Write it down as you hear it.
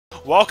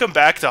Welcome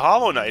back to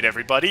Hollow Knight,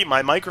 everybody.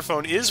 My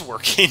microphone is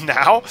working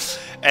now,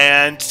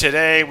 and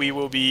today we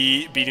will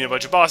be beating a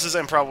bunch of bosses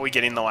and probably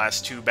getting the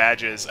last 2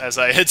 badges, as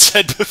I had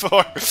said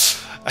before,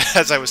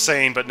 as I was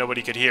saying, but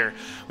nobody could hear.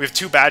 We have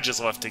 2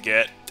 badges left to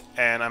get,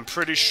 and I'm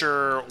pretty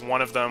sure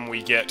one of them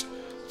we get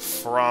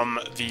from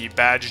the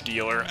badge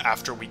dealer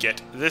after we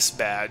get this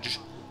badge.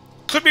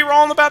 Could be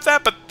wrong about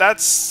that, but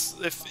that's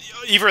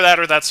either that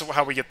or that's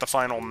how we get the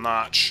final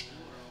notch.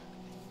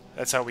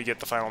 That's how we get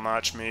the final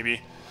notch,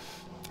 maybe.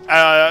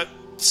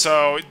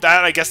 So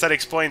that, I guess that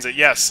explains it.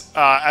 Yes,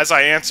 as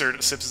I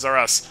answered Sips R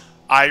Us,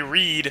 I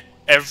read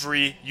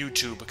every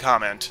YouTube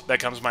comment that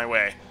comes my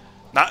way.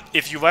 Not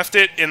if you left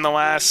it in the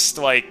last,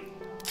 like,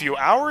 few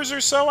hours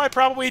or so, I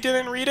probably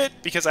didn't read it,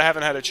 because I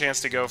haven't had a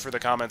chance to go for the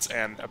comments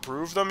and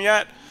approve them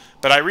yet.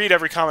 But I read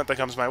every comment that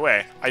comes my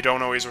way. I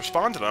don't always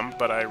respond to them,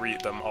 but I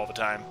read them all the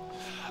time.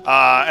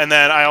 And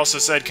then I also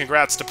said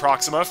congrats to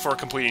Proxima for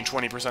completing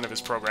 20% of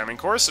his programming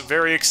course.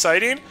 Very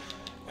exciting.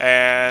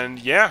 And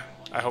yeah,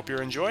 I hope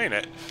you're enjoying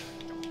it.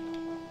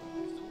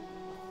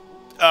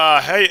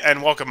 Hey,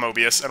 and welcome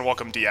Mobius, and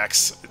welcome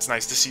DX. It's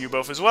nice to see you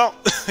both as well.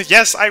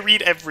 Yes, I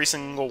read every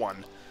single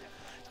one.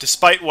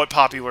 Despite what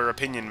popular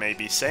opinion may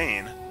be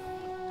saying.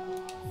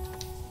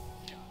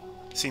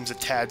 Seems a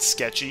tad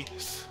sketchy.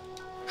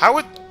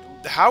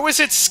 How is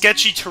it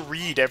sketchy to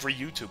read every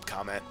YouTube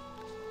comment?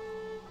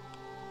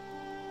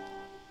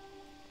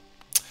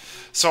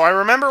 So I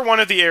remember one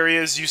of the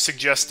areas you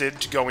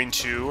suggested going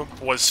to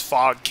was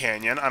Fog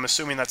Canyon. I'm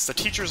assuming that's the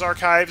Teacher's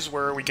Archives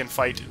where we can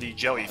fight the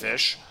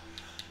jellyfish.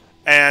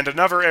 And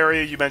another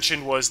area you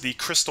mentioned was the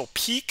Crystal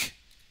Peak,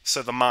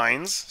 so the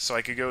mines, so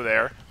I could go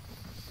there.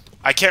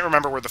 I can't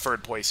remember where the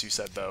third place you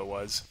said, though,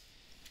 was.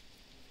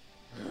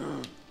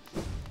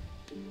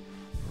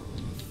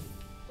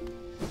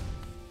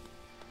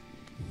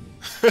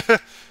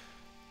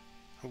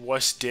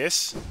 What's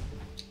this?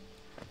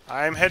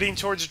 I'm heading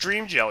towards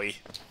Dream Jelly.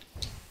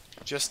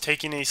 Just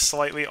taking a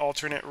slightly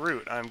alternate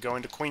route. I'm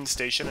going to Queen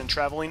Station and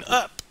traveling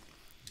up.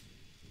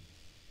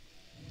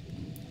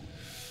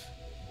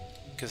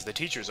 Because the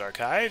Teacher's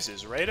Archives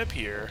is right up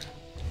here.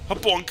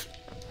 Ha-bonk!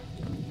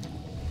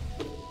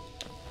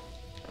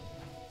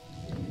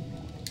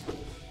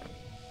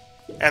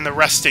 And the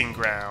resting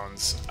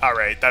grounds.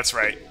 Alright, that's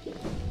right.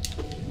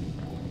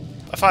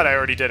 I thought I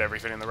already did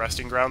everything in the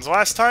resting grounds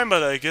last time,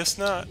 but I guess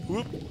not.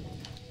 Whoop.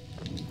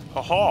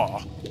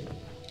 Ha-ha.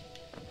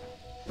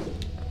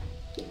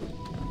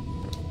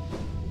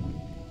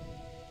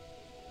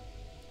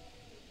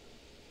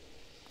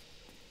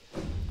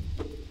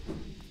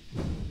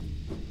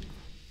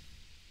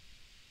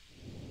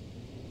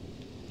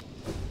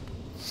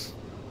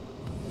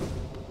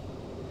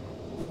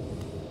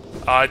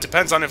 It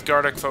depends on if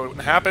Gardic Phone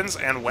happens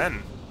and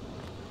when.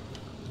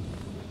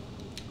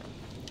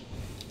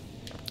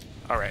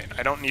 Alright,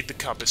 I don't need the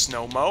compass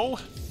no mo.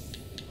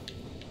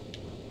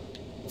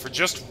 For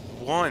just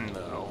one,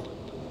 though.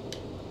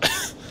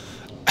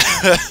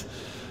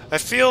 I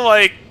feel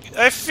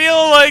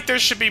like there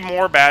should be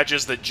more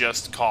badges that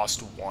just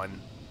cost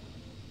 1.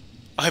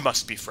 I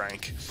must be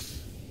frank.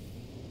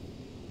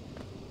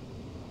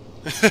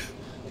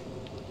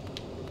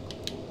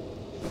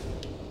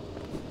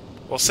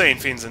 Well, saying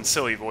things in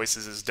silly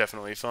voices is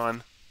definitely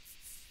fun.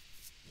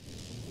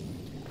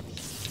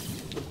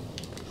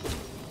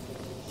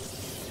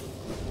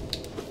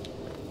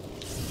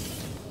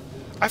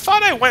 I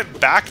thought I went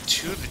back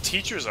to the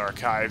Teacher's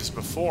Archives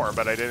before,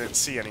 but I didn't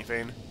see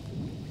anything.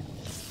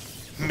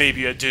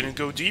 Maybe I didn't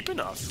go deep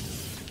enough.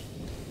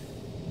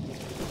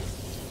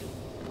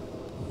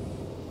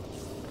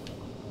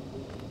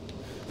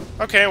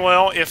 Okay,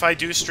 well, if I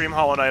do stream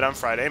Hollow Knight on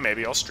Friday,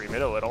 maybe I'll stream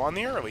it a little on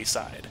the early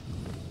side.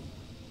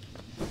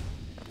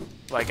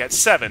 Like at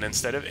 7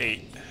 instead of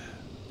 8.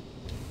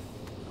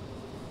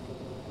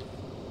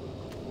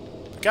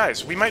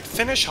 Guys, we might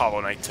finish Hollow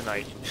Knight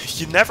tonight.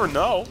 You never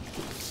know.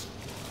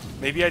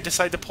 Maybe I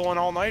decide to pull an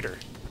all-nighter.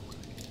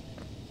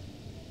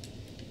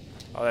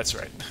 Oh, that's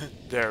right.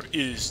 There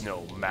is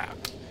no map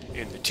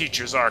in the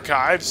Teacher's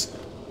Archives.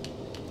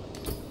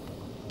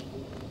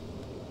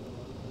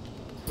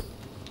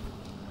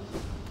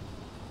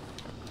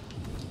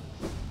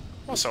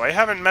 Also, I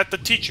haven't met the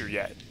teacher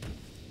yet.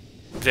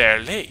 They're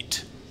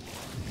late.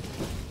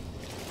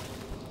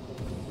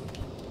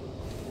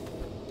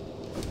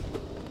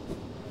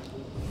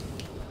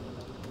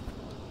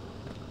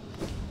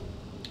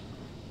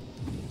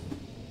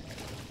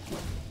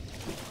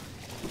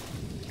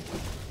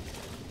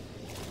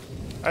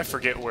 I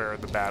forget where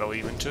the battle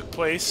even took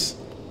place.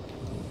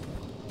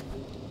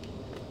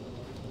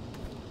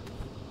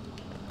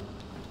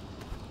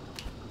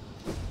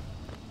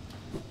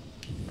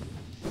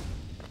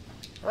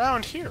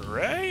 Around here,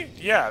 right?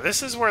 Yeah,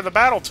 this is where the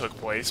battle took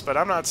place, but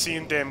I'm not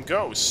seeing damn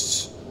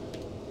ghosts.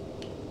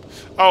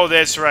 Oh,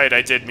 that's right,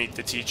 I did meet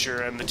the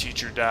teacher, and the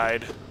teacher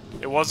died.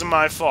 It wasn't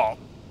my fault.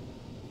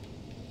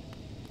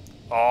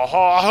 Oh,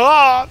 ha,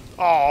 ha!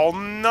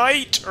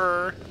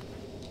 All-nighter!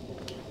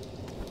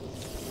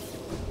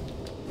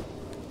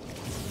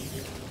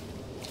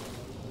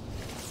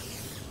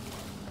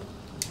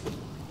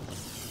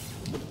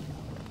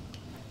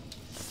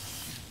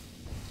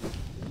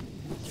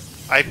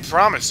 I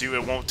promise you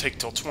it won't take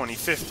till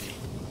 2050.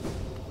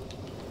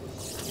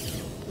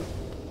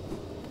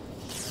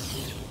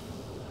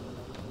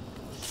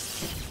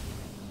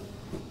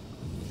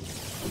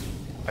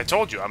 I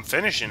told you, I'm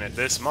finishing it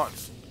this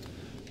month.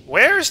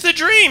 Where's the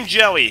dream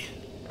jelly?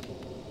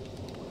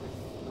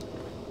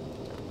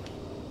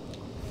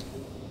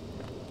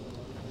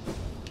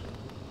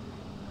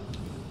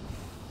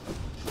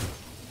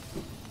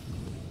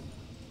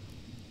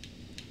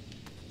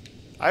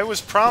 I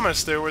was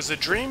promised there was a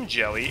dream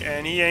jelly,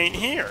 and he ain't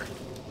here.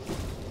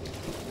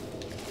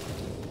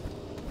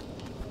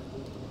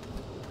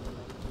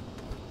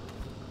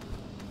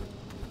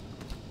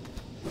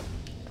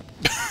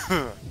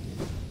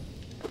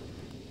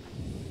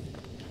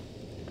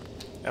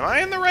 Am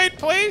I in the right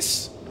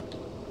place?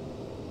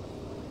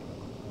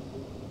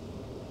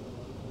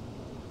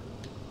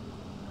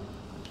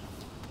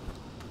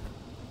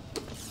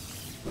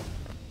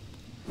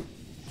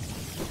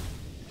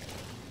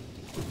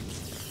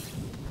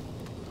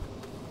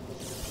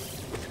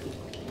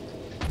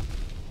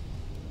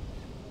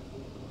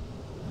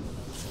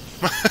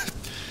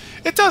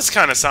 It does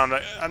kind of sound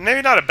like,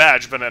 maybe not a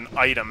badge, but an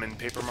item in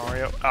Paper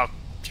Mario.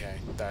 Okay,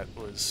 that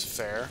was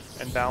fair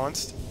and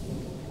balanced.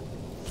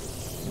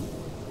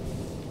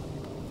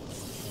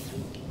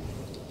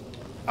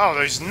 Oh,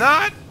 there's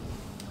not?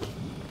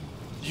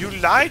 You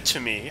lied to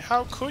me.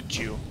 How could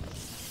you?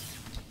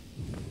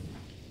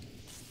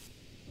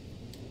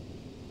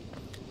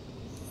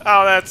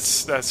 Oh,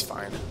 that's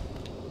fine.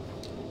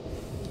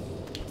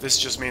 This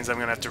just means I'm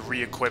gonna have to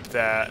re-equip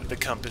the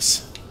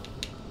compass.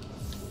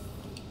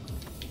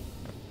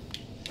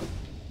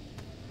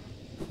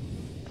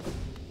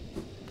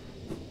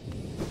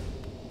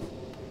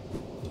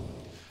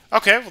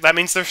 Okay, well that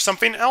means there's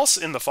something else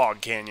in the Fog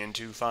Canyon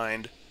to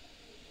find.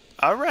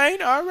 Alright,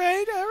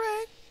 alright,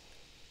 alright.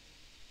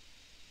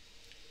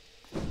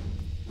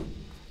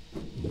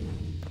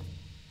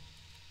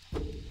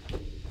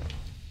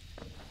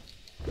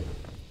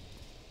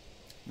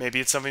 Maybe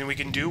it's something we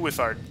can do with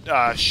our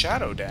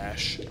Shadow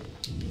Dash.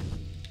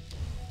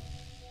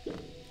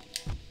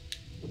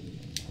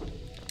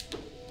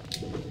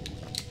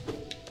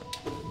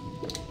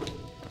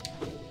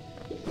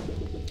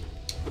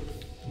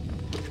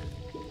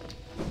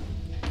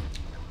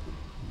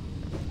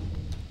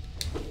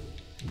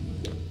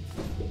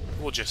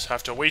 We'll just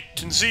have to wait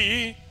and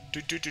see.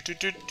 Do do do do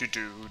do do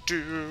do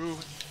do.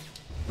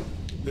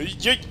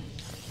 Yay!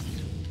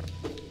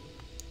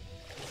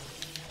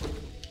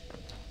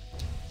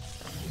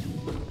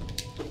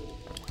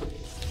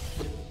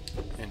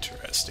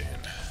 Interesting.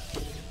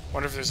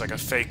 Wonder if there's like a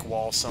fake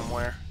wall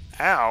somewhere.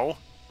 Ow!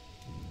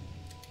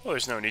 Well,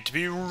 there's no need to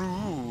be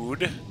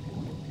rude.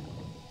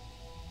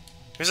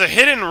 There's a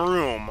hidden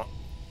room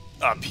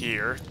up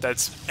here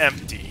that's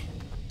empty.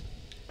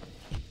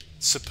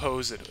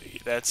 Supposedly.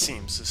 That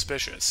seems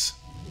suspicious.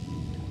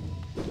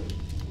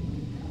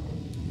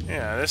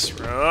 Yeah, this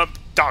room...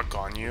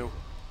 doggone you.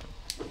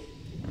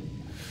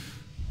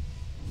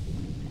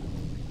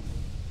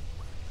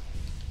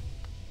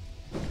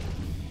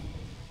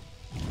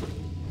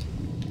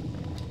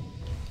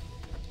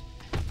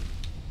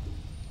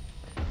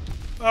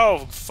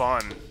 Oh,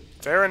 fun.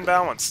 Fair and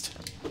balanced.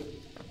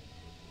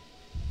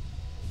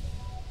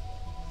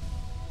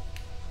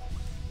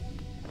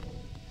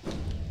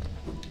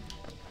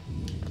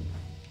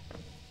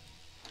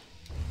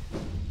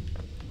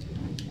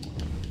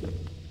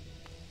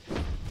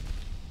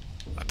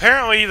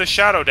 Apparently, the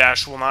Shadow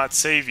Dash will not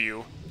save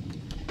you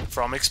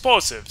from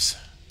explosives.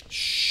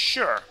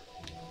 Sure.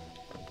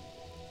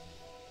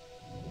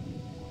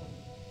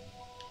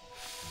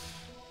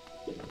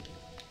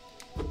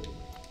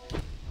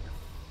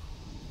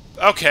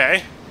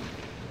 Okay.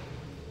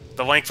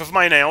 The length of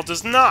my nail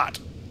does not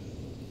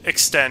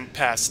extend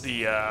past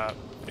the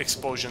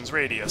explosion's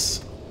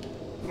radius.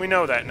 We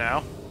know that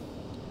now.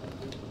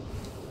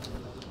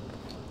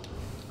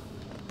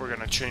 We're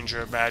gonna change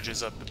our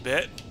badges up a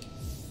bit.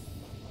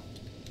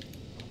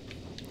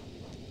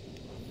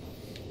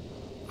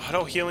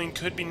 Auto healing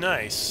could be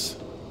nice.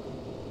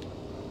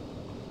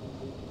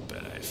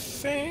 But I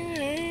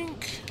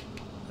think...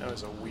 that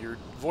was a weird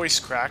voice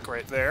crack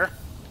right there.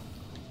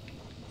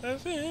 I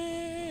think...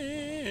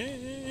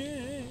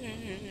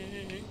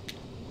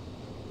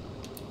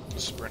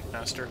 Sprint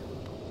master.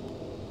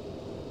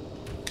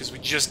 Because we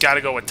just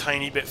gotta go a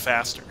tiny bit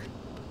faster.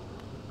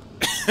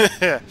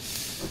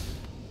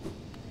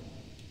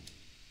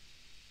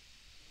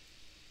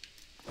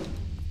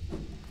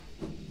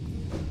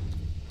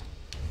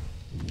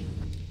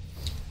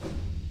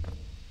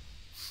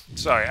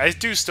 Sorry, I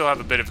do still have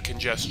a bit of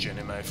congestion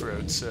in my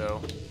throat,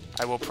 so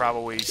I will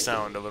probably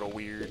sound a little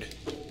weird.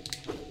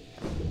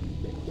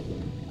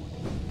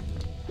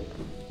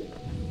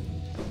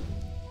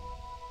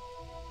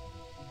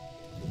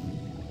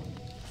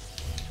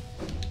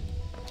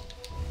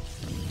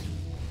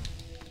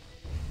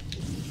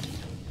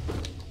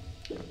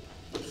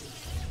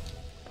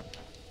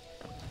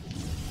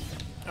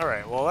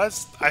 Alright, well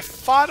that's... I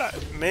thought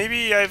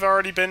maybe I've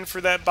already been for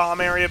that bomb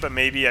area, but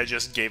maybe I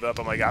just gave up.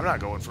 I'm like, I'm not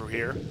going through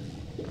here.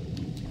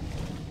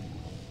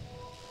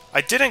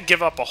 I didn't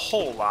give up a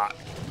whole lot,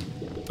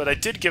 but I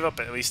did give up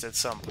at least at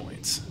some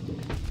points.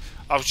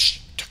 Oh,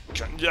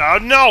 oh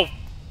no!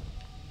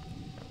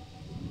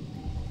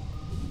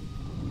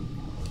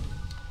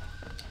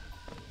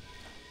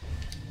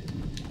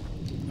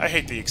 I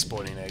hate the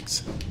exploding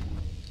eggs.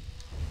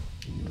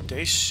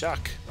 They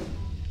suck.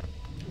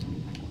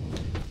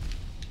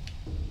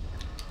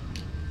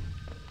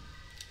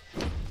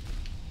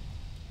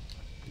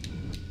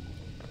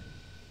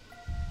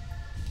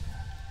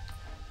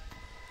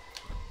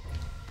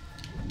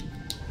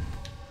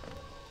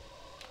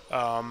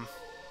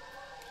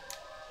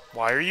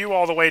 Why are you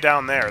all the way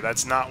down there?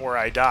 That's not where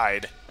I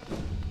died.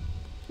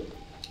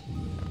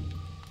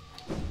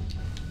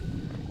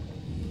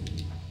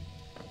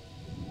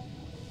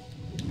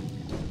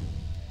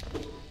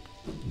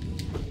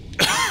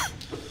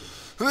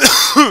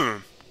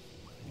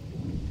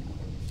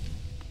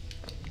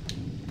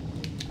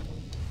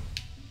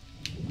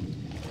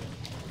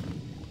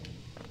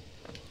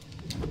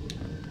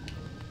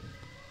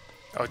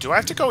 Oh, do I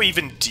have to go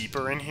even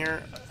deeper in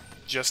here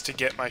just to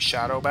get my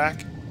shadow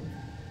back?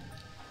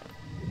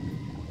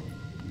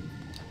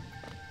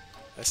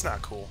 That's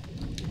not cool.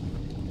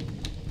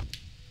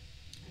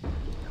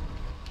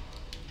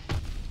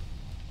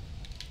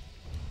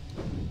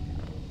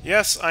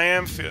 Yes, I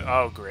am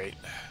oh, great.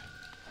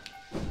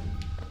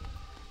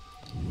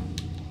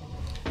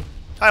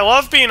 I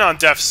love being on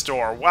Death's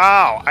Door.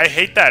 Wow, I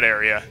hate that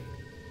area.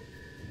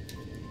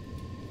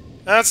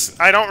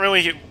 I don't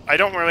really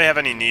have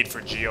any need for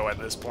Geo at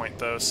this point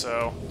though,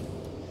 so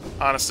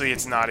honestly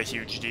it's not a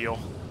huge deal.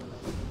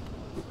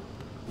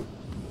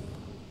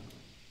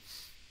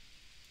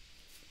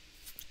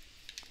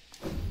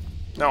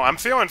 No, I'm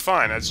feeling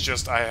fine. It's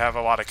just I have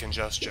a lot of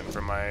congestion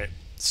from my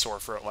sore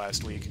throat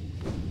last week.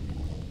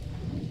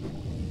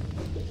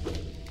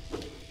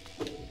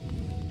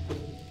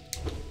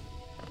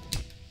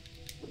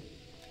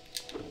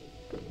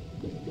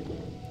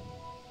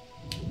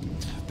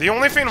 The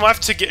only thing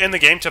left to get in the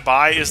game to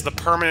buy is the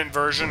permanent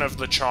version of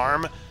the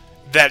charm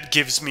that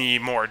gives me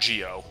more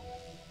Geo.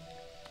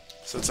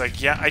 So it's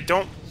like, yeah, I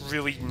don't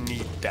really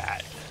need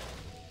that.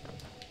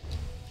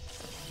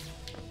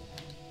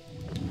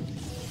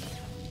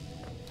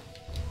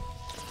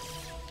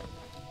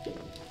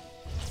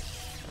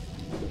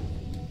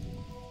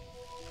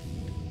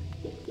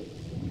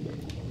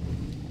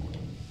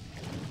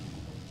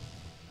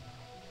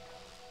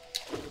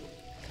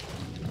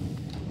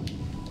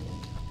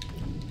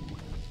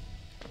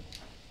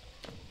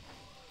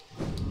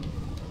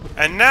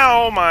 And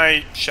now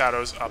my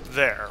shadow's up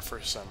there for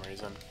some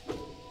reason.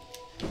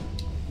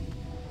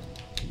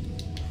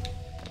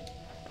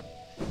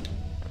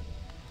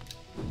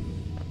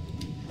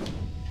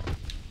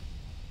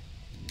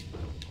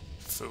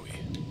 Phooey.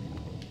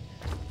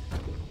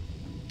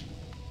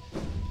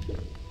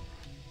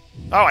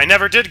 Oh, I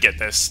never did get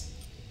this.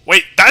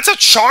 Wait, that's a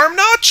charm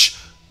notch?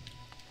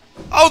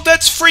 Oh,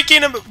 that's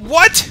freaking...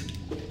 What?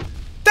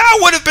 That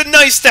would have been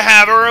nice to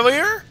have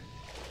earlier.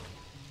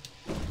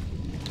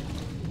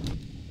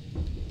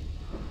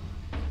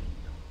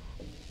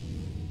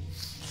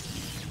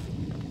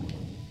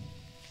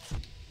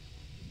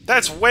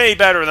 That's way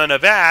better than a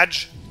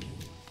badge.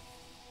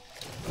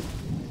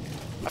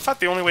 I thought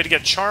the only way to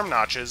get charm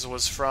notches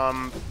was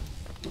from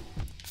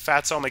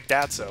Fatso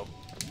McDatso.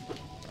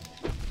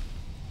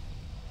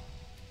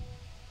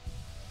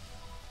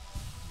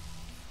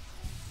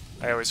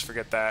 I always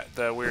forget that,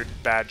 the weird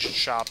badge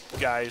shop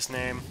guy's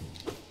name.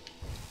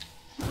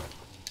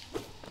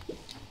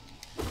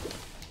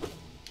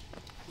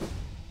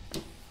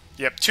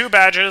 Yep, 2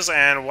 badges,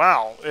 and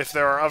wow, if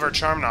there are other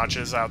charm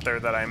notches out there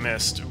that I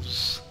missed.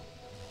 Oof.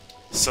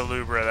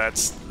 Salubra,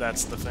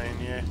 that's the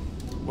thing, yeah.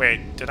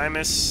 Wait, did I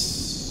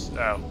miss...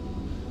 Oh.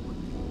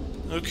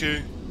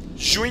 Okay.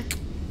 Shwink!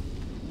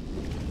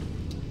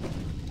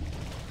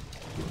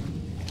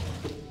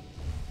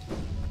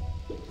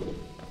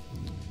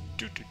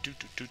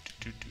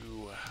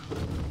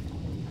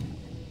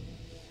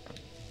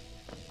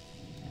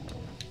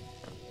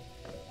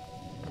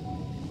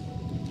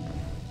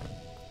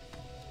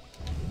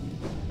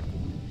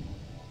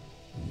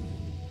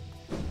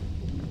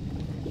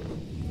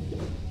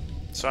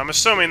 So I'm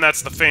assuming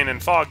that's the Fane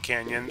and Fog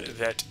Canyon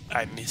that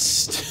I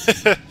missed.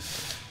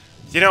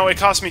 You know, it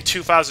cost me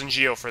 2,000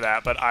 Geo for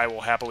that, but I will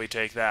happily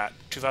take that.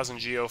 2,000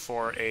 Geo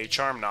for a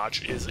Charm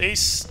Notch is a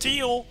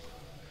steal!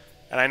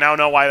 And I now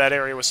know why that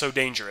area was so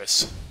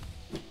dangerous.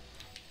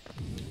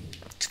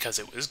 It's because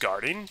it was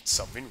guarding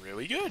something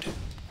really good.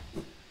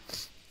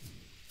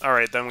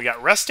 Alright, then we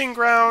got Resting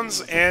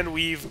Grounds, and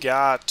we've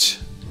got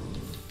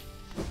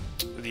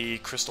the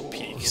Crystal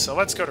Peak. So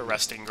let's go to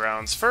Resting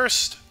Grounds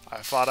first. I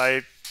thought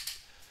I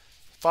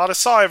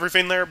saw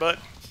everything there, but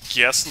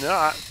guess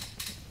not.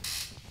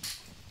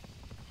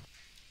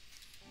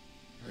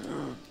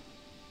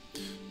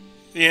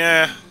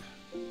 Yeah.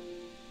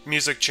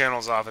 Music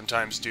channels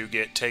oftentimes do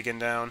get taken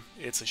down.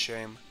 It's a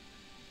shame.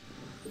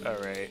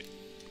 Alright.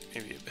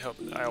 Maybe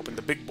I opened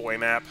the big boy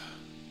map.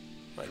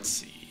 Let's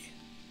see.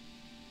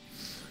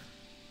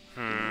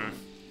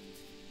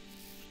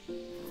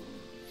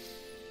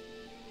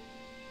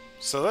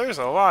 So there's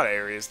a lot of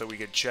areas that we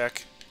could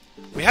check.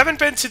 We haven't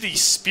been to the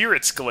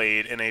Spirits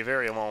Glade in a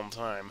very long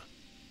time.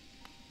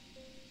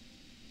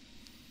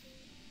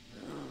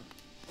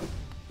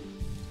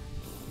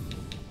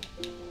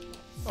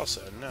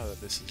 Also, now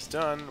that this is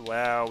done,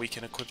 wow, we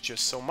can equip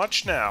just so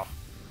much now.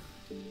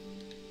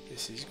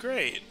 This is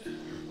great.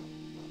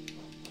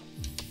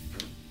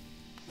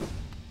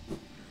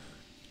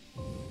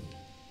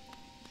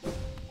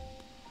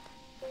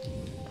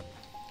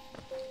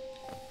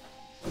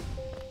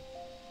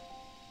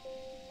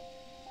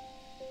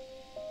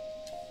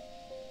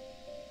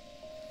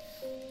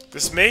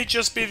 This may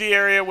just be the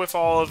area with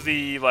all of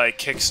the, like,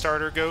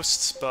 Kickstarter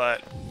ghosts,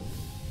 but...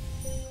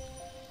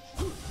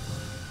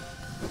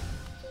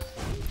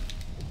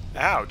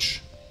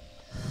 Ouch.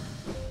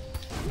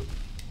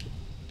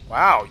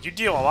 Wow, you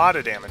deal a lot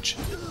of damage.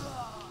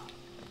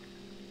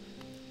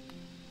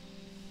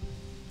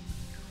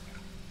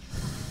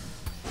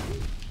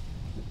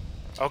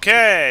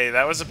 Okay,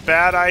 that was a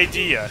bad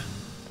idea.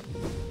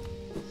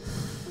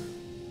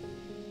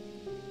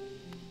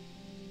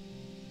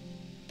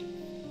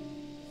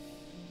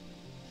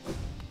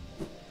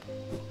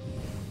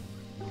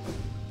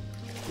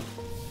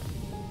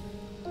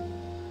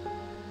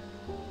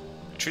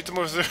 Treat the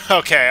moves.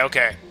 Okay,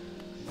 okay.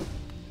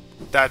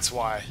 That's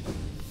why.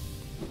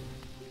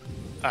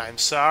 I'm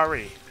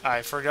sorry.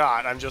 I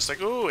forgot. I'm just like,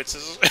 ooh, it's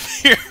a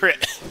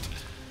spirit.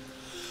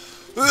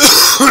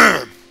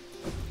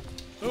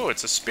 Ooh,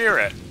 it's a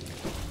spirit.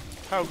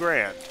 How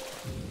grand.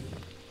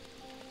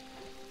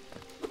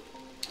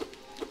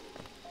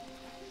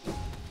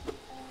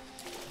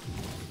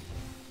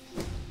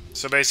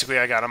 So basically,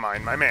 I gotta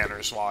mind my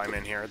manners while I'm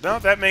in here. No,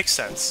 that makes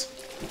sense.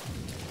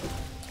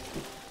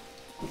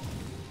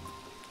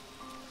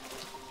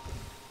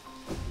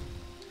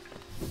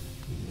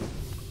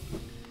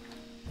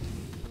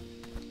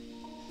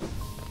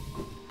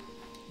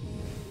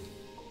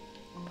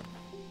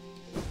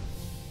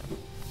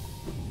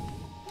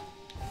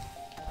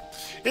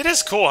 It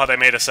is cool how they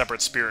made a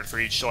separate spirit for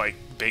each, like,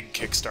 big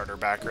Kickstarter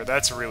backer.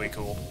 That's really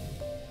cool.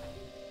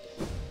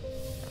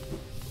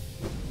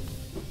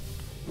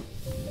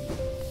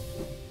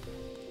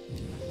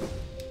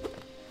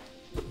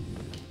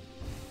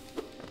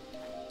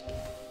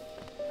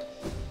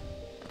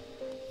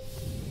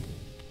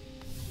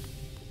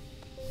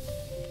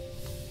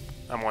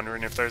 I'm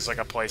wondering if there's, like,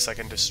 a place I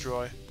can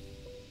destroy.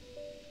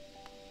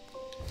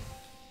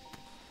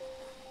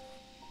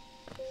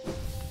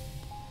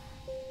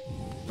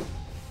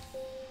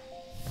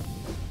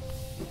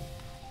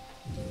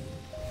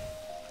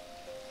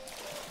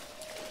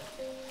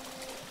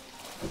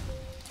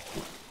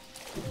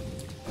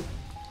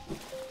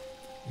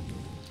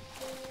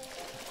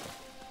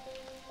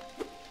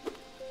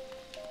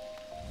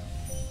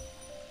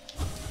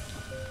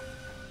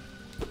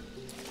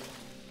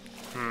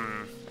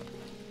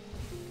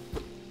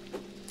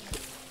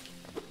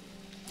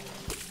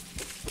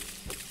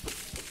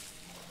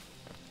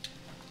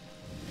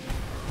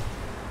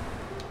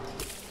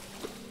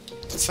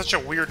 It's such a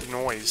weird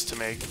noise to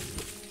make.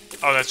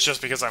 Oh, that's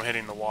just because I'm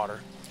hitting the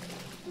water.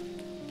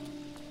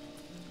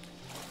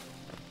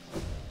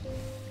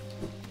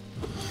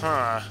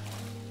 Huh.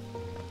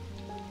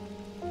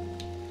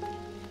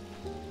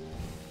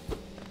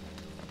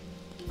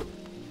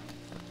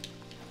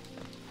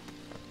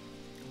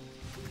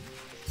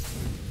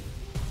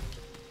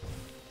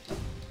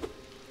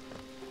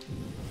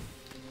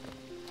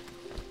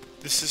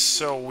 This is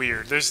so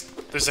weird.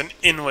 There's an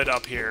inlet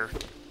up here.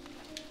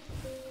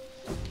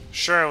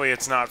 Surely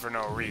it's not for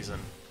no reason.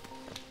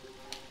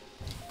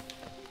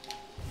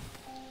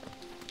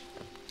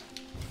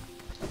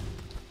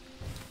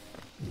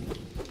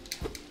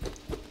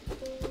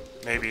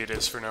 Maybe it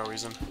is for no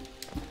reason.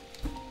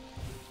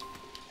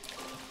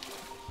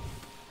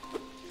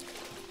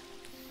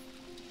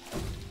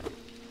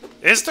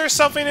 Is there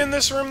something in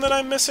this room that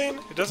I'm missing?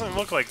 It doesn't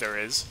look like there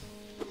is.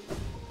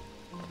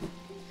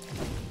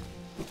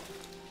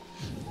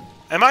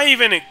 Am I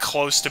even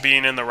close to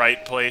being in the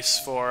right place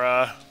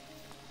for,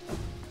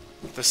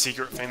 the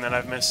secret thing that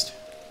I've missed?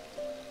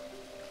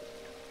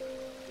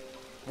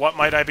 What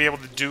might I be able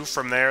to do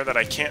from there that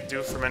I can't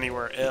do from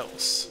anywhere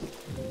else?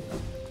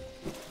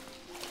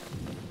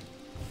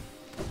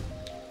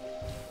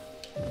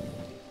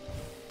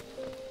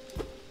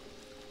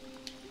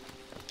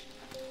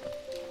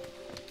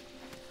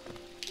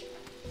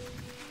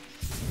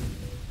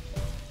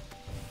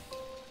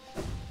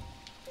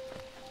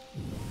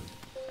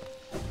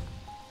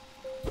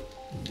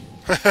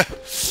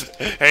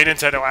 Hey,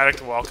 Nintendo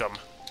Addict, welcome.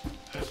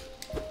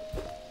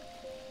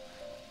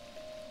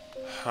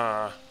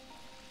 Huh.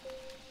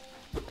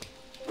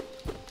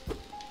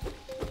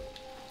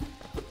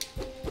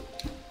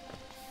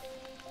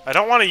 I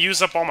don't want to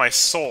use up all my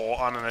soul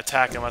on an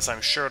attack unless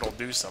I'm sure it'll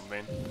do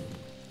something.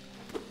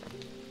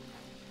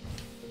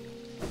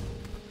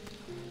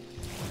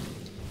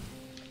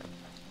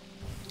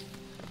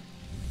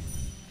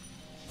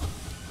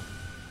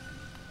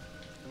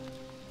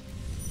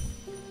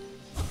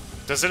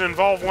 Does it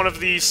involve one of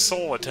these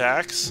soul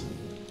attacks?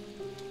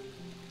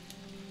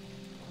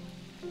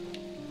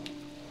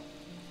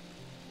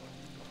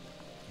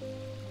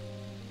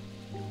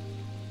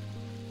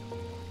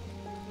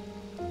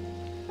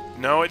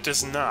 No, it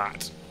does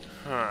not.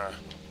 Huh.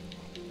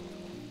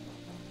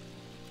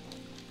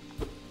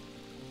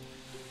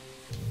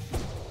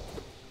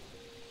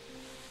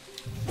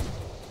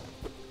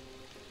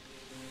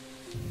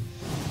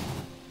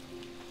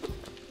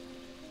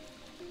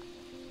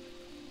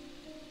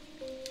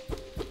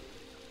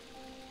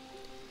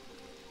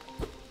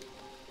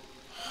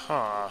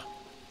 Huh.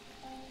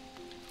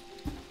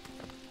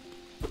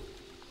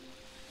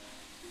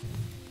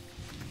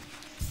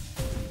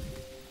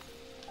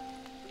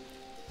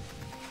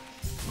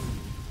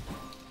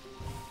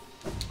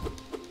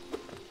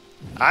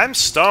 I'm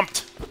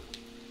stumped.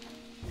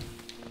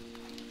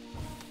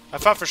 I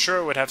thought for sure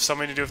it would have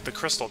something to do with the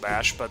crystal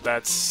dash, but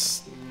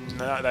that's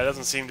not, that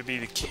doesn't seem to be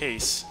the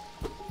case.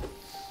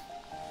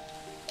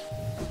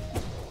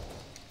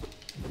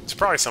 It's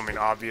probably something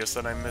obvious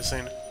that I'm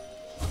missing.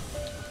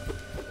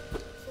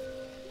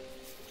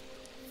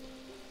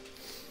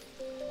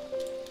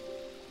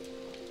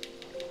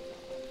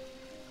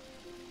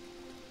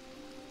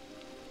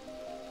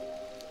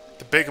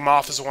 The Big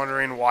Moth is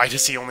wondering, why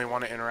does he only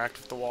want to interact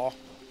with the wall?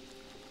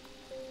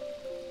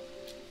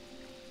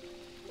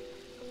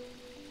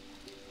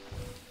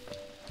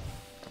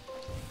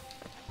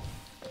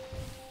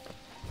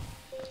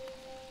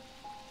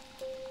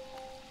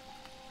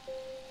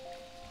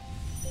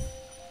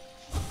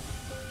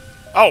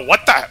 Oh,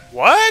 what the...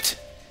 What?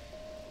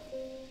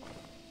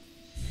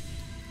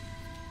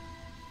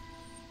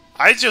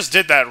 I just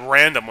did that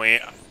randomly.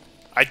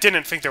 I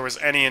didn't think there was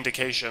any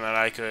indication that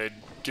I could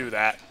do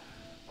that.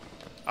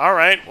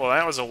 Alright, well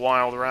that was a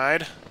wild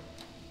ride.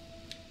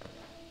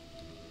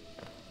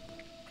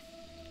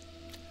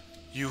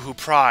 You who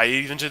pry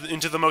even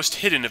into the most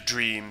hidden of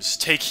dreams,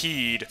 take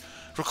heed.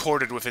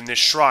 Recorded within this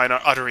shrine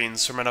are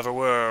utterings from another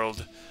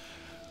world.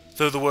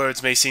 Though the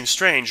words may seem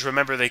strange,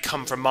 remember they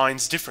come from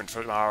minds different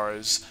from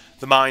ours.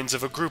 The minds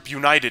of a group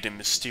united in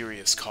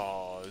mysterious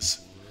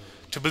cause.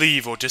 To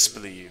believe or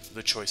disbelieve,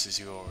 the choice is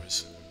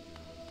yours.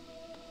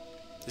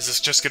 Is this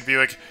just gonna be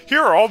like,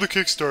 here are all the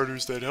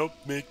Kickstarters that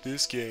helped make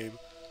this game?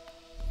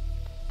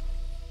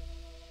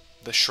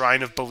 The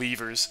Shrine of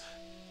Believers.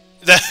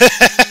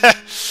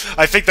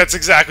 I think that's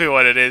exactly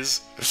what it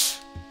is.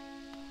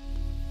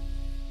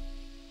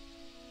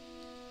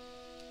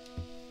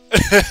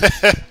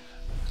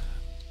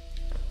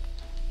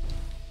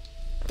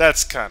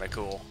 That's kinda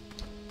cool.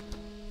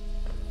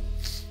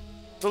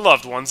 The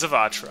loved ones of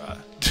Atra.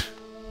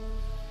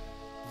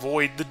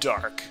 Void the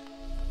dark.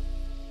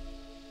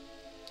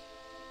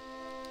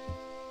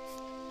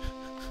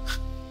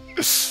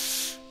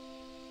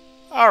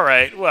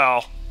 Alright,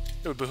 well,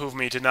 it would behoove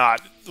me to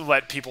not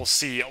let people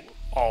see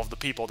all of the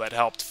people that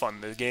helped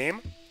fund the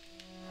game.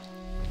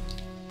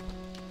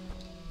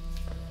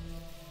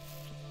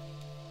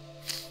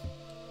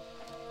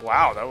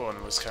 Wow, that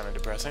one was kind of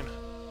depressing.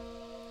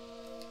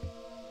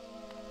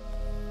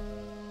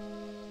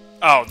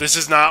 Oh, this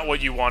is not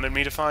what you wanted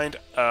me to find?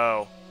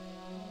 Oh.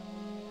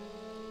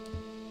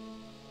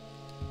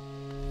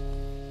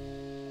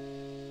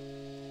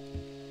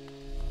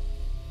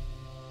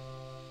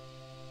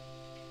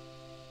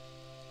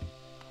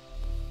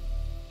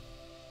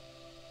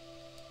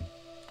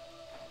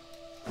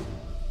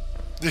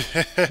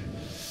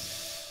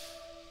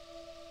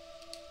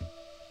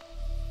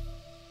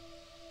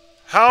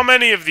 How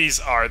many of these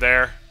are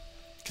there?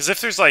 Because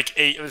if there's like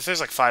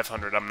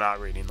 500, I'm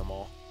not reading them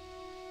all.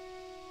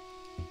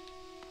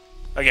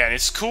 Again,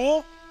 it's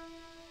cool,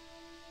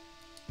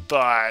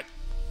 but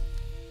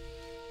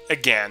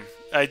again,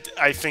 I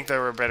think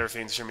there were better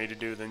things for me to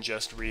do than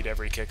just read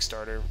every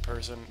Kickstarter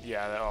person.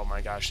 Yeah, oh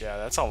my gosh, yeah,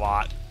 that's a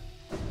lot.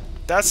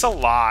 That's a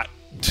lot.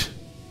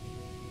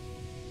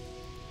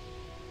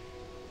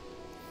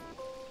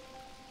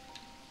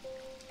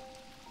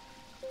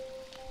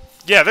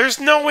 Yeah, there's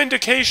no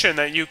indication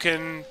that you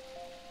can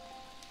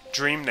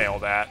dream nail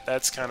that.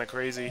 That's kind of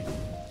crazy.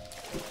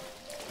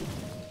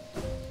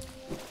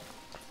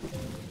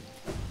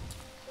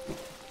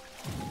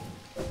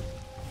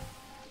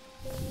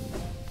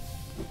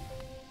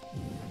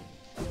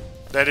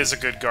 That is a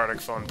good Gartic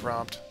phone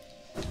prompt.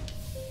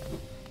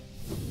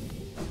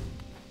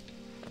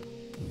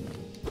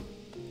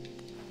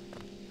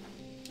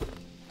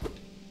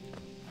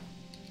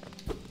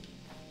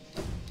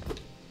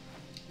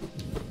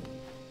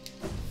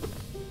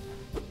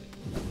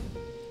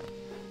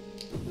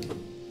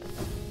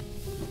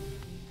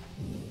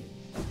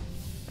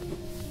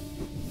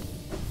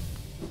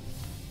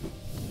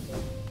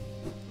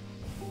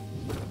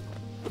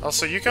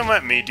 Also, you can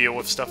let me deal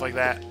with stuff like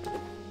that.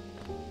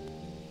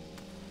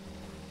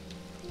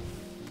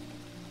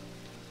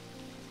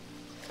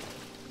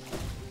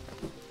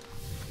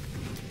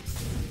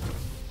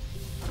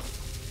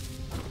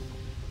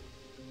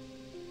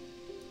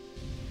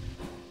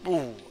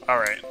 Ooh,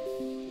 alright.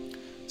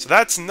 So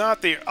that's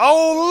not the...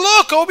 Oh,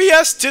 look!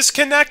 OBS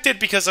disconnected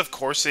because of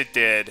course it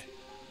did.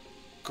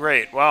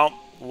 Great. Well,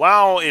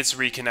 while it's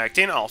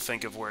reconnecting, I'll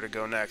think of where to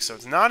go next. So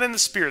it's not in the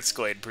Spirit's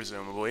Glade,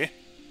 presumably.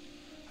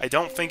 I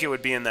don't think it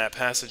would be in that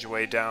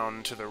passageway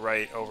down to the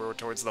right over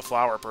towards the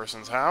flower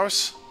person's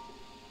house.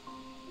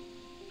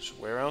 So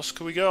where else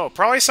could we go?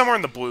 Probably somewhere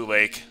in the Blue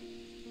Lake.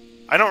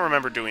 I don't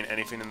remember doing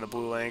anything in the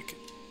Blue Lake.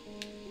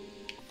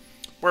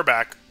 We're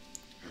back.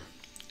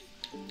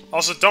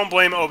 Also, don't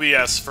blame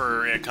OBS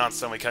for it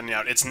constantly cutting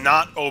out. It's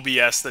not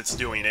OBS that's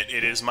doing it.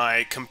 It is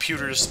my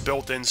computer's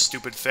built-in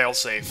stupid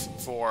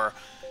failsafe for,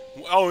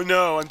 oh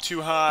no, I'm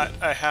too hot.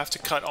 I have to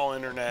cut all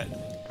internet.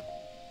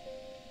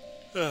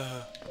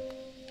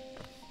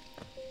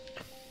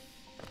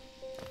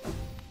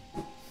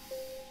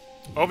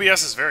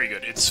 OBS is very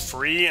good. It's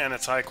free and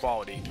it's high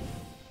quality.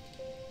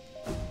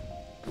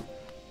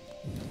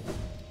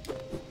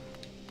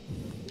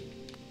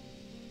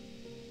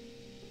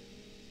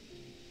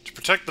 To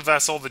protect the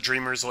vessel, the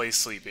dreamers lay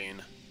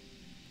sleeping.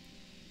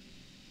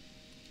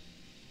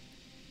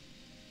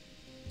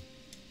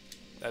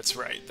 That's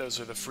right, those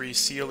are the free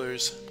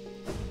sealers.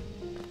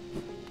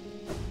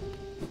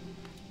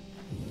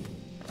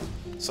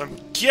 So I'm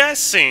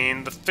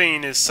guessing the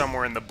Thane is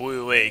somewhere in the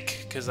Blue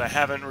Lake, because I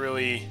haven't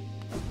really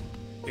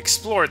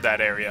explored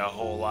that area a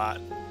whole lot.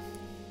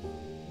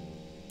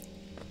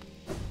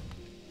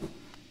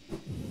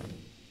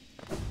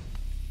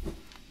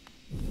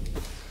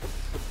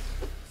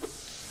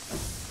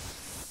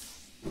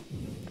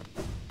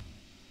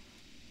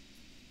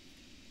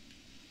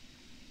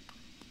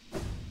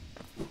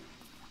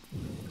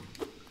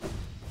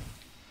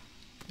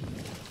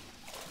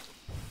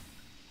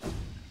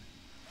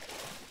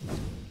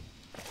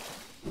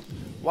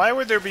 Why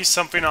would there be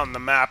something on the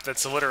map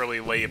that's literally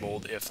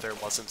labeled if there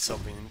wasn't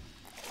something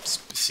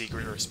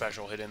secret or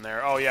special hidden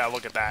there? Oh yeah,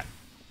 look at that.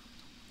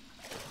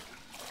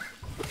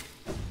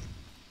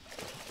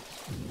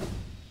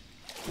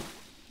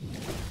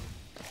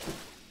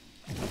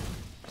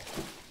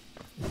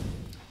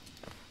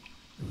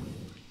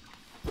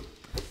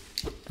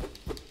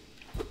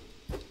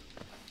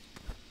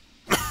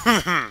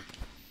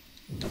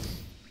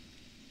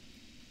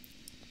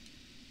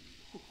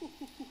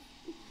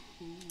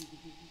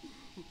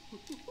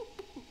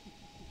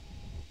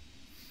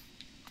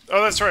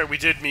 Oh, that's right, we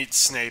did meet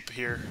Snape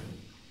here.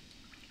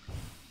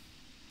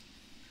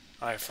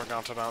 I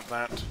forgot about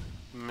that,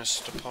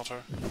 Mr.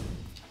 Potter.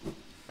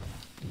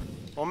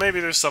 Well, maybe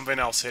there's something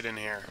else hidden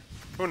here.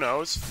 Who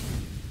knows?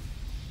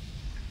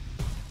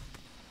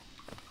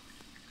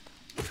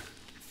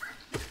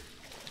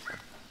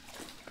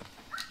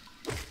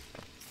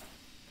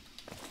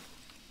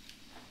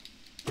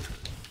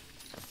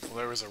 Well,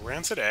 there was a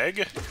rancid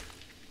egg.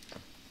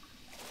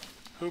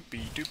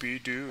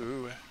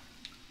 Hoopy-doopy-doo.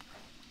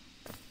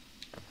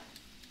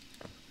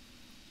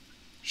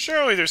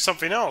 Surely there's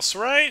something else,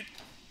 right?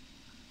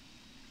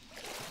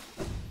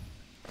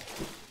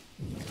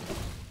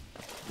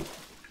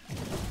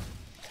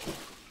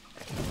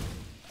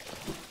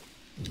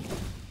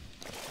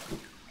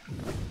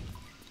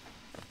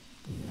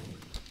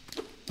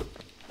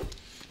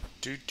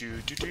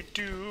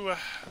 Do.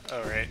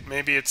 Alright,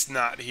 maybe it's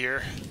not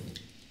here.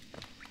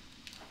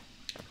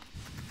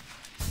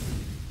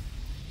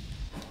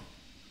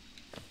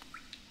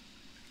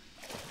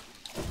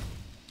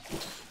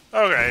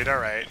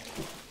 Alright.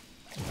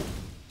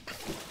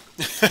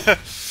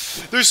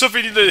 There's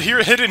something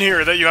hidden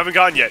here that you haven't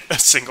gotten yet. A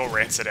single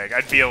rancid egg.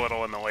 I'd be a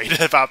little annoyed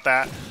about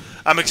that.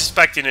 I'm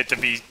expecting it to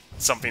be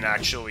something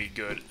actually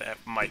good that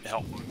might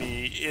help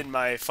me in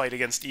my fight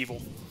against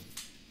evil.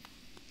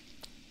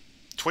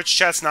 Twitch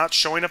chat's not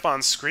showing up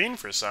on screen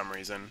for some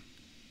reason.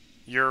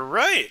 You're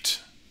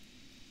right.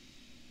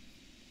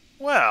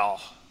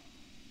 Well,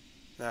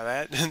 now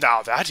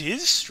that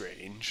is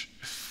strange.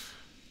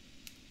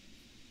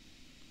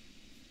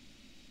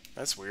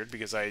 That's weird,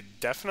 because I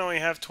definitely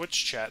have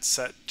Twitch chat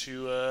set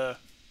to,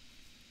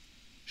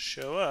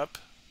 show up.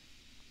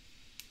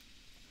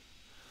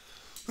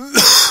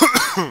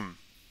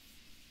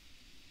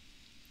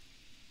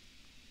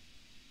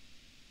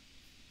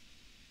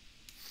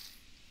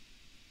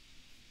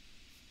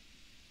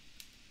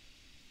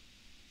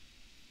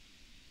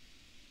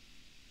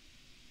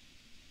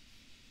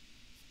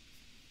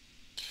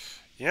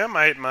 Yeah,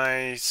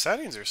 my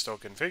settings are still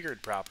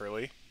configured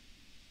properly.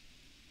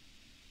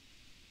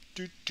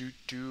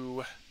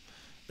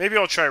 Maybe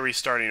I'll try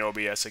restarting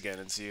OBS again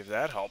and see if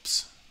that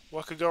helps.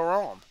 What could go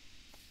wrong?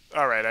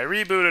 Alright, I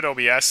rebooted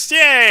OBS.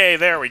 Yay!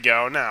 There we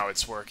go. Now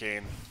it's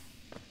working.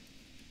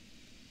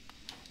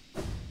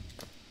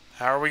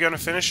 How are we going to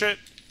finish it?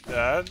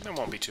 It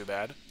won't be too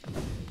bad.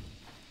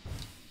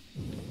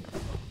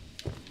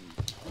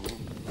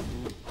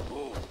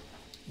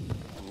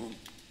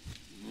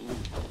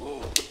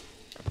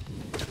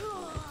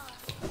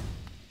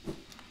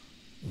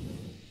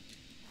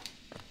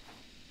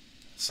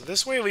 So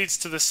this way leads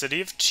to the City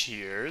of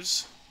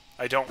Tears.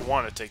 I don't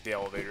want to take the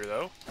elevator,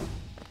 though.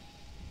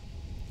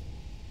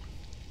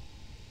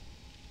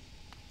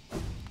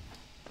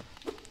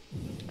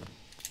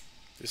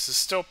 This is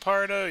still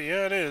part of...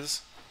 Yeah, it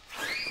is.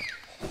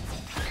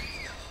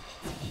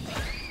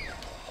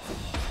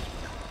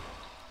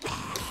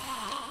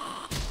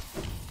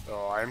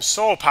 Oh, I'm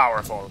so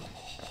powerful.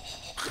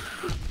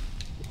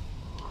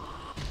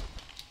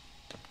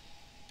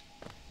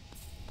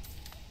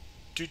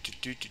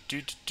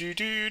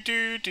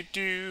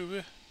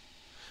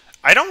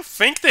 I don't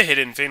think the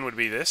hidden fin would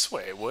be this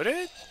way, would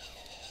it?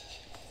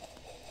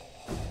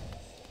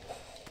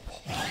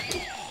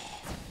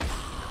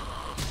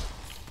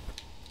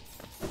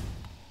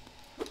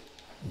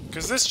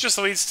 Because this just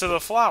leads to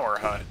the flower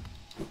hut.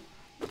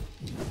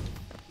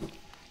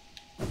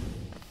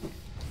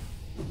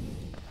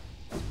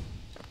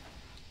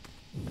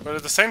 But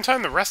at the same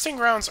time, the resting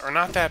grounds are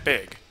not that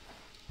big.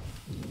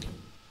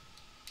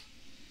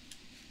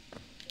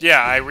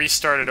 Yeah, I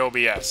restarted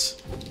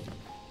OBS.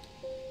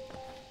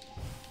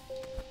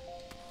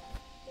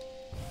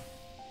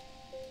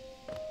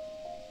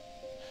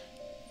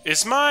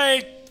 Is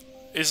my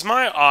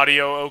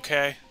audio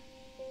okay?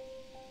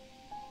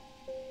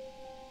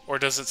 Or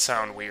does it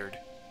sound weird?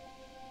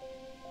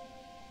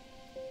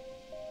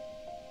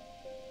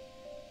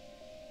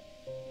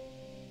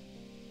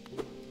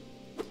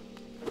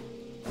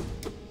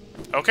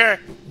 Okay.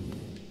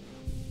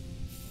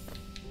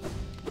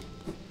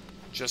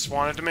 Just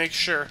wanted to make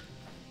sure.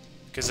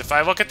 Because if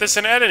I look at this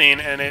in editing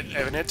and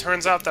it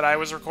turns out that I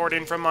was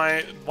recording from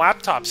my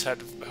laptop's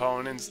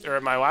headphone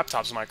or my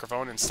laptop's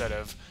microphone instead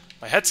of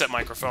my headset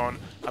microphone,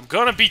 I'm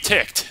gonna be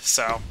ticked.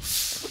 So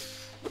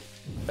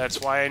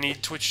that's why I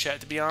need Twitch chat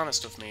to be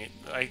honest with me.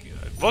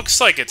 It looks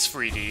like it's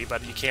 3D,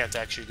 but you can't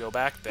actually go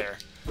back there.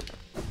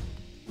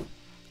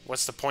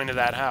 What's the point of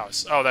that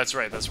house? Oh, that's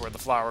right. That's where the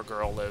Flower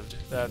Girl lived.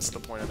 That's the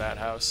point of that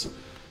house.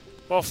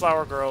 Well,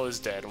 Flower Girl is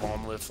dead.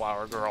 Long live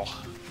Flower Girl.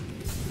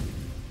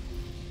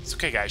 It's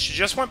okay, guys. She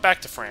just went back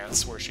to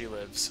France, where she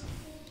lives.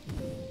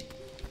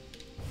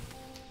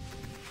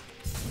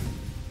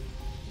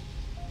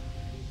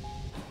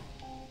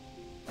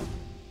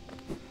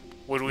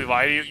 Would we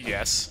lie to you?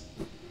 Yes.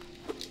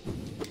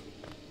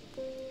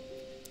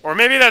 Or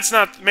maybe that's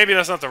not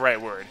the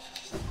right word.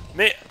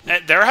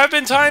 There have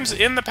been times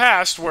in the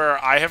past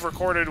where I have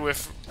recorded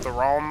with the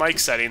wrong mic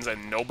settings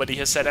and nobody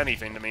has said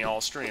anything to me all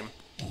stream.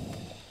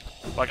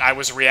 Like, I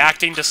was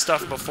reacting to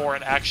stuff before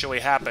it actually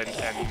happened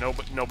and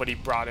nobody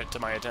brought it to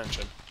my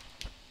attention.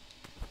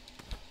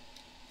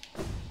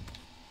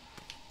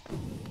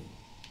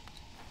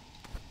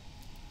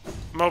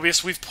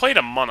 Mobius, we've played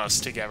Among Us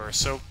together,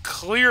 so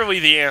clearly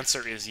the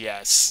answer is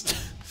yes.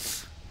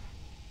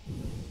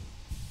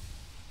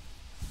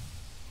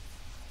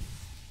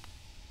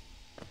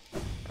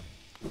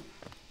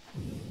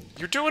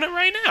 You're doing it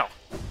right now.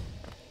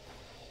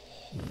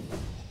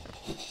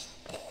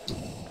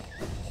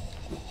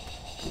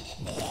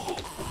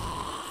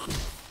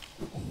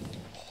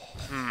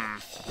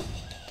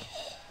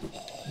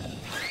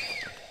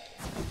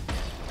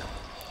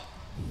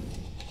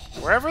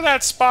 Wherever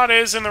that spot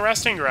is in the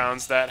resting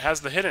grounds that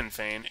has the hidden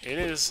vein, it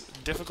is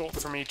difficult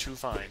for me to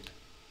find.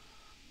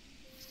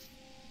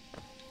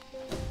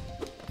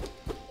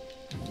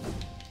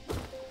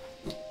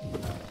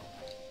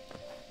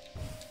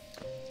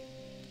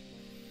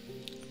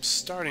 I'm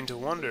starting to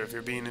wonder if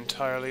you're being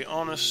entirely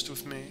honest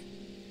with me.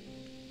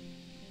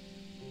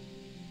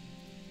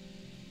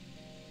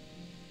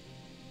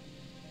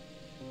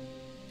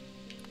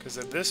 Because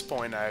at this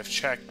point I've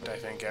checked, I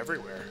think,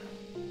 everywhere.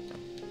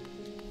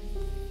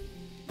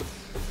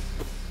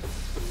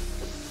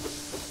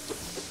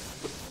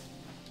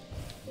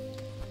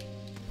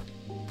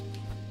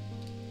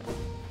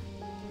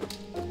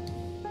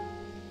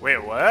 Wait,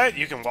 what?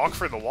 You can walk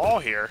through the wall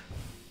here.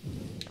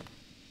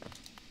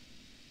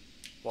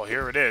 Well,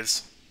 here it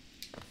is.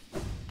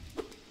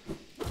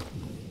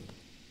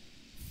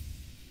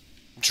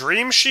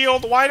 Dream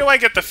Shield? Why do I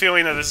get the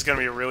feeling that this is going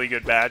to be a really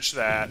good badge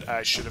that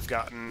I should have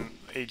gotten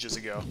ages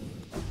ago?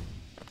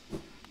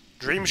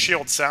 Dream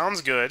Shield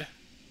sounds good.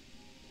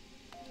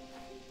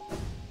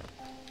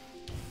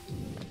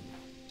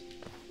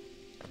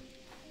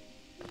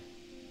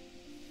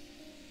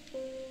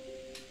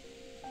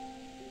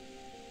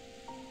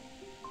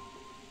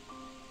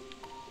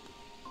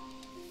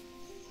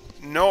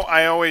 No,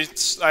 I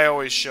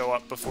always show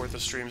up before the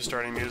stream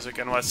starting music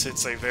unless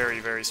it's a very,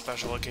 very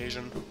special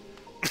occasion.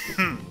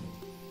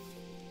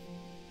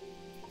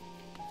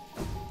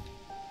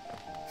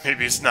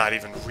 Maybe it's not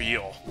even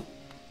real.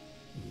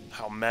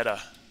 How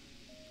meta.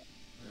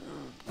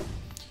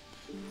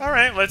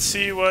 Alright, let's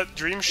see what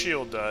Dream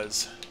Shield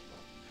does.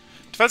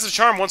 Defensive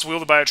Charm, once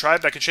wielded by a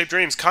tribe that can shape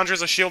dreams,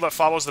 conjures a shield that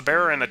follows the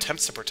bearer and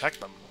attempts to protect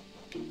them.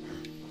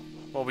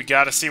 Well, we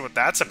gotta see what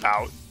that's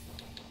about.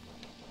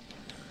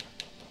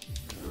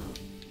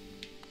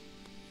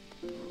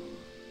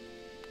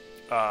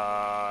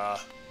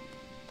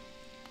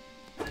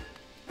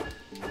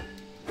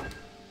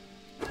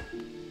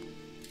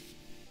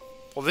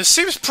 Well, this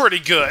seems pretty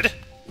good.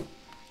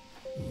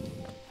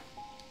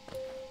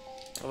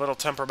 A little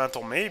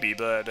temperamental maybe,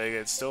 but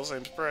it still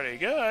seems pretty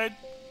good.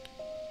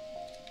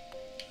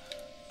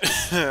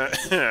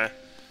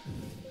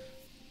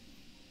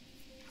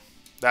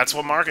 That's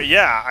what Mark...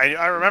 Yeah,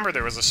 I remember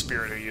there was a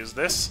spirit who used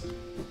this.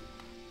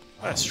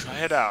 Let's try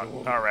it out.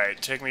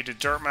 Alright, take me to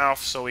Dirtmouth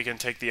so we can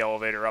take the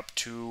elevator up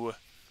to...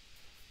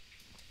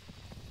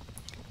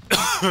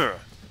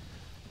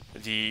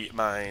 the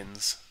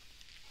mines.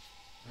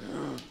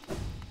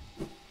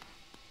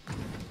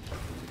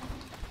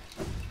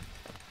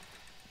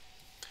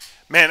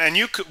 Man, and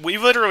we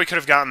literally could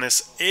have gotten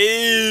this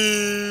ages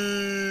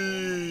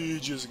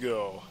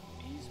ago.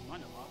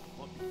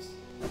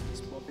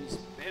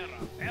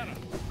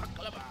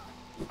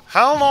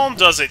 How long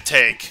does it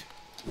take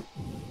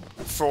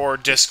for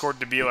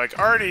Discord to be like,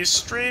 Artie's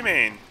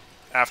streaming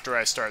after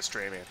I start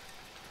streaming?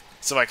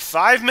 Is it like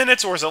 5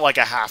 minutes or is it like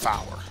a half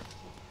hour?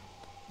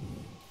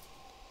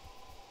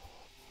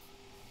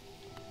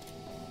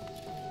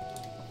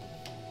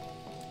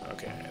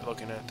 Okay,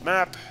 looking at the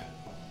map.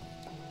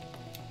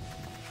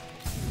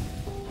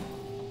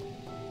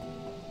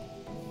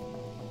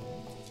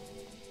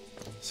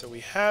 So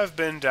we have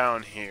been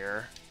down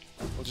here.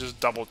 We'll just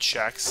double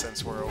check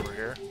since we're over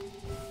here.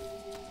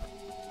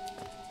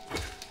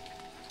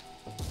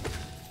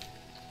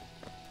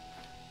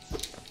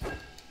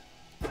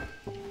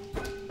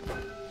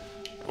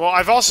 Well,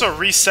 I've also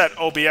reset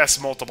OBS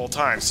multiple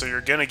times, so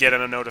you're gonna get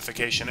a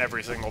notification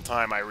every single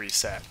time I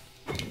reset.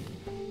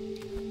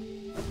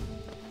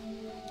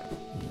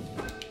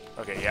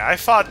 Okay, yeah, I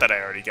thought that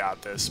I already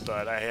got this,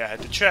 but I had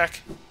to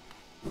check.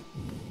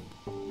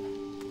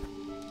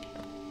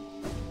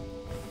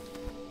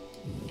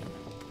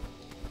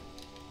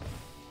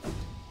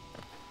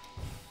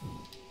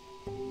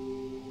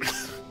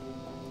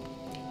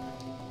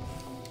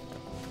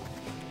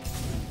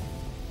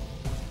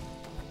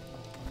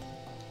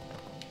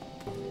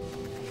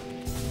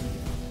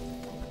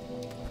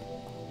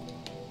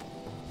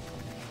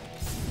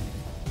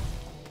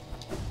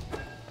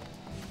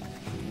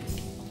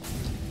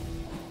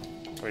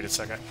 Wait a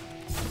second.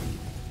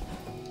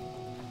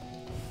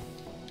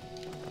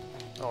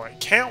 Oh, I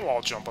can't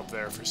wall jump up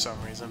there for some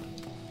reason.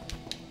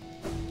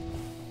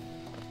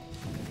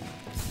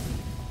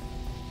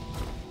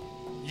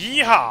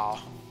 Yeehaw!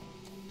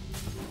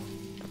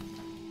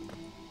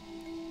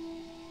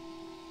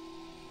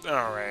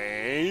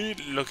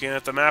 Alright, looking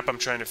at the map, I'm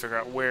trying to figure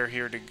out where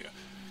here to go.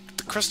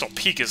 The Crystal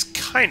Peak is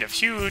kind of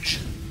huge.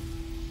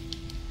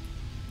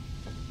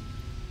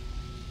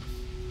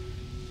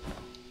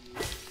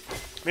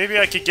 Maybe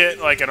I could get,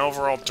 like, an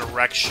overall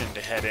direction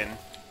to head in.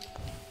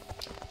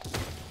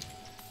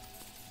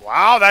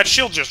 Wow, that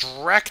shield just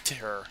wrecked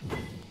her.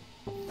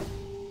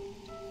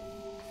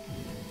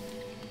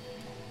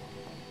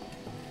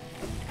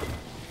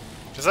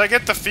 Because I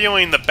get the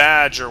feeling the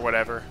badge or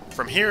whatever,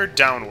 from here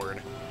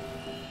downward.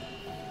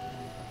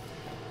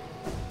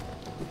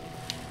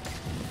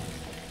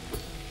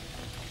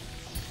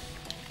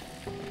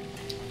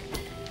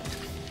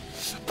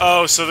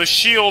 Oh, so the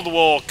shield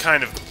will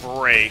kind of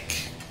break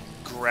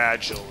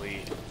gradually.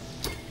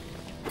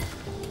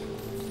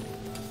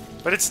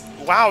 But it's...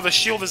 Wow, the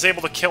shield is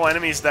able to kill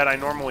enemies that I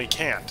normally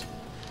can't.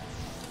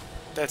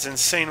 That's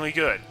insanely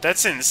good.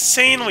 That's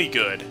insanely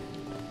good.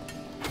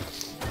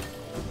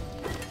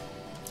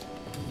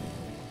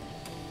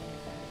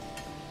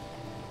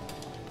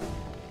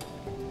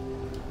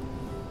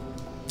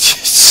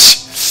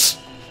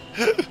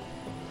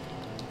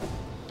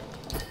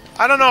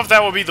 I don't know if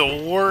that would be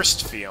the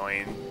worst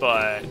feeling,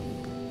 but...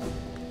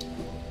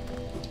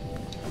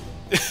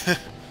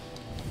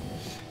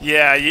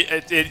 yeah,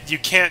 you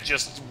can't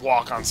just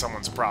walk on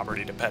someone's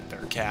property to pet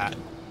their cat.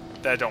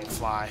 That don't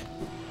fly.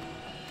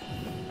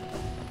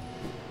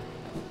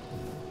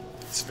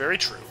 It's very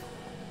true.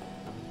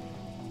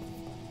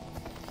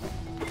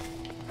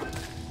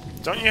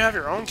 Don't you have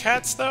your own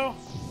cats, though?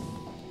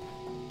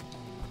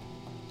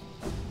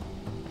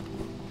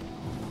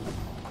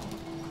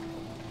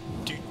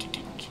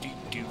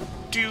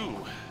 Do.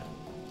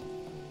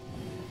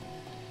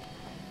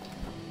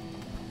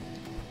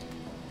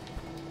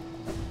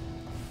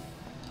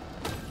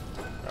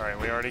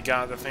 Alright, we already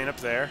got the thing up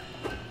there.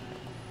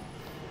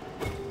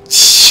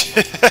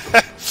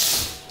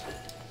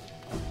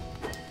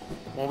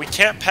 Well, we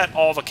can't pet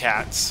all the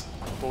cats,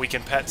 but we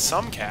can pet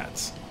some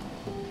cats.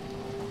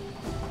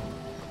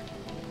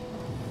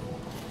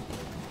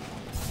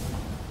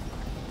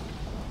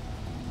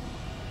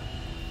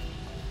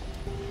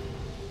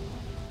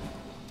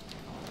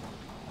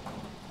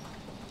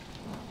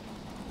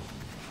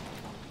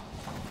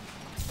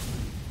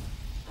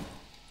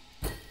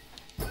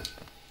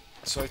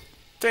 So I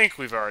think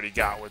we've already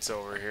got what's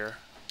over here.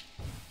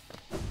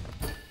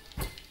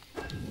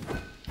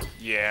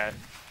 Yeah,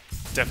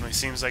 definitely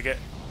seems like it.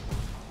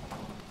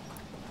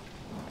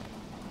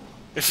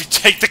 If you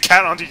take the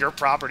cat onto your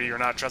property, you're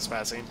not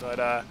trespassing,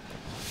 but,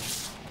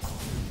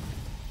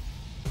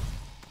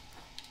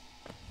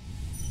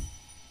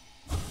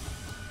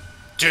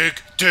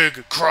 dig,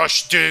 dig,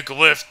 crush, dig,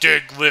 lift,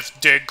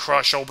 dig,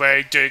 crush,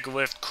 obey, dig,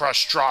 lift,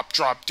 crush, drop,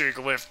 drop, dig,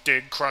 lift,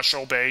 dig, crush,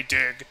 obey,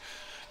 dig.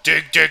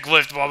 Dig, dig,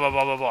 lift, blah, blah,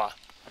 blah, blah, blah.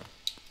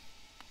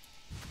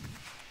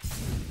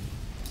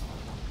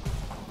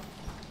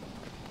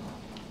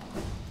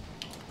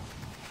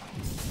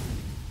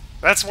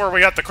 That's where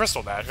we got the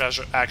crystal badge,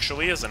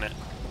 actually, isn't it?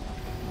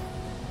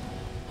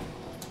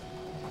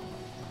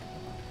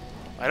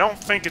 I don't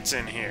think it's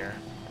in here.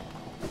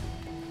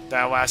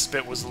 That last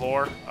bit was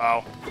lore?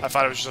 Oh, I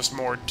thought it was just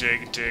more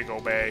dig, dig,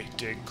 obey,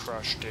 dig,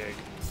 crush, dig.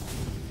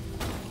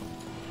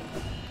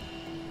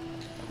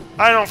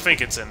 I don't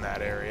think it's in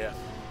that area.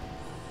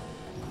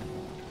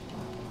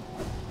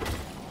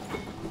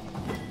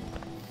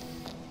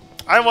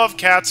 I love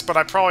cats, but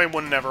I probably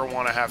would never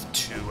want to have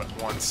two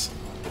at once.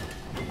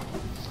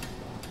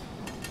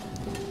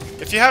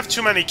 If you have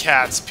too many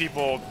cats,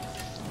 people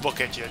look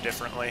at you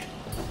differently.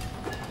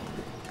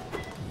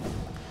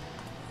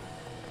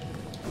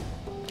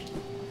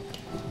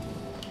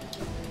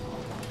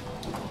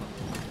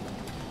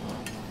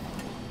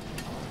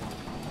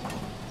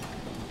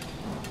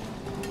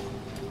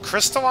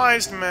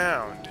 Crystallized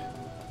mound.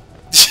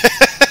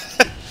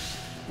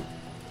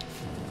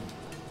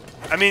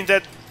 I mean,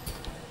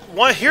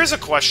 here's a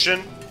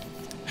question.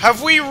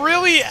 Have we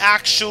really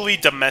actually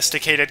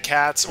domesticated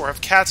cats, or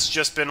have cats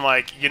just been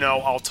like, you know,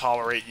 I'll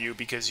tolerate you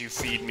because you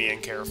feed me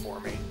and care for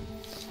me?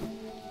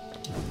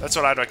 That's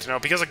what I'd like to know.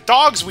 Because, like,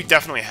 dogs we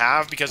definitely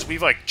have, because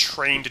we've, like,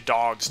 trained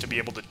dogs to be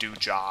able to do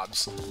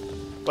jobs.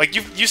 Like,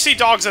 you see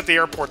dogs at the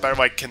airport that,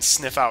 like, can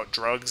sniff out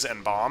drugs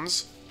and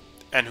bombs,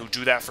 and who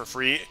do that for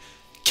free.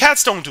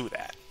 Cats don't do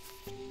that.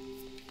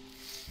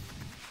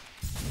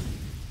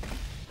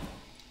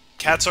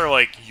 Cats are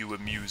like, you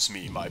amuse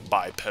me, my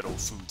bipedal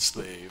food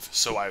slave,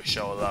 so I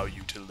shall allow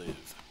you to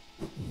live.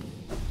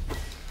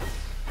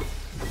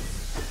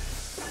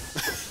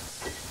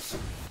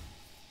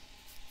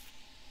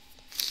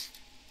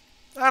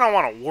 I don't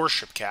want to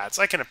worship cats.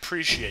 I can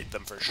appreciate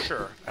them for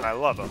sure, and I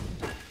love them.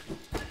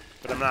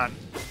 But I'm not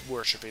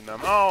worshipping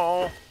them.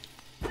 Oh,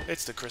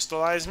 it's the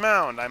crystallized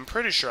mound. I'm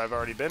pretty sure I've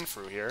already been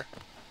through here.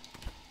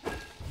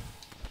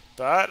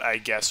 But I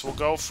guess we'll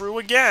go through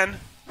again.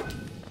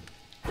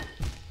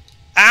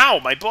 Ow,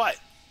 my butt!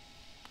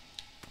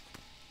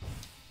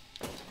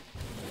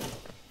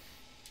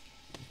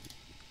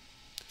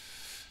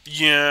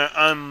 Yeah,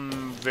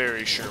 I'm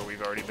very sure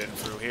we've already been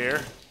through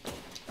here.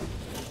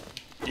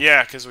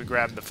 Yeah, because we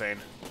grabbed the thing.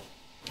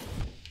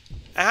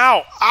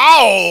 Ow!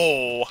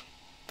 Ow!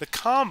 The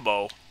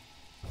combo.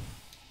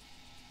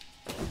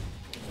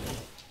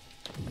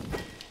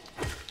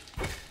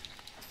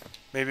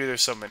 Maybe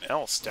there's something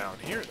else down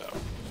here, though.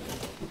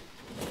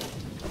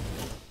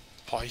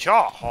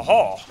 Ha-ya!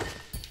 Ha-ha!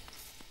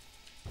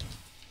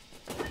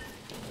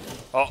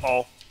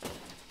 Uh-oh.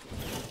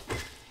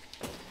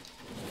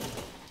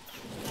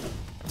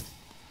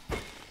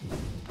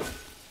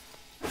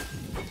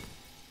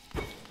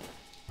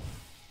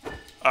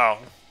 Oh,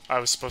 I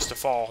was supposed to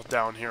fall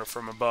down here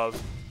from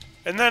above.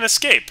 And then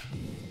escape.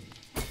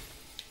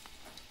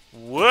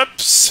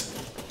 Whoops!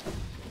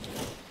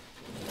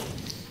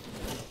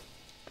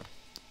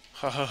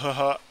 Ha ha ha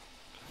ha.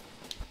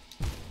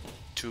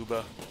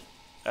 Tuba.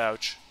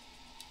 Ouch.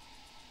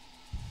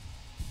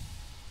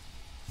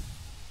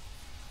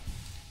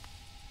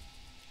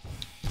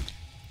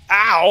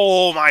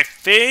 Ow, my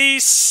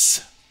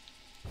face!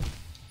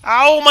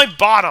 Ow, my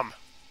bottom!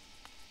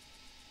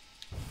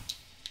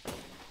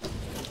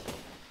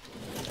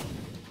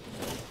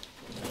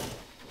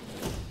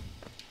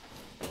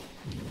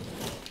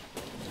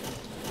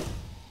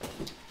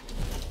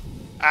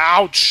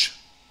 Ouch!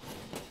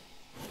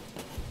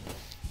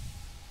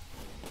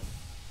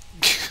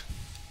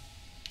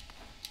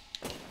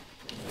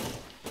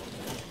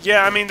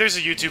 Yeah, I mean, there's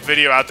a YouTube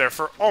video out there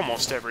for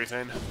almost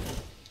everything.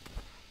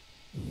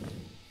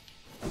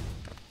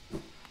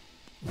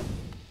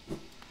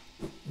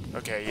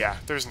 Okay, yeah,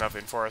 there's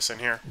nothing for us in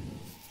here.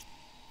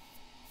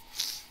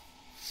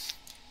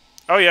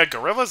 Oh yeah,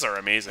 gorillas are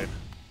amazing.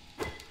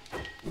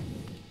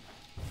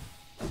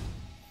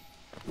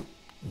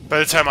 By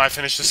the time I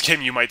finish this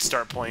game, you might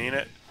start playing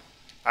it.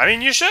 I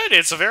mean, you should.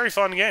 It's a very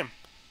fun game.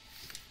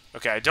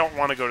 Okay, I don't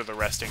want to go to the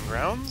resting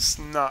grounds.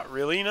 Not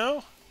really,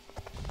 no.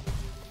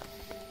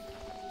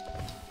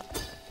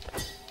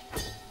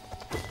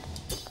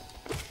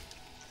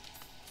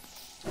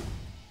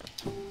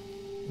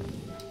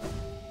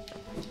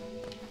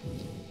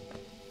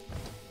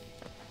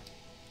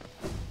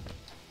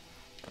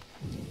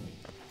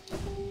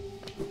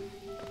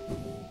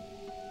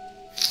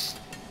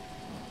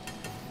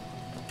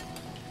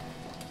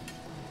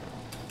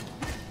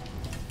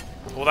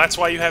 Well, that's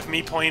why you have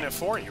me playing it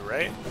for you,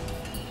 right?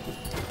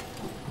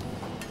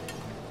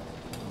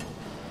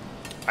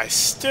 I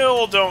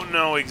still don't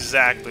know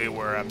exactly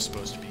where I'm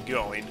supposed to be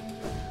going.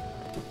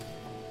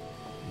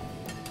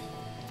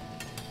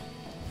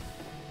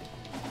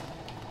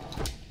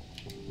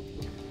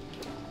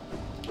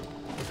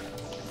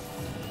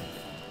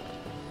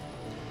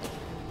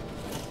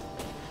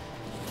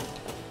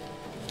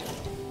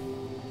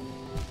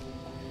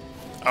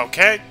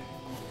 Okay,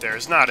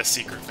 there's not a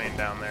secret thing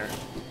down there.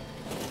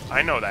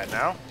 I know that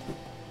now.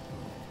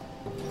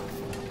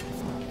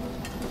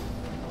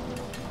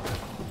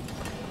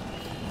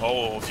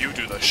 Oh, if you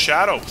do the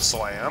Shadow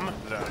Slam,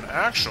 then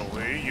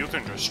actually you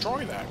can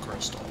destroy that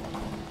crystal.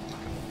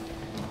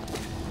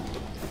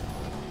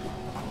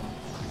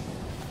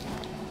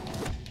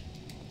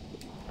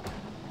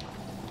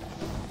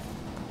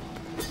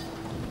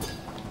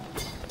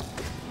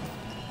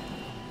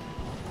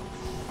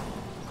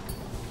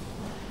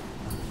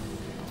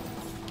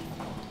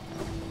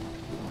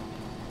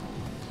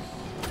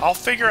 I'll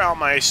figure out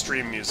my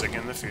stream music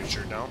in the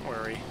future, don't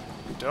worry.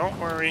 Don't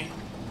worry.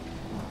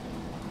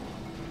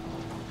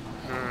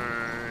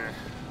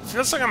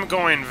 Feels like I'm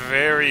going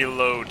very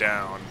low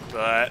down,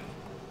 but...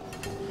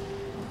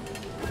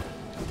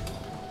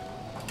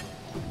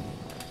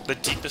 the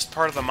deepest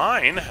part of the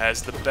mine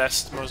has the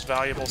best, most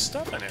valuable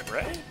stuff in it,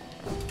 right?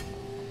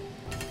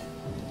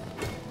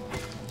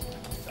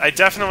 I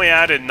definitely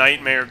added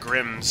Nightmare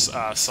Grimm's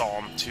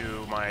psalm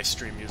to my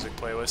stream music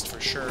playlist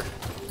for sure.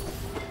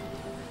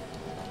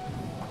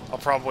 I'll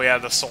probably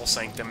add the Soul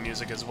Sanctum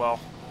music as well.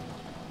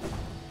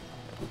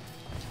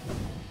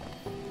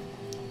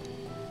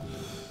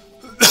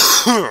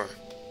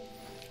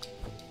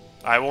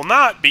 I will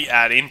not be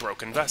adding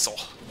Broken Vessel.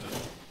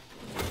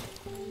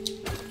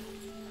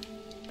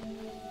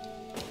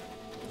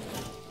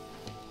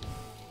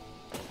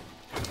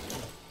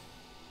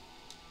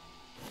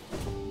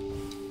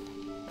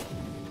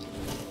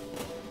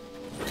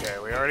 Okay,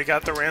 we already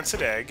got the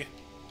Rancid Egg.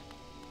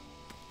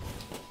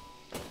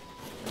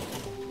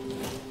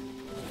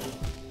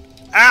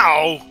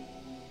 Ow!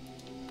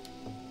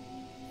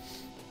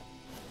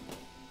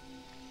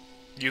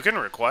 You can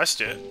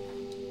request it.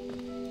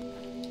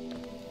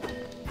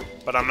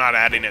 But I'm not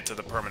adding it to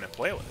the permanent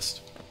playlist.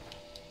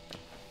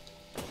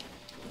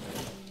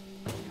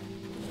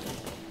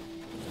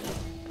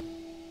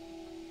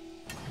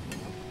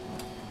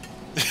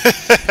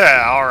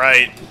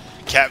 Alright.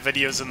 Cat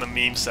videos in the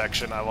meme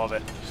section. I love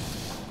it.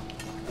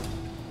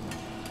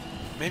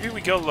 Maybe we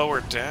go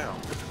lower down.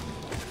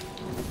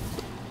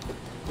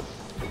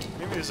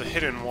 Maybe there's a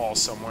hidden wall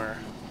somewhere.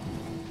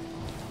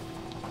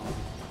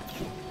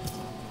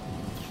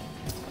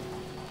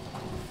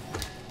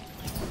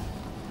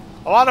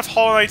 A lot of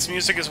Hollow Knight's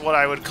music is what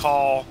I would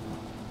call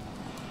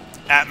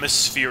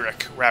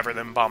atmospheric rather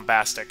than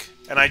bombastic.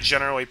 And I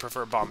generally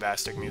prefer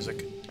bombastic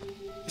music.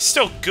 It's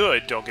still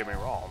good, don't get me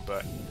wrong,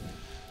 but...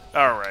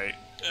 Alright.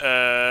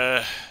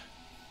 I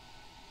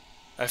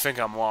think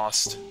I'm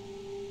lost.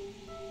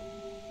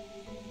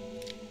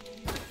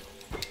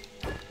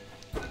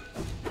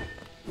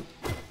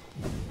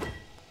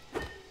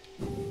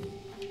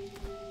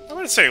 I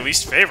wouldn't say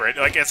least favorite.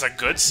 Like, it's a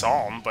good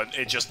psalm, but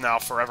it just now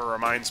forever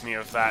reminds me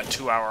of that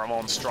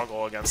 2-hour-long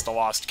struggle against the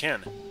lost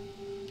kin.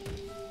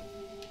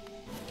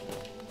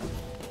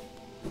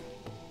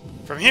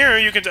 From here,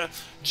 you can...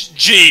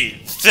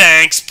 Gee,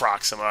 thanks,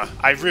 Proxima.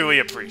 I really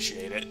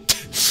appreciate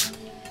it.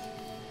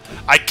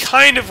 I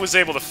kind of was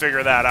able to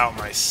figure that out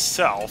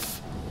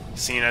myself,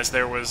 seeing as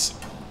there was,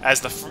 as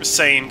the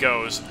saying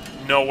goes,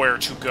 nowhere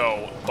to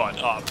go but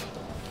up.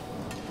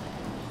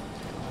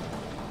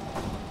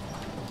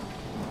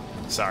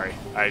 Sorry,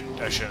 I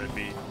shouldn't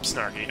be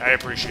snarky. I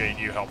appreciate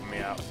you helping me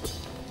out.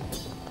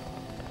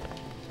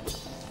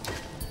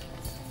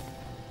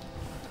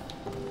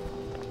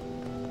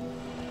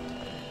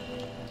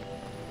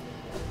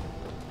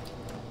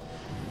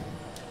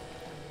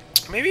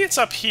 Maybe it's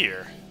up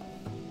here.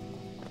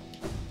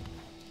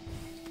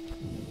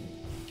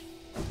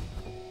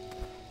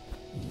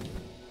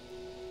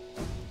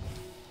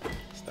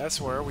 So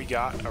that's where we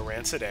got a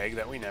rancid egg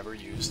that we never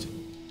used.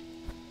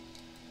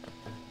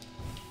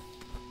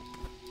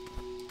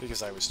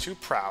 Because I was too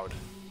proud.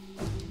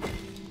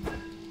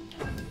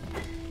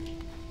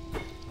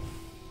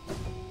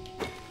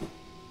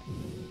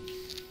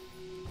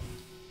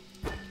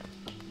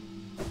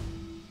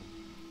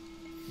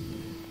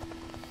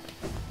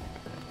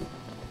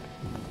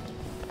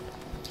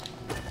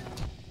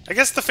 I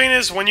guess the thing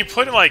is, when you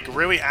put, like,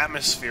 really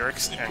atmospheric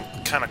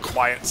and kind of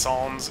quiet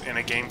psalms in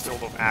a game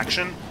filled with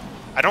action,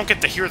 I don't get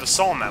to hear the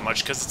psalm that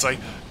much, because it's like...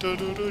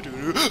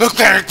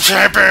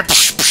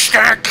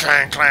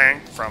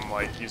 from,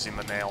 like, using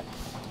the nail.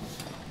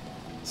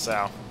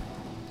 So...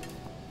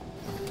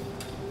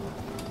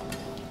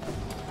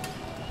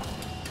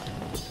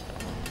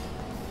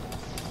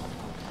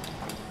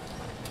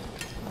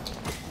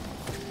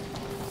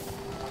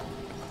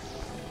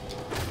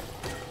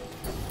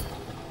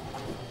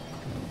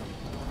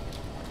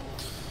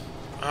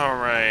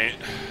 Alright.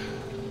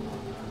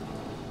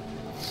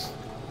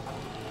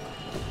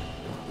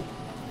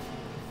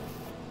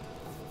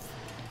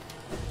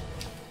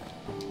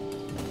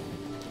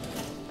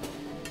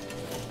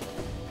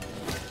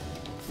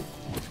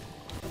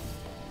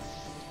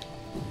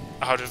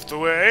 Out of the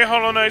way,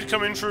 Hollow Knight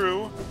coming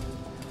through.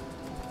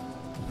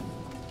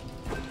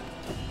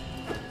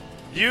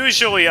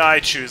 Usually I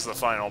choose the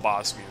final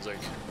boss music,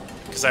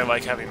 because I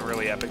like having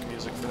really epic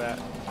music for that.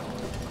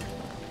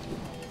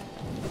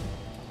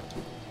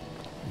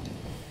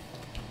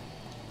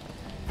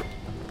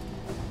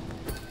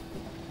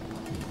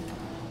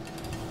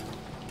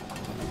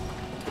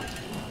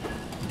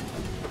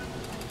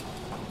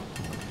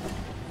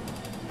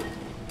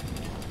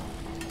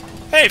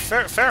 Hey,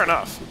 fair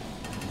enough.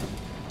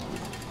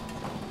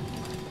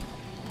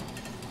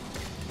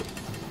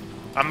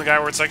 I'm the guy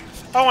where it's like,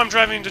 oh, I'm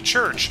driving to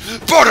church.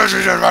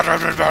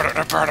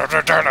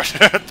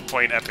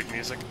 Playing epic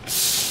music.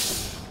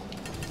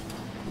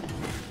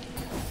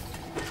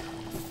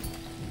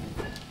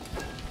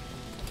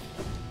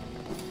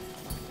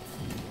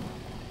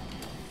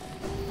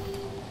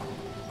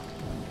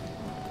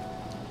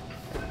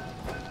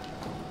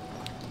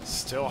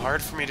 Still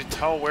hard for me to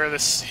tell where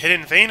this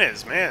hidden vein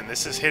is. Man,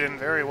 this is hidden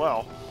very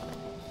well.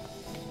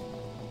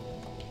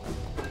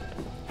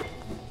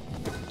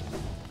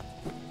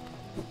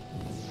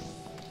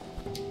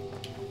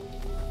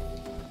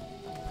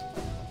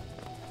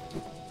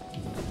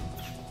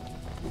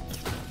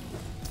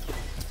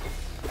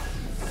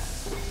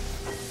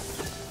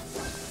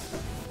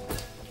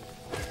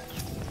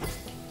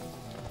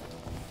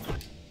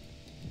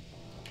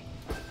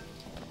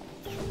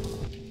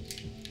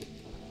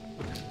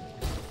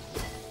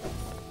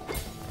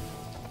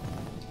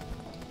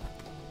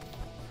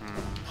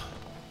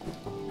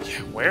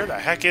 Where the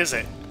heck is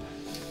it?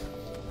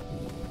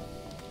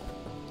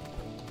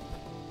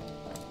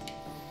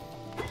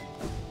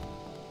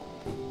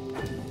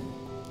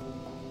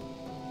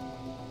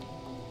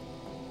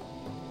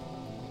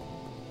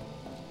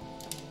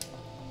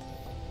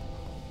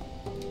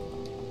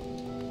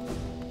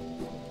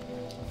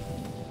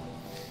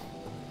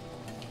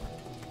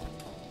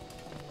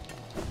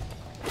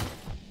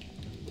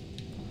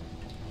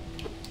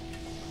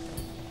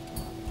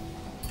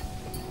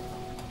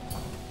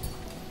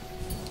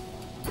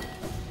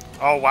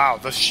 Oh wow,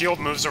 the shield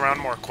moves around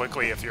more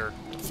quickly if you're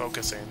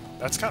focusing.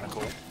 That's kind of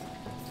cool.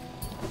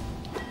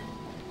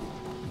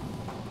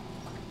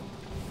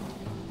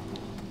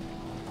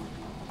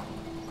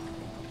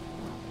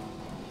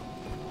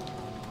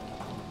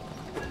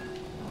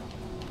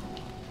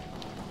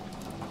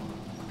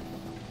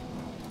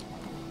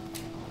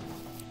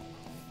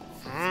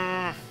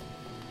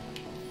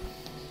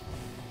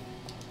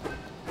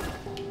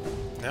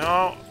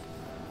 No.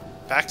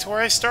 Back to where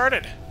I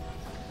started.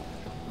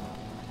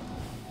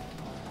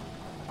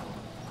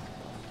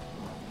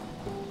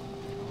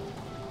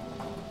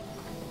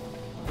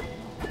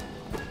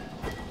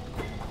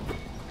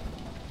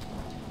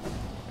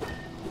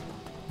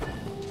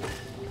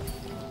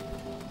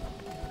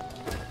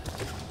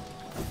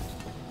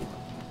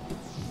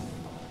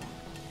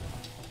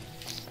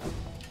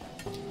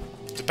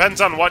 Depends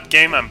on what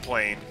game I'm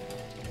playing.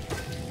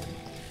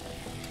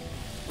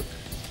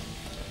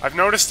 I've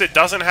noticed it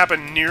doesn't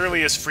happen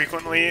nearly as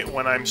frequently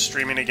when I'm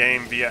streaming a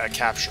game via a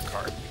capture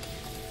card.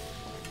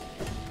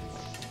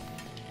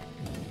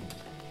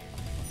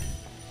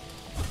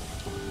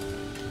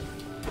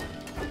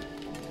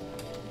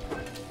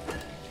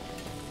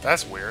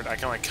 That's weird. I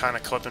can like kind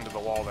of clip into the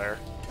wall there.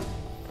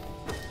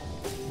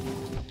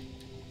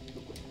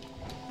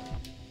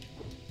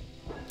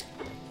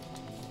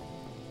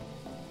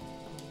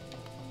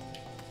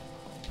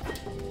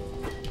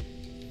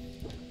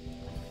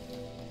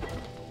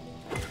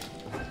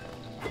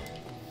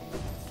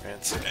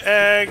 It's an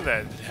egg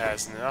that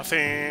has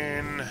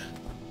nothing.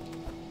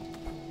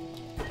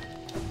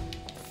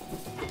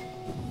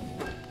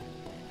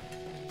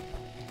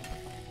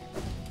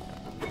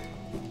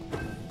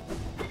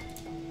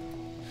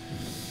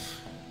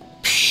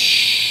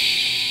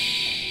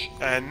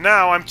 And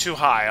now I'm too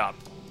high up.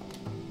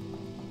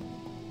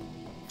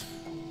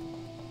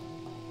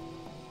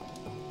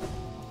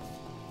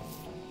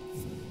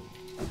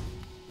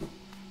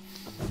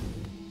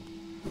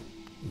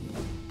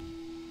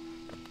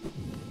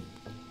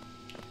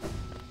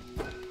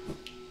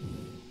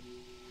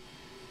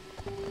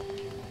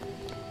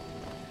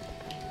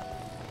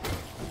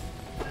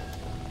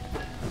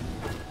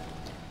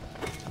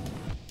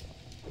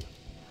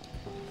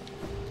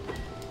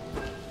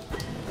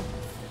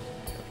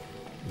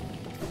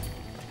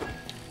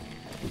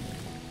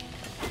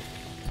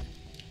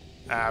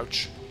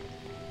 Ouch.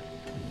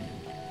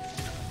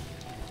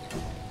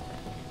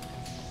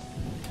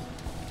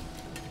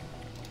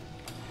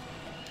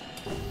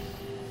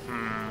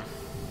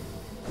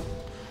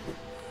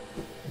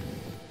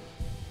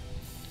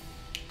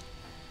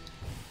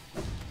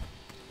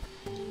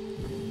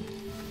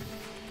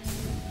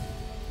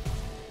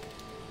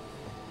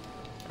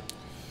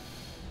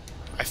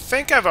 I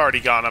think I've already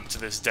gone up to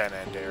this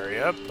dead-end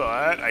area,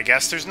 but I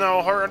guess there's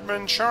no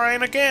Hardman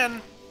Shrine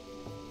again.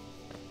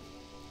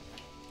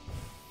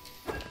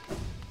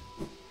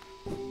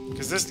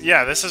 Because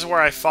this is where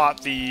I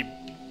fought the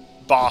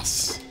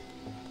boss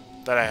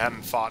that I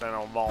hadn't fought in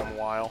a long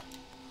while.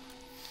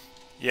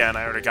 Yeah, and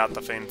I already got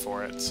the fame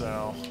for it,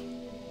 so...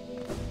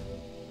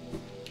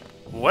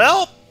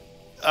 Well,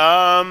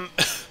 I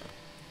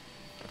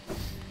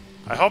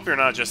hope you're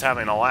not just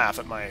having a laugh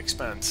at my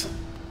expense.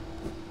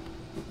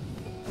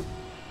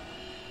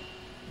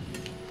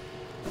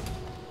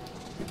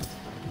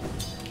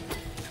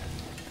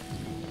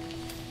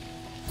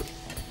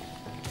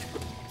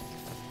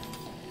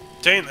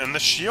 Dang, and the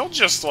shield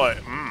just like,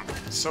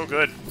 so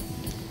good.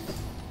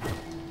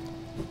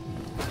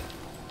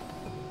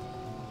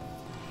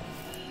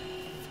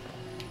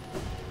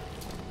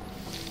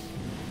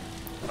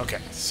 Okay,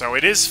 so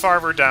it is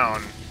farther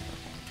down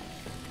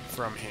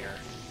from here.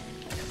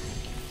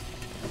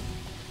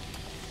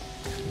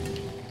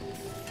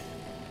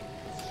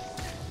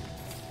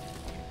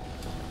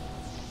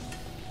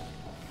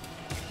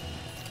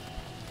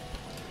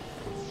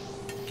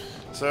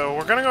 So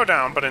we're gonna go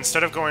down, but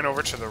instead of going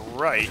over to the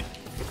right...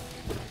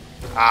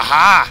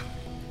 Aha!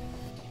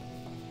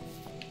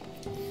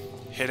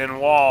 Hidden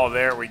wall,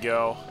 there we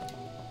go.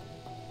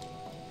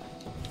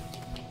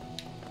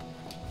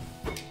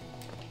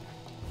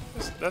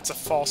 That's a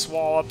false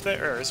wall up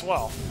there as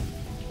well.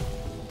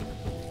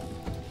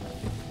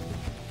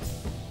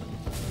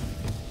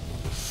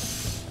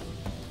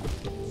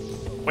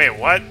 Wait,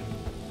 what?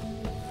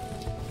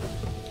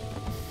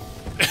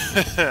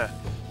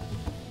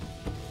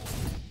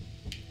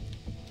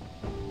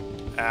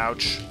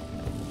 Ouch.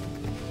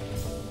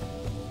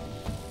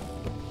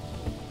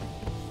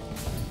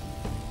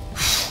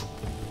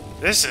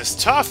 This is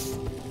tough!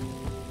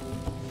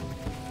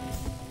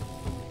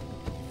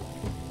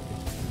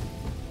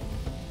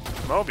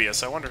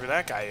 Mobius, I wonder who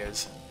that guy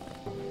is.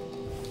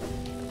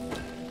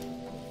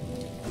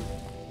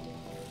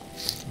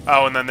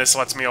 Oh, and then this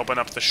lets me open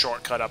up the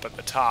shortcut up at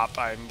the top,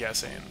 I'm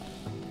guessing.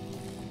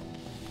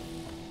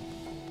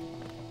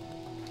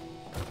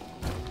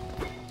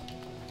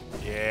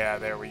 Yeah,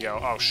 there we go.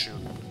 Oh, shoot.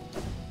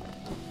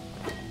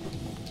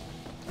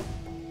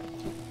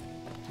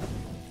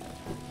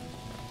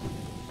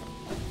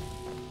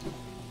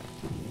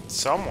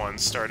 Someone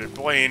started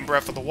playing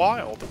Breath of the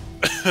Wild.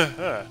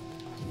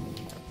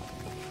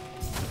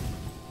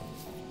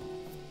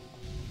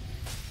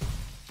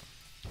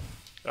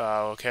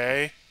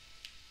 Okay.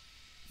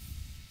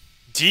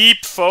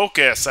 Deep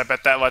focus. I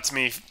bet that lets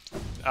me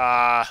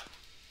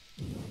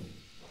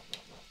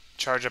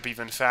charge up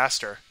even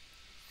faster.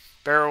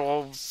 Barrel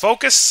will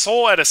focus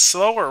soul at a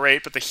slower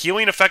rate, but the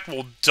healing effect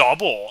will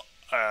double.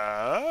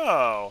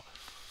 Oh.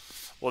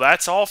 Well,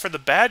 that's all for the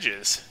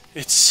badges.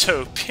 It's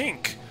so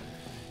pink.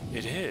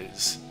 It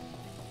is.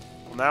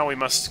 Well, now we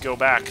must go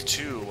back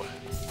to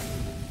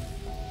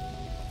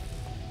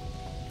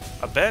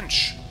a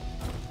bench.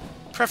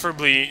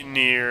 Preferably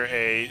near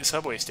a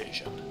subway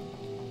station.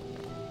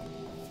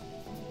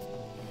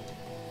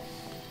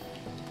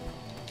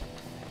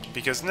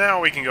 Because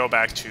now we can go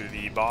back to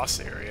the boss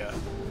area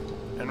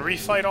and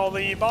refight all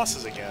the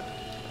bosses again.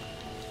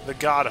 The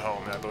God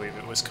Home, I believe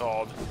it was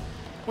called.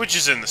 Which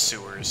is in the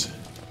sewers.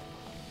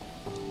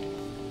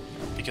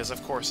 Because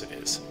of course it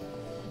is.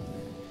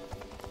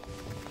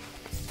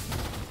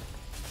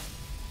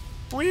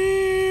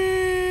 Whee!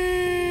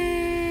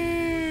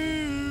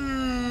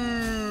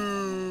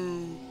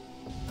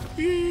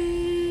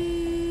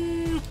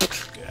 Whee!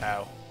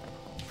 Ow.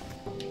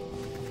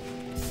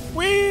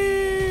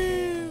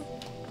 Whee!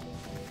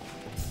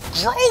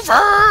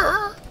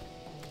 Grover!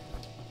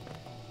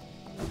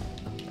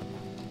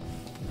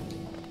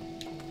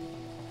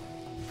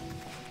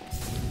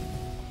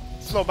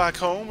 Flow back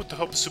home with the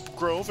help of Super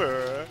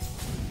Grover.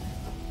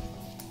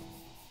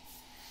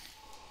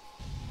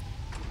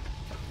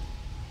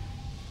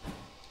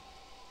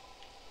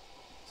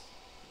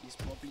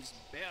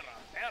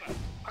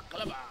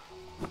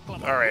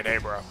 Alright, hey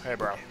bro, hey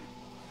bro.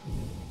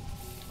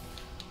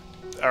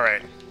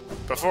 Alright,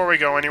 before we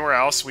go anywhere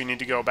else, we need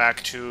to go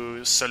back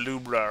to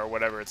Salubra, or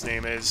whatever its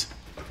name is.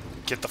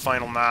 Get the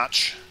final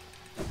notch.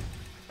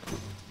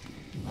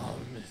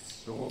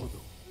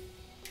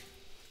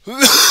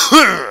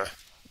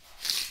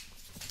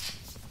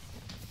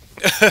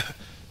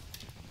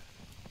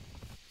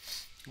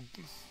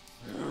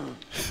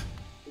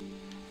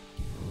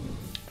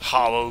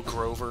 Hollow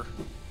Grover.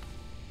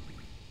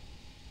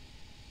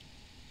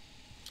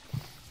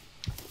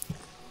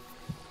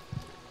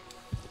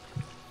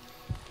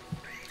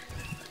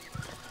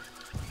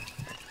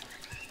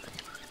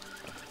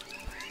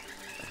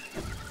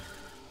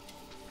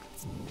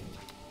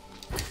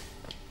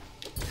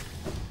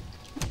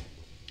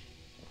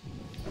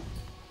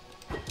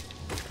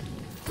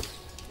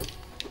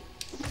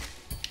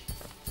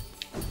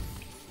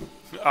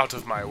 Out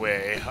of my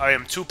way. I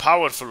am too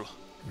powerful.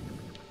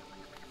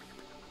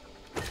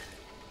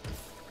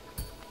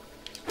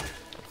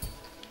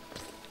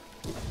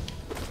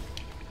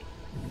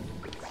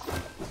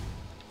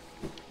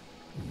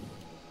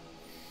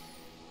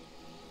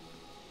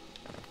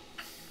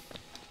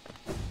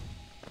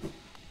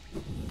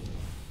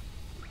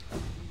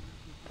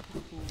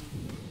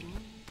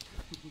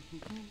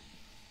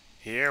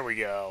 Here we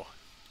go.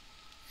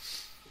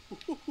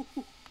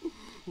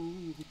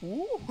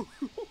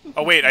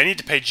 Oh wait, I need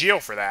to pay Geo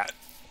for that.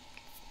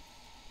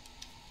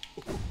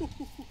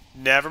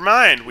 Never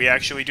mind, we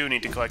actually do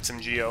need to collect some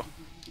Geo.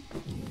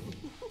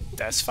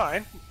 That's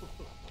fine.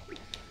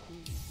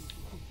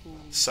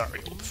 Sorry,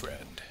 old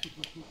friend.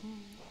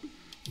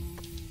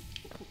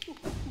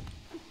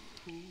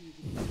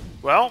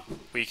 Well,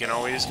 we can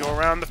always go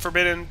around the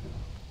Forbidden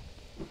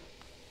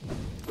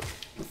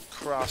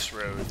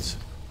Crossroads.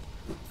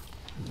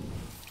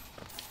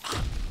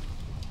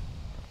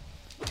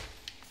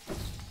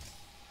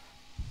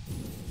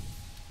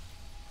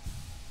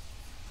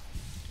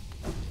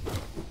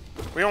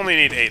 We only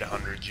need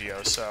 800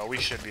 Geo, so we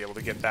should be able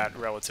to get that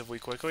relatively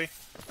quickly.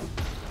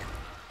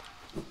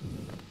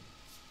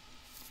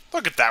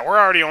 Look at that, we're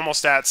already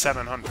almost at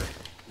 700.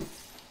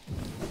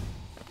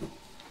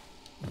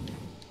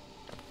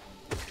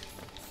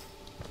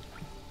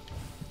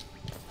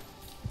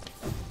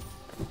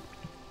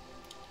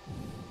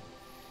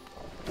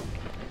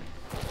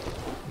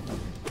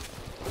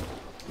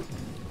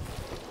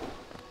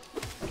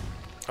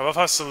 I love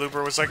how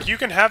Salubra was like, you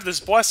can have this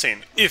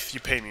blessing if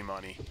you pay me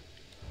money.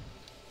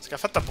 It's like, I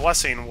thought the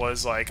blessing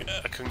was like,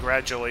 a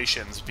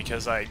congratulations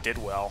because I did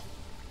well.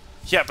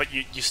 Yeah, but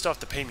you still have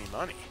to pay me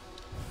money.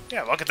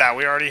 Yeah, look at that.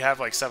 We already have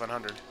like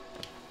 700.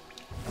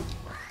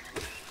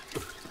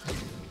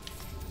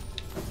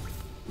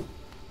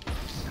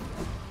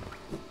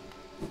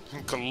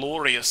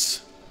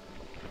 Glorious.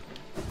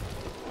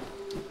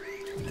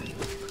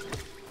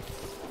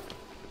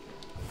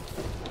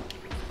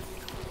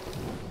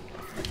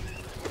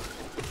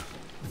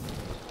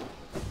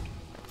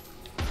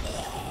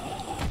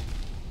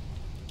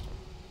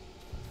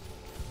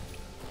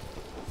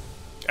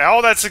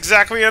 Oh, that's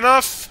exactly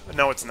enough!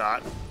 No, it's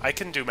not. I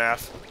can do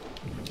math.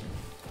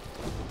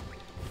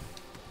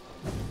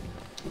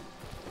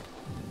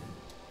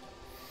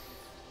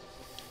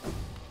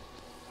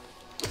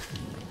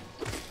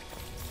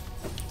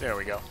 There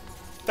we go.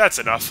 That's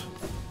enough.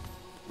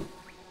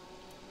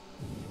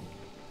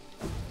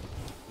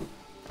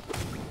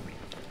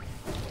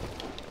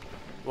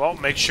 Well,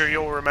 make sure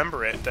you'll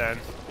remember it, then,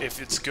 if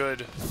it's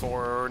good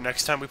for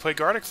next time we play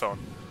Gartic Phone.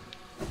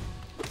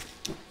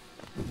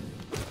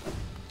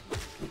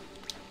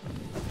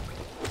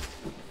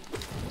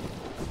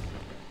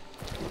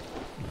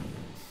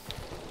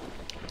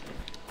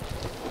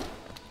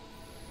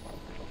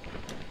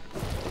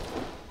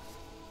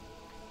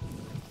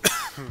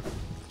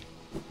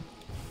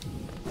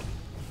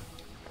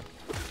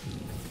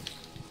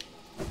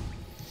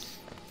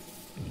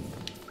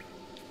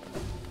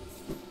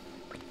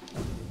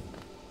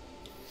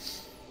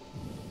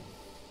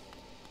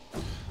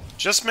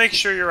 Just make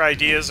sure your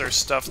ideas are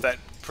stuff that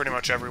pretty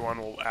much everyone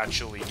will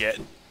actually get.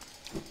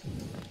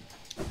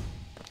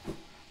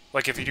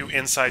 Like, if you do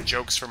inside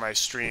jokes for my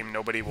stream,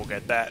 nobody will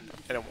get that,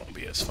 and it won't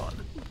be as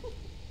fun.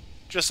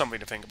 Just something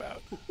to think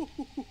about.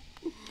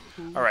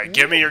 Alright,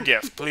 give me your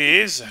gift,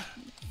 please.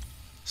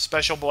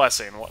 Special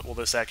blessing. What will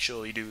this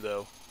actually do,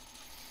 though?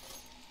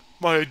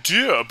 My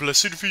idea, a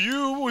blessing for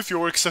you. With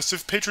your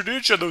excessive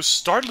patronage and those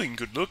startling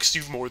good looks,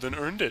 you've more than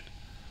earned it.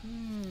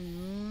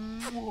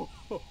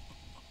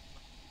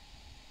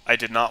 I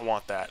did not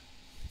want that.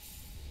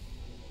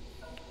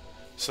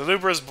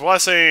 Salubra's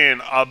blessing.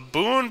 A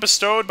boon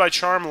bestowed by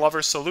charm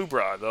lover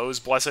Salubra. Those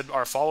blessed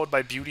are followed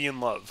by beauty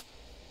and love.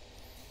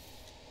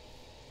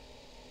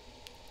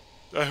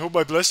 I hope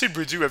my blessing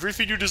brings you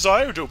everything you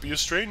desire. Don't be a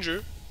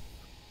stranger.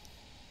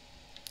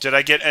 Did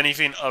I get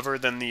anything other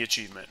than the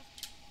achievement?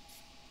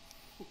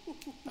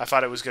 I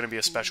thought it was going to be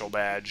a special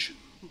badge.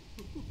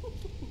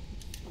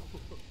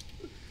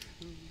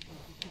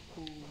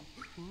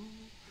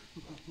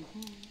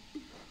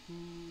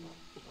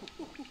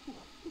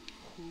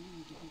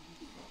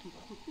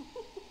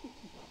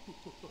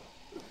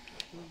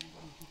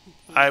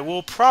 I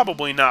will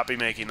probably not be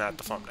making that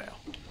the thumbnail.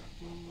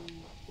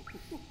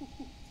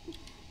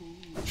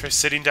 Try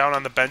sitting down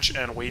on the bench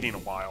and waiting a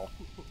while.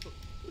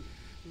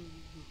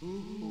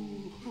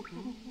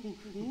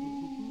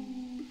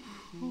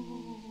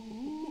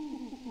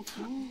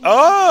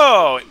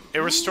 Oh! It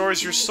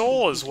restores your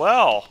soul as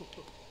well.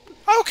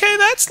 Okay,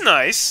 that's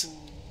nice.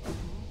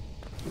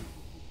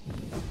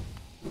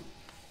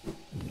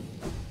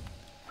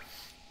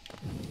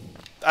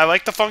 I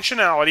like the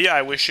functionality.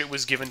 I wish it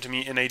was given to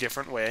me in a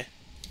different way.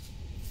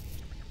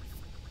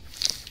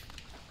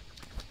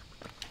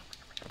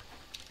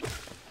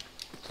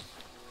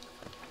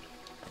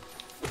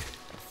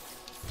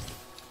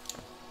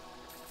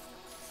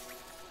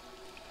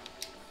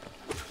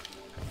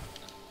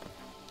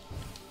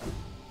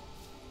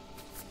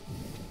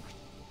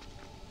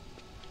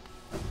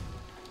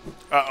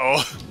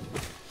 Uh-oh.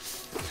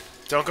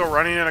 Don't go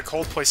running in a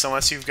cold place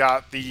unless you've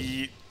got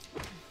the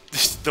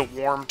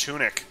warm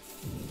tunic.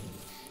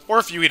 Or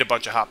if you eat a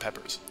bunch of hot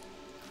peppers.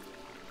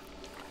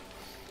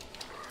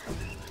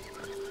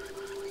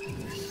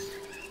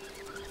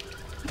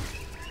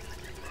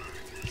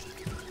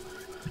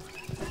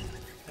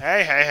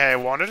 Hey, hey, hey,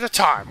 one at a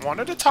time, one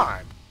at a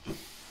time.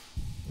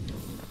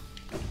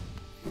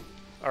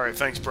 Alright,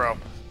 thanks, bro.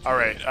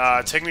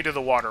 Alright, take me to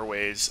the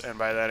waterways, and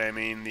by that I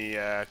mean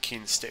the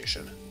Keen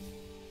Station.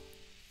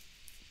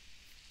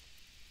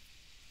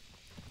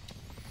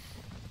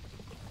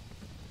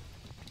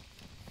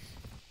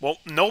 Well,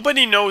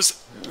 nobody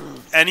knows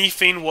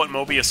anything what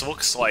Mobius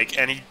looks like,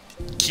 and he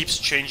keeps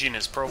changing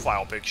his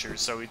profile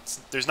pictures, so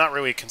there's not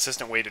really a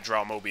consistent way to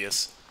draw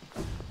Mobius.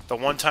 The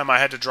one time I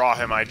had to draw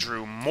him, I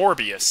drew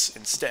Morbius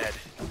instead.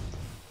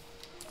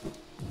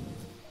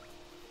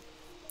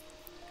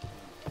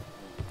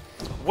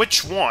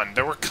 Which one?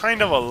 There were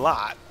kind of a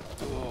lot.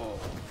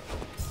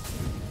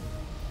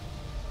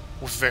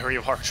 With very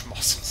large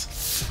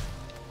muscles.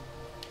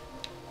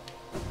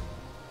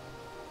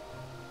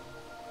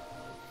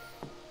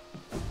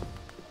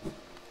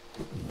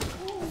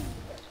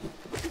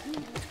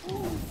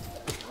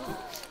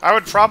 I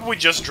would probably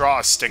just draw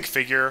a stick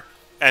figure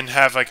and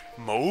have, like,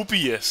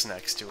 Mobius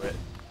next to it.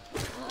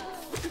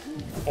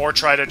 Or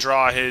try to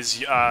draw his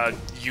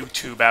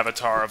YouTube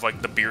avatar of,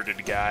 like, the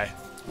bearded guy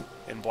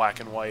in black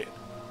and white.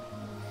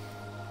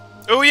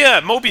 Oh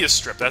yeah, Mobius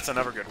strip. That's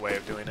another good way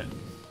of doing it.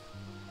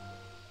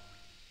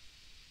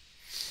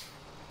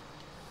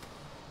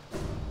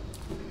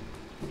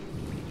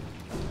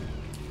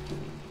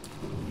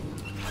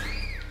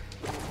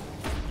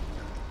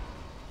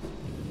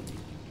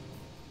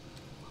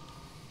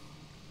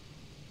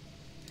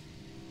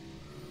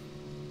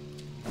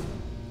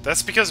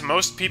 That's because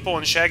most people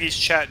in Shaggy's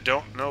chat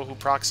don't know who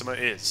Proxima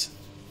is.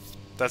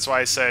 That's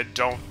why I said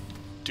don't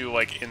do,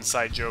 like,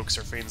 inside jokes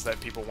or things that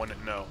people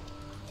wouldn't know.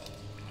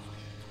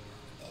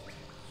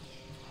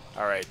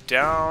 Alright,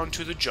 down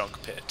to the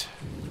junk pit.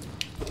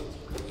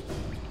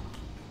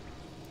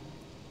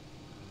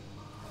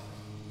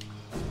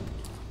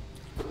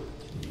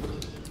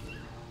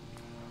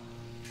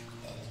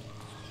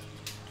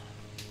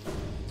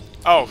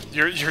 Oh,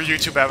 your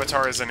YouTube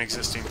avatar is an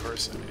existing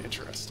person.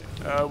 Interesting.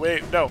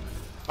 Wait, no.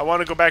 I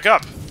want to go back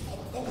up.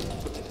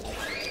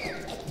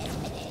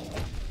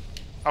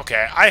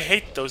 Okay, I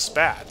hate those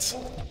bats.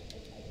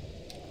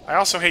 I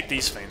also hate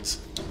these things.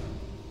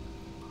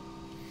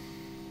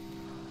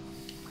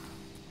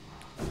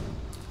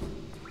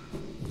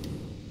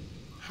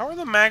 How are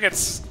the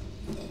maggots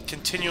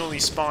continually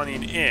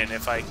spawning in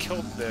if I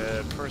killed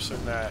the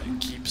person that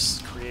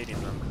keeps creating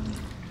them?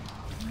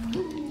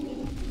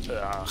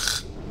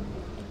 Ugh.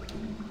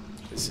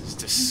 This is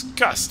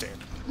disgusting.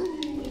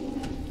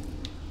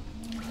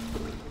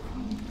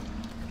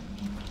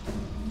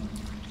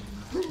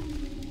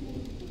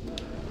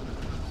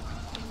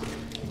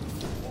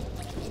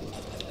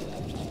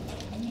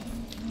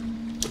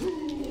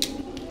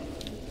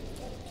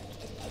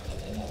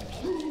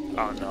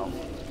 Oh no.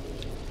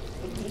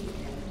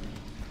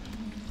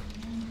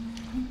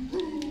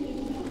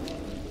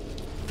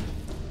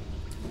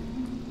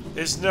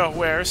 Is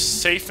nowhere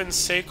safe and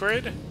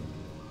sacred?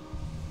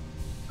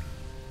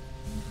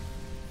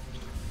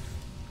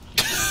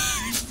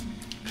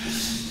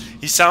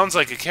 He sounds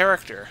like a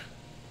character.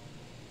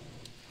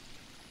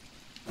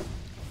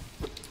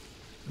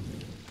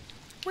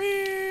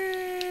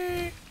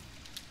 Whee!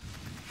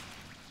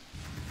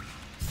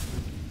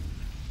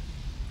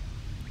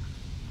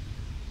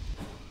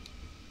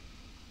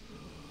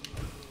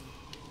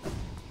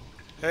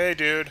 Hey,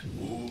 dude.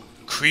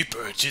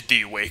 Creeper, did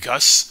thee wake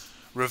us?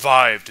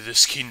 Revived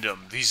this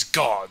kingdom, these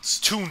gods,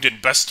 tuned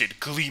and bested,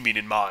 gleaming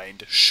in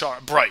mind,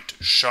 sharp, bright,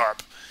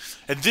 sharp.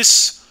 And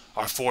this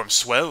our form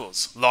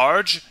swells,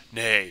 large,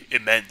 nay,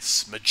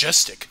 immense,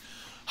 majestic.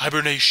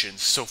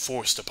 Hibernation's so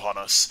forced upon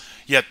us,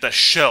 yet the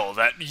shell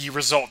that ye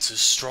results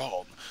is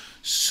strong,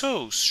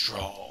 so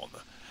strong.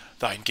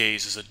 Thine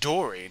gaze is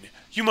adoring,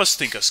 you must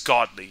think us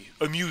godly,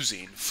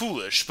 amusing,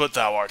 foolish, but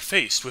thou art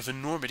faced with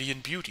enormity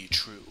and beauty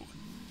true.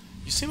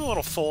 You seem a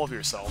little full of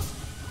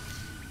yourself.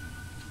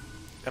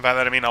 And by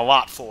that I mean a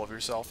lot full of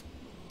yourself.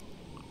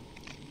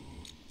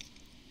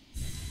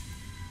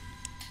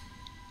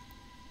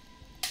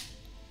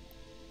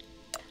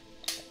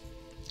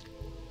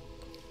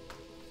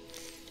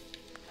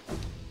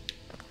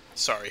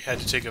 Sorry, had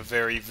to take a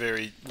very,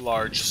 very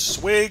large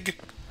swig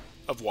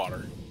of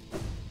water.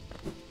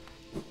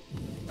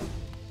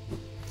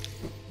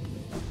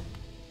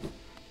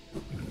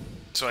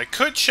 So I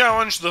could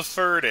challenge the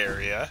third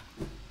area,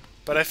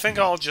 but I think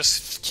I'll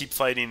just keep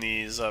fighting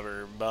these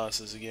other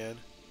bosses again.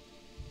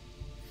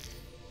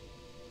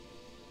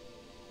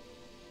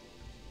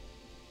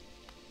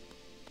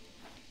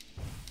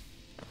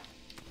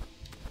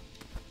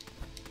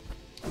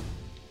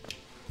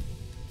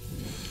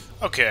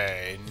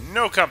 Okay,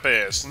 no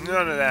compass,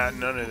 none of that,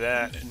 none of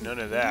that, none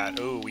of that.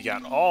 Oh, we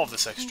got all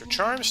this extra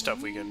charm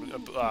stuff we can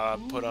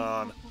put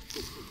on.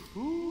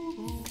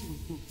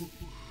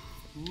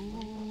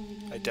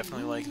 I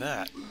definitely like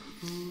that.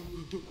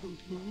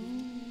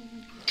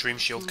 Dream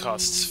Shield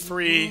costs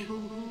free.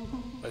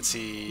 Let's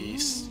see.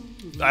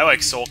 I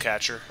like Soul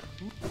Catcher.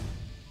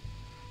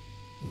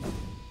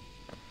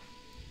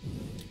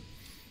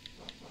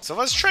 So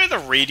let's try the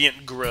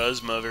Radiant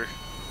Gruz Mother.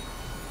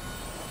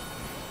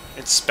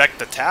 Inspect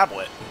the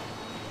tablet.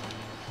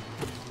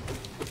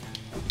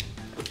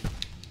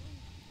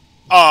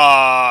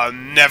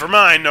 Never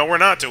mind. No, we're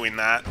not doing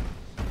that.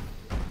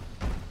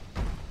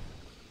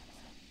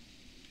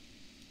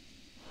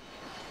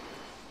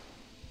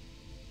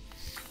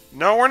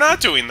 No, we're not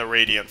doing the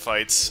Radiant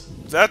fights.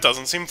 That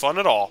doesn't seem fun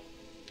at all.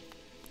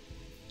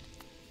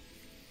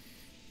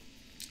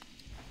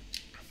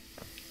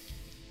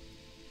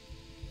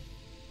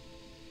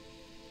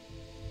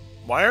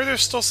 Why are there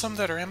still some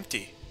that are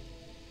empty?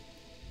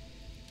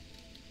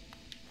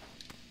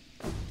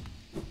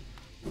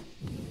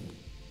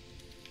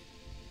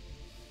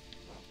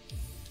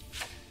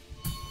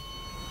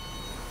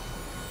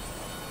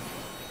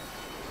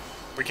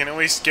 We can at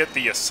least get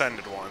the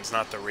Ascended ones,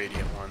 not the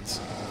Radiant ones.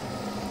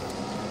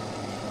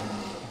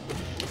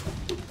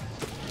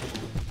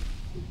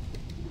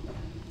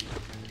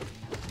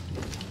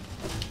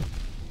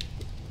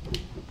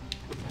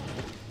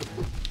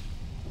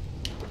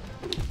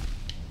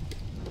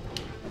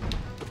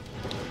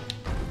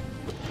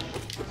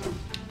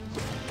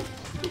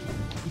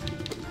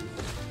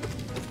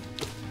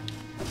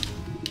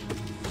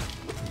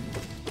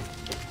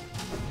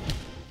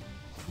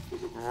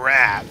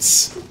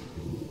 Rats.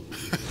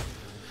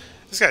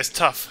 This guy's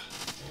tough.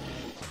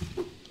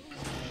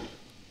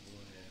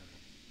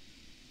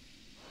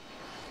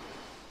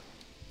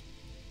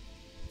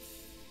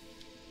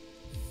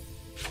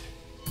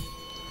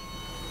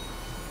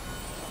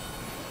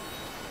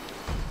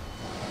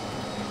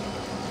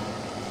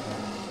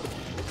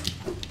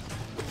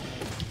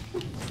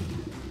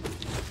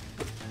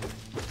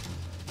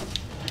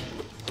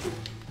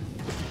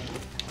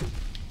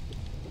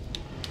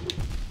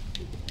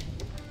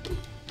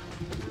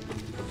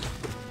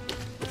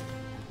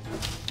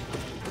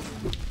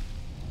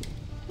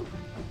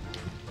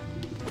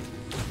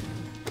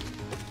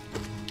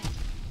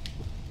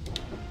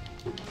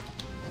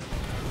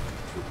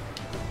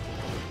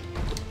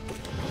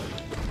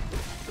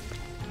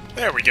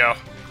 There we go.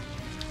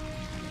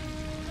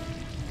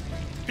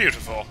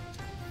 Beautiful.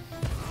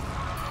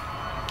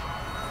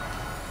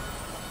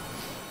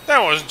 That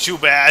wasn't too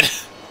bad.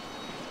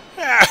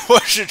 That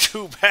wasn't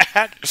too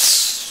bad.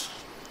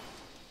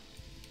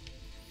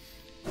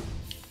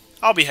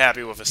 I'll be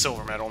happy with a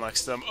silver medal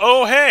next to them.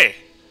 Oh, hey!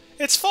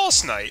 It's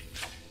False Knight.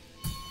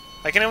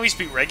 I can at least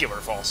beat regular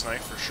False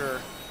Knight for sure.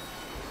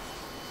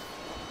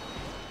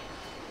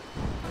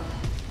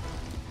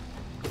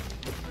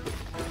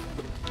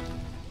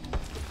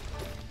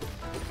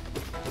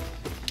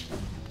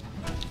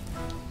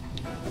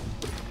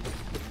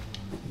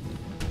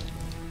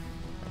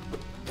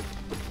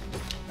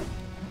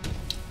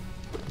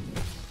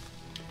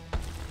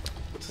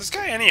 Is this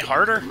guy any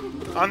harder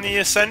on the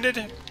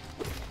Ascended?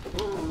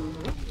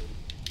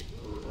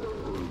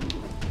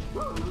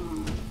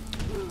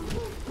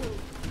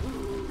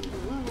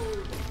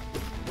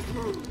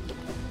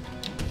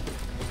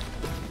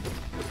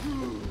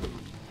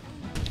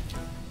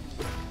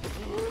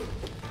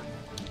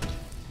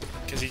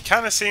 Because he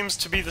kind of seems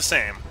to be the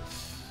same.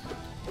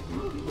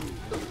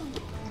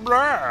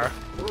 Blah.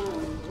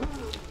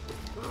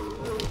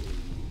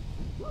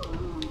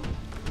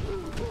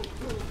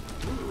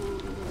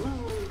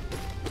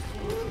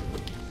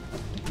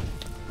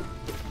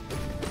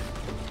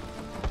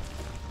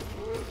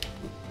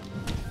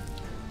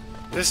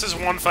 This is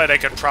one fight I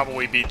could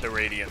probably beat the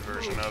Radiant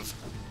version of.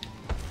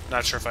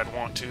 Not sure if I'd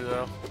want to,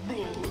 though.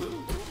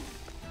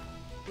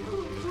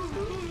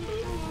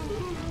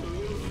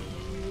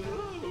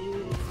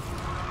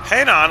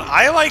 Hang on,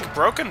 I like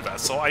Broken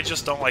Vessel, I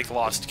just don't like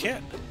Lost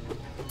Kin.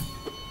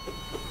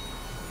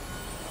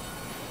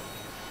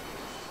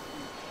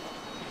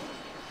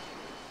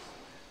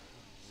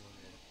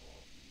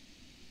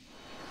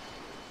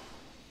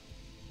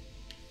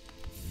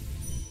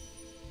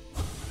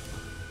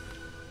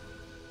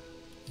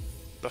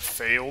 The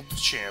failed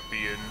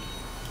champion.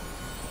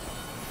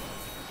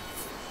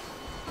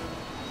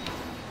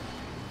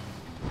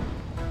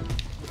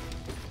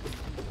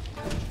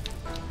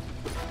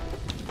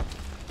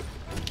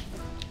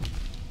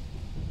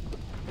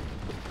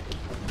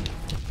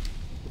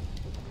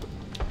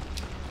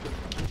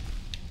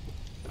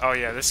 Oh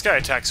yeah, this guy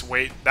attacks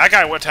way... That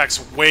guy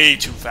attacks way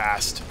too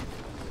fast.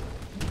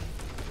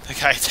 That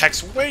guy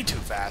attacks way too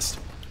fast.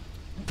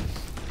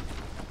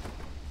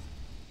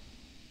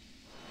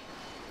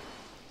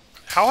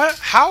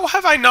 How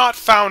have I not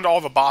found all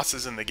the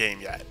bosses in the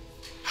game yet?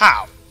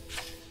 How?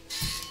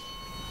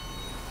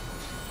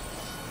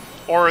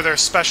 Or are there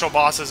special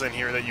bosses in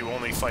here that you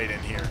only fight in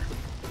here?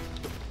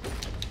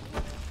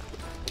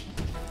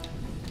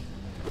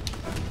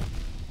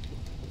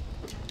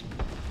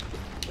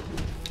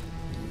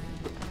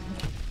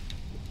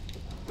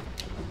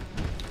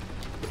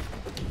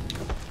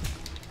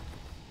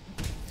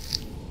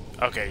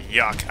 Okay,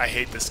 yuck. I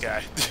hate this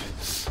guy.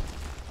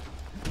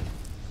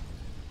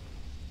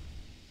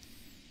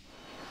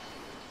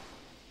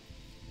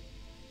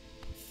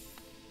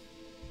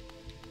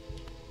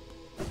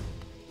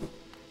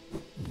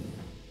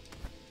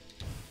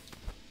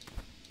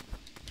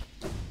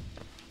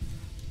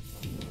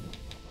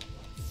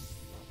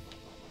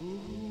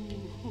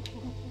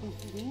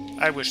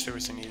 I wish there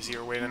was an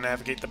easier way to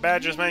navigate the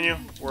badges menu.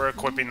 We're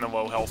equipping the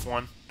low health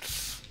one.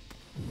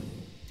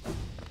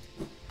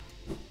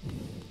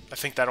 I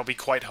think that'll be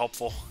quite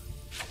helpful.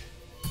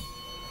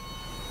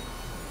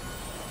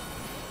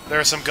 There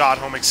are some God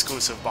Home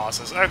exclusive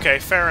bosses. Okay,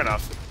 fair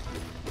enough.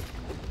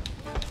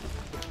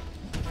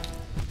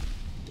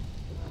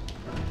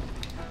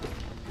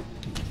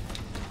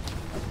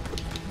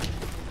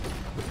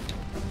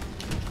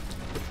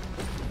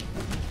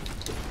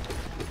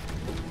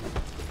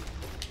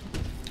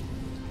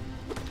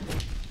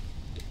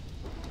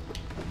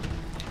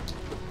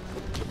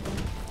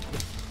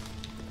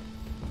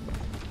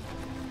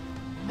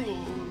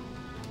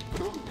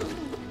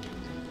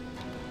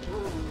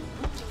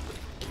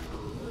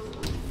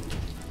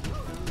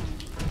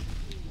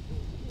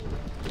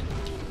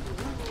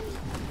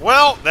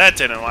 Well, that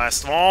didn't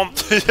last long.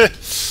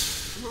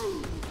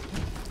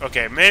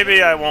 Okay,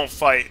 maybe I won't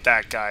fight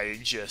that guy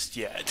just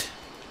yet.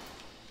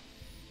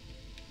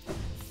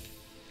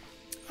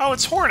 Oh,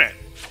 it's Hornet.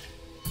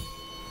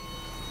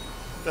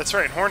 That's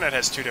right, Hornet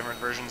has two different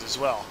versions as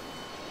well.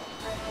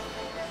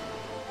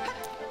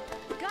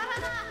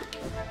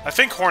 I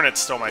think Hornet's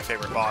still my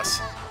favorite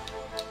boss.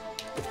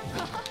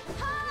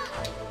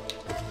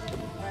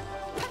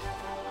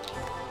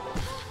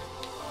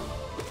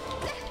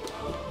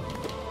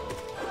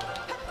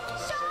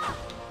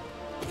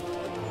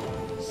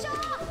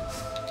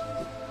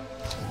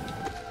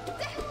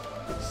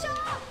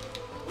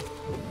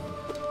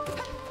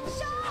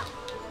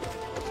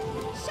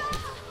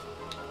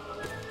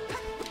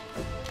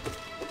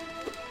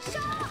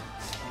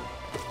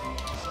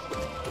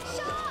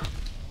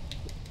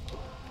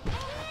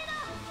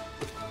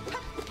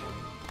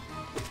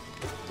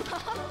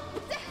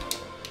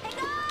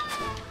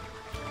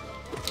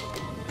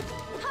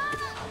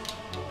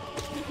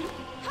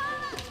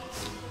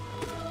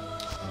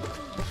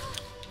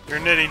 Your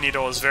knitting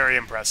needle is very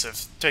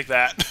impressive. Take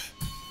that.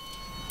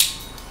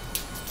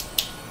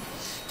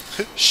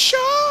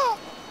 Shaw!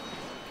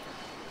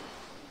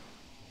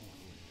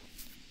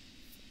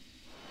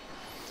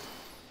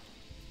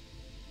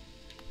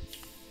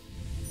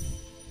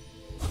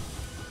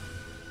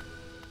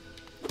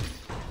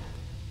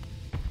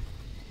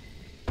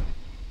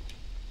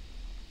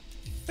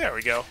 There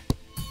we go.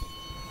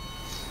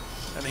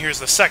 And here's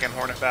the second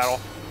Hornet battle.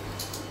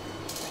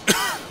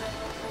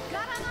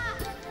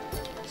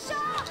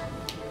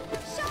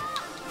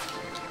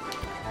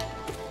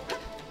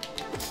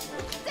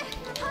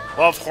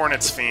 Love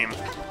Hornet's theme.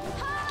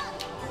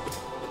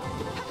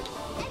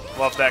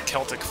 Love that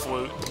Celtic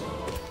flute.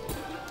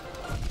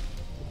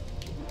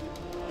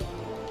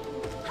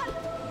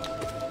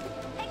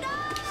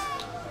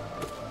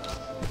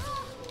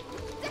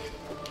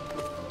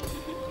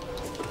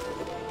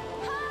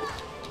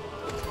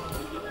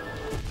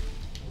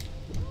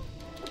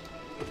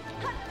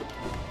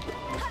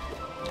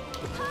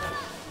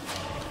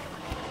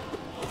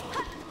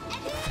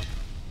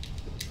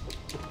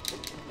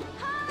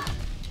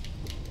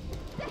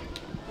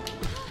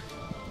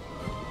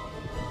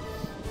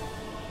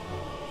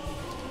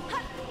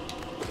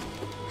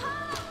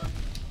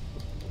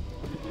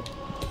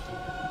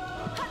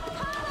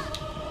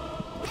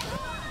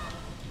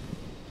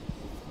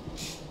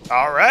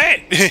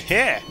 Alright!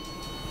 Yeah!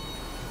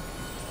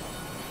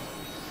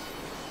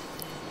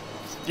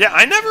 Yeah,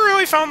 I never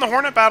really found the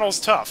Hornet battles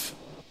tough.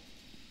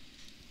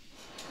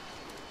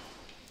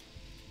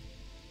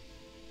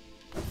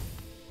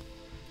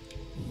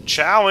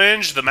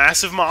 Challenge the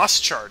massive Moss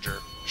Charger.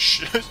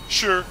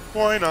 Sure,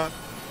 why not?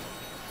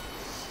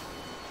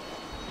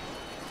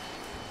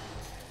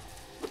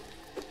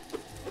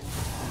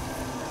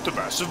 The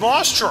massive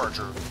Moss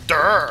Charger.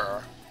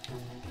 Durr!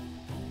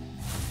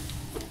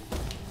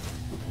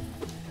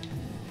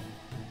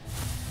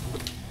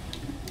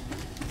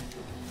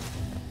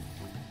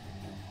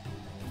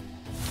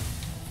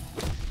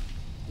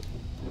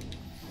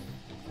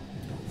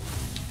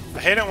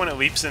 I hate it when it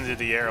leaps into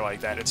the air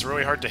like that. It's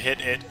really hard to hit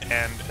it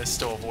and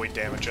still avoid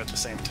damage at the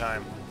same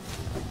time.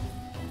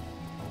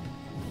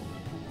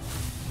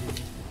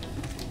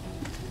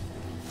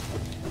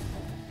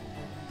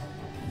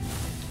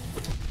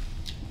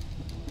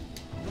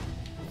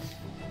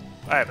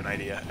 I have an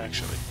idea,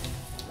 actually.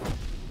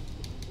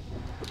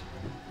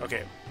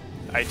 Okay,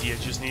 idea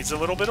just needs a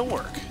little bit of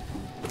work.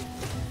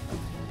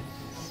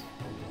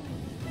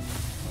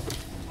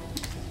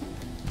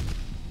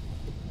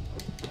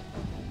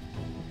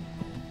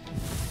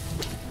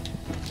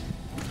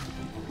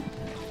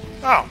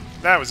 Oh,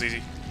 that was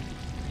easy.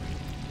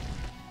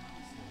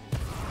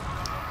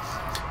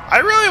 I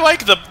really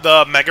like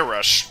the Mega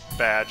Rush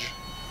badge.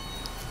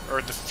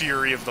 Or the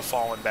Fury of the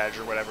Fallen badge,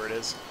 or whatever it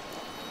is.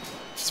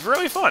 It's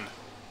really fun.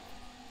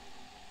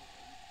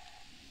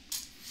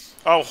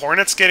 Oh,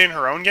 Hornet's getting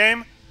her own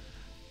game?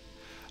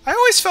 I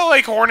always felt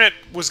like Hornet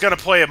was going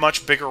to play a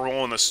much bigger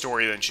role in the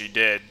story than she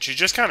did. She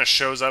just kind of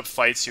shows up,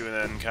 fights you, and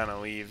then kind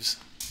of leaves.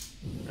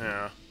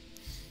 Yeah.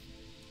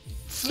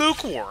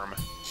 Fluke Worm.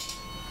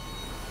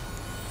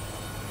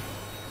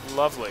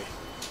 Lovely.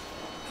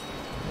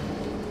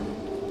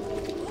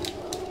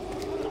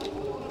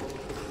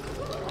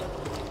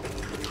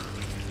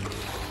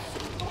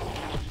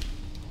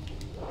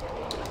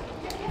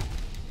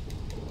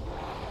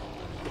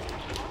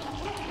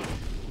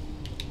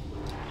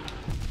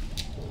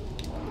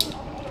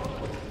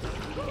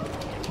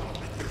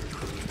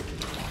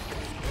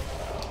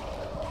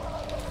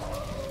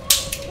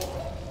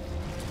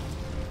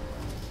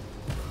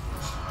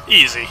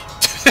 Easy.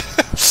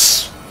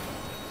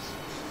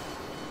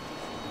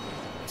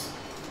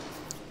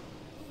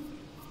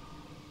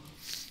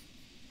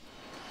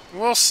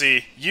 We'll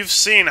see. You've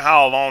seen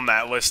how long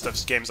that list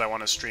of games I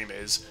want to stream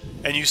is,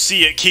 and you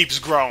see it keeps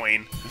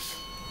growing.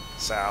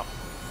 So.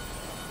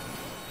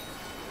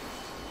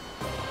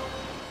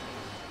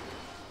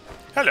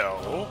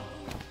 Hello.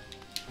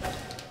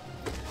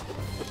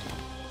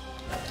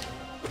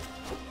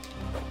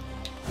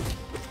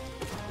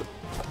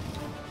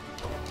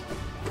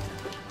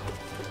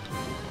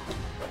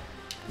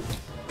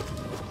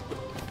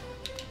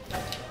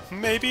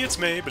 Maybe it's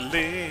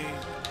Maybelline.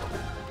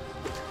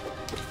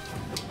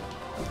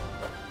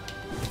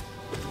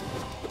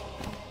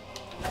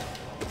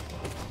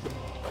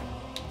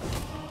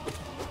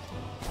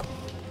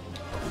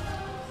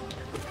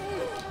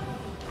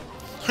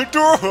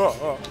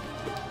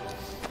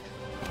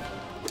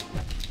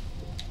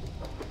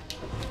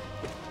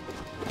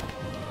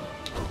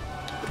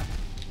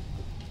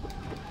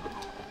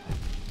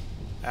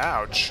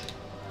 Ouch.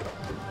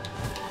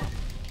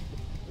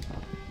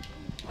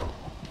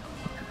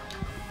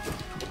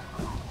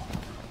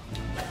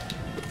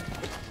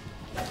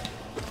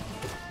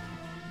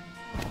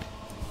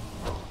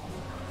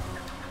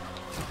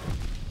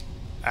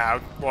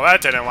 Ow. Well,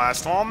 that didn't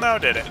last long, now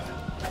did it?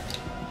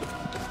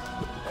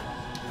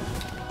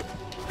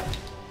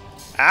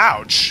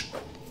 Ouch.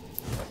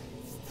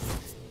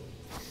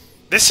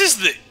 This is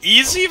the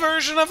easy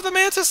version of the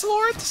Mantis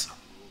Lords?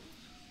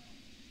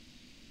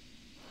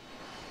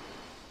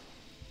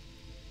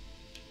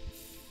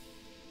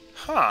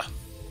 Huh.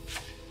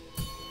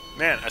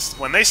 Man,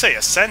 when they say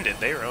ascended,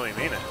 they really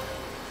mean it.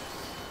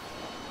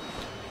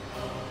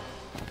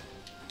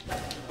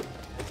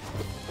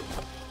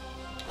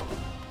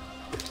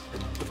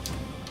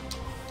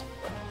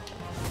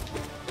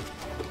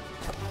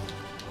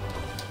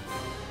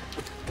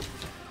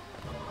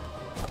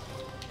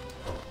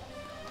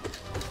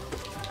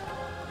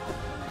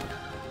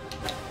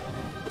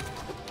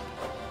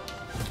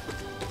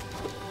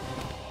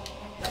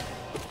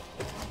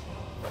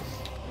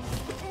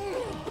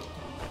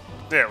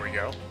 There we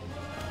go.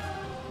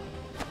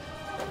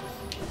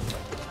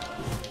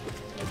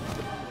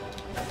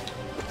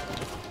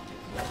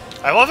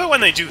 I love it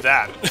when they do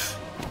that.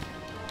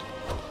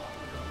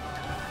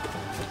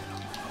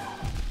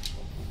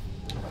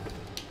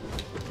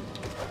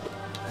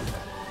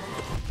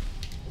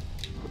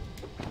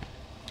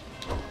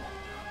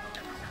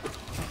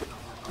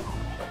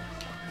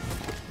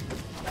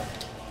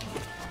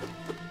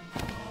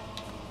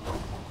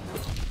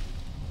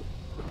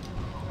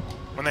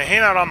 When they hang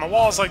out on the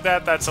walls like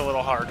that, that's a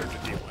little harder to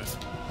deal with.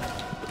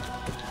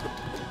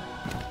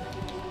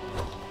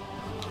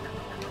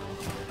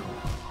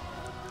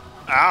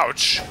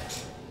 Ouch.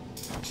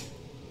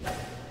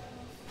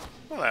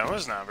 Well, that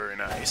was not very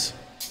nice.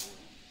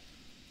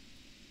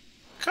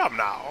 Come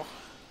now.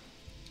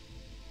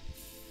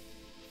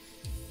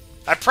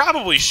 I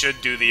probably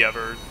should do the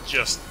other,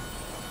 just...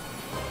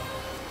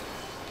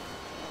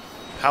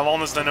 How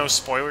long is the no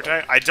spoiler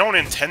tag? I don't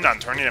intend on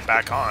turning it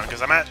back on,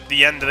 because I'm at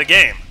the end of the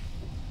game.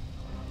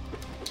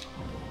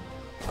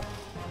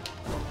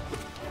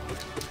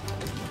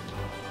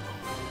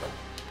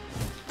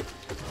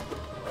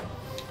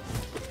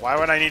 Why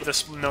would I need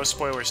the no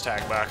spoilers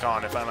tag back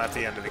on if I'm at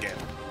the end of the game?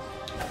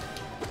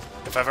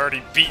 If I've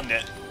already beaten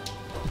it.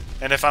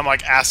 And if I'm,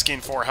 like, asking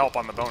for help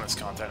on the bonus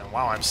content. And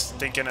wow, I'm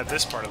stinking at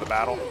this part of the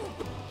battle.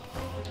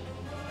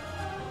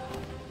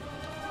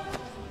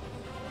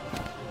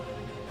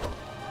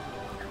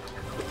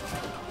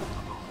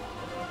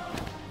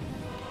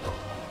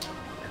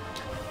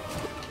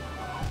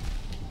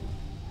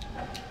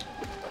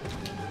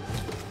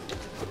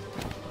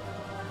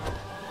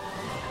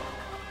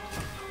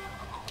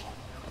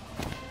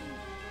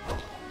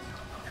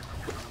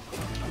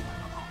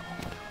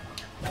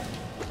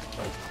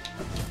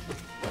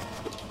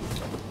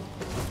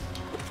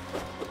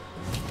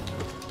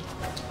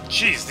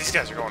 Jeez, these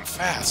guys are going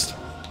fast.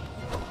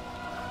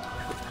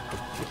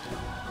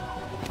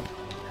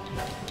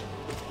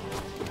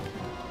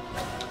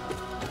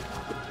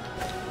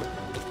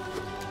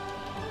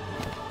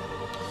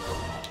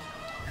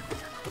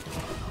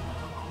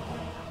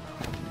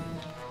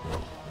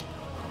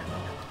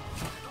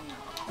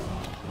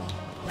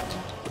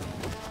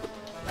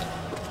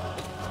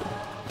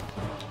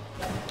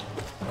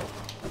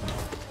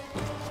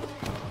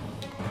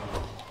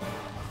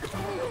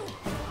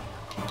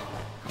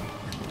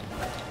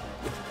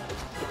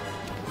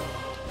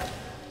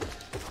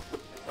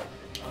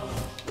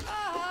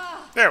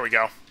 There we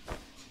go.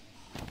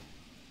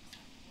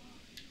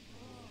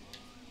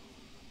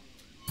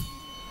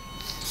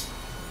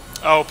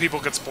 Oh, people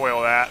could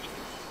spoil that.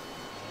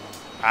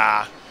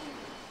 Ah.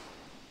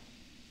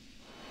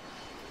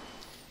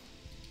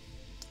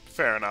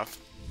 Fair enough.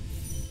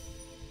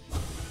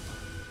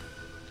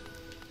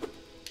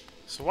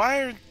 So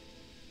why are...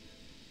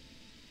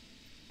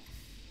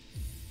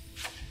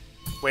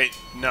 Wait,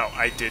 no,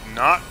 I did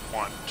not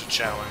want to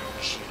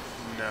challenge...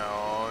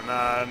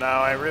 No,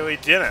 I really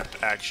didn't,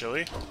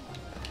 actually.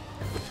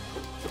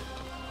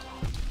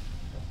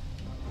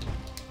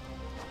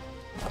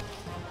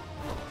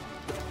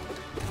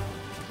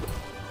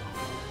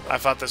 I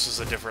thought this was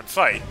a different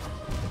fight.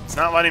 It's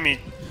not letting me...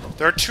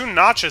 There are 2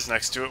 notches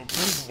next to it.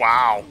 Pfft,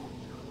 wow.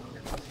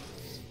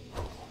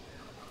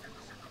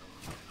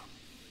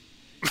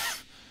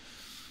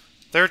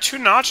 There are 2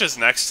 notches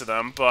next to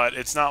them, but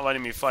it's not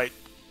letting me fight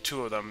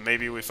 2 of them.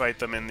 Maybe we fight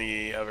them in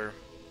the other...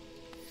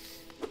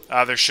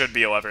 there should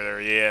be a lever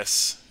there.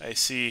 Yes, I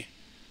see.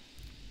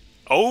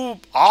 Oh,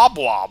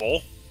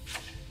 Oblobble.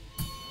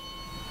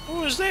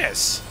 Who is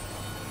this?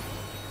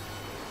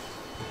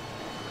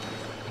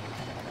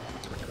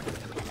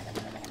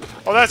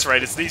 Oh, that's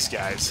right. It's these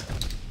guys.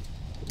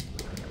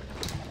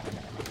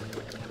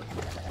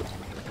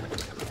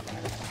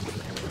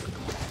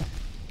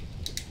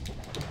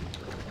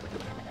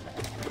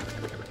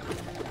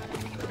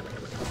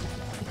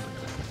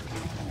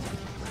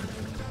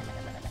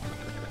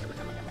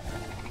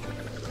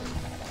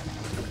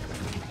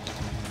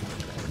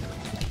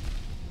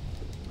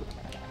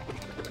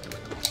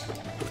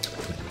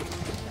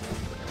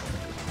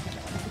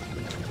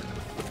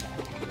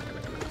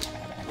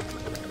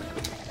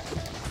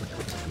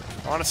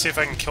 I want to see if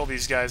I can kill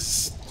these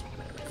guys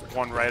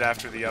one right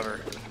after the other.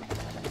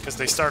 Because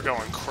they start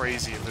going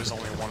crazy if there's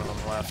only one of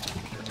them left.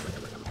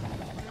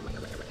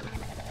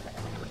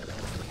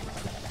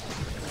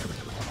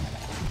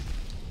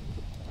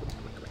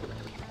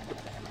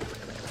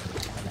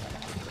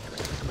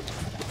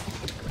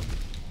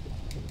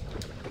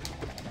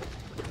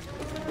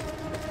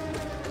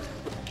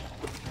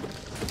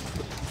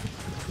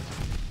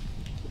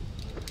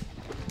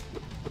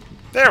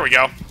 There we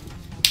go.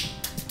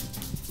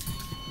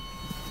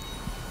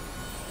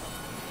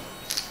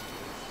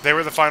 They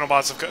were the final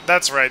boss of...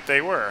 That's right, they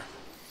were.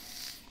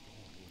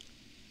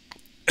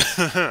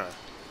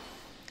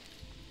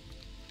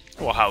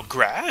 Well, how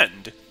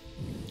grand.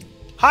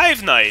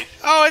 Hive Knight.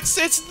 Oh, it's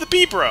the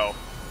B-Bro.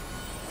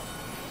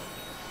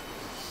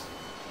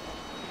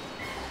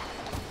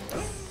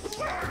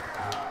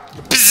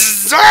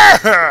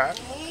 Bzzz!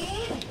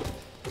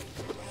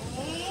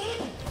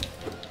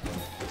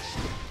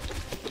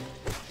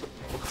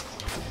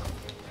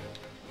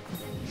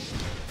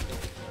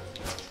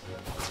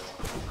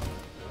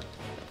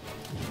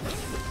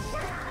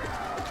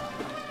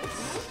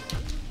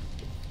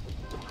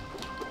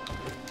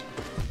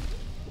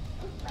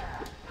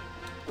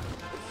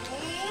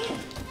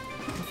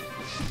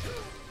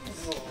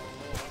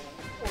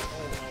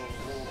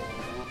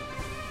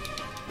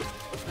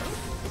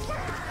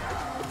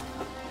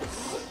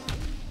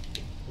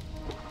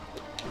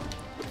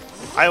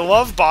 I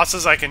love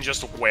bosses I can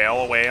just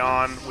wail away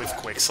on with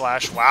Quick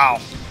Slash. Wow,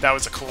 that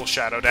was a cool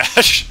Shadow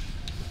Dash.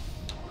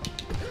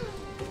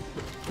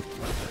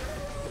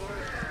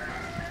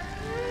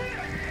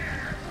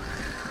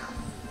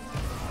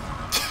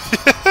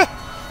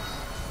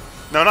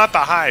 No, not the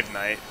Hive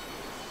Knight.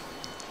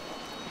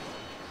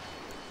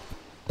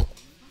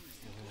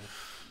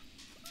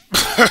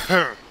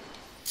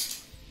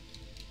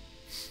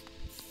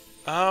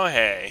 Oh,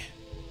 hey.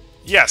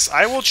 Yes,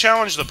 I will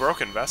challenge the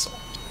Broken Vessel.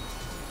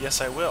 Yes,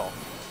 I will.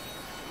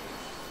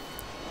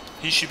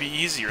 He should be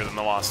easier than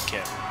the Lost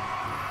Kin.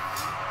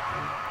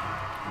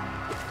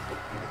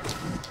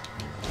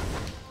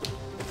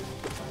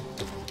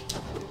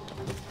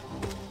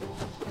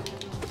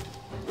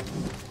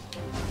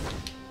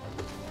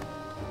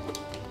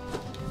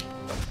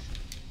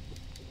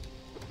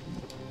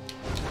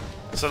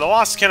 So the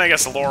Lost Kin, I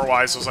guess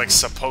lore-wise, was like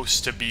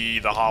supposed to be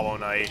the Hollow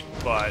Knight,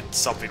 but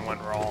something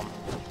went wrong.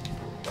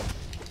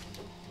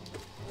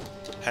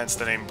 Hence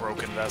the name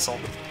Broken Vessel.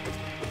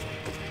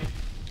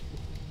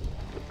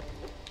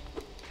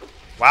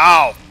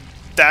 Wow!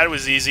 That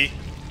was easy.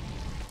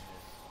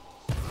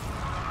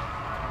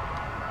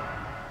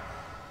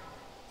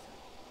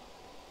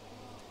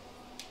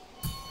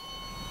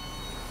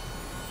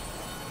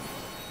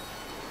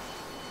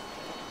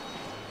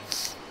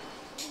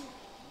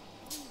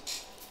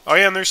 Oh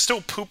yeah, and there's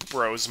still Poop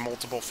Bros,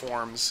 multiple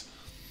forms.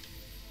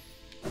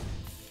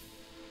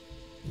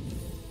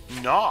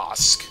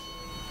 Nosk.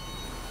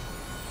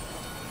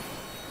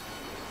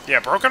 Yeah,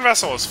 Broken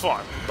Vessel is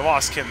fun. The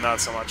Lost Kin, not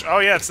so much. Oh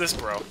yeah, it's this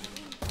bro.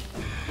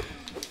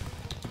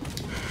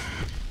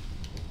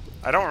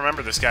 I don't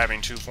remember this guy having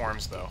two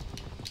forms, though.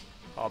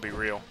 I'll be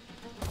real.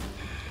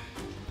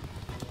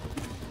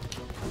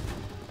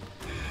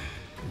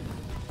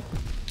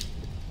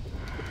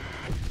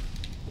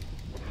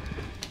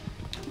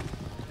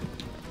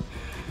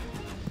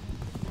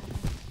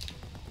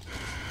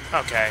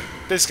 Okay,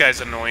 this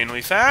guy's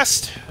annoyingly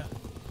fast.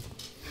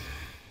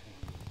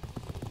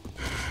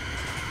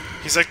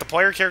 He's like the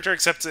player character,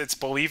 except it's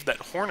believed that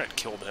Hornet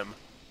killed him.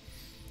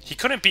 He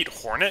couldn't beat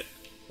Hornet?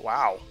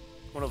 Wow.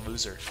 What a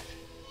loser.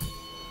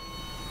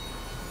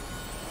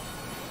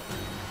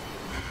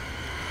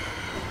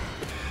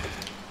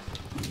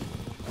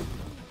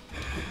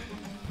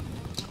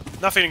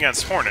 Nothing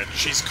against Hornet.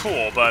 She's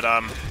cool, but,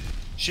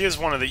 she is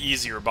one of the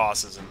easier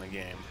bosses in the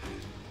game.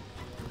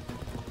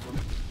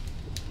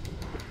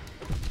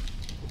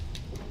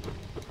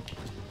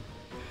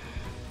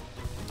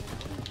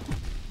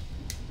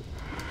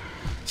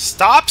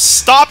 Stop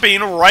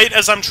stopping right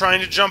as I'm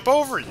trying to jump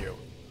over you.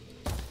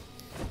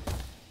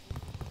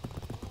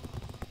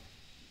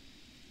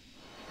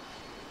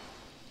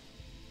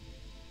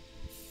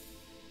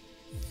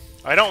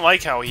 I don't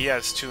like how he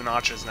has two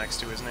notches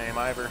next to his name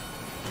either.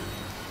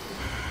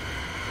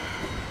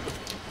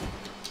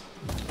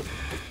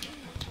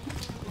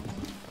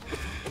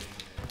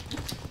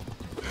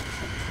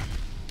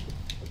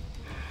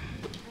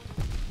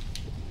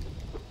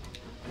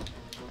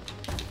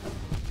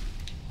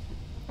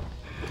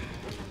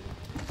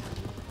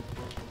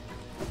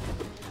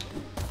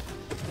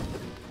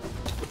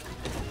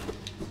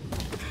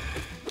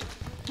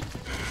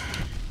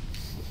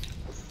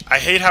 I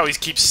hate how he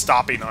keeps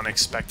stopping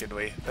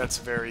unexpectedly. That's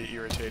very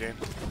irritating.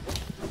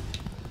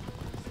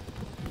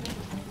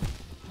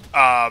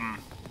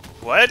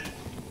 What?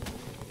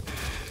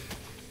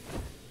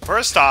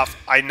 First off,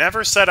 I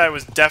never said I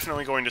was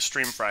definitely going to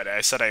stream Friday.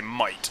 I said I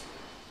might.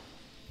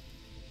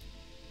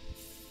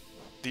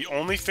 The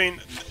only thing...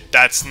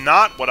 That's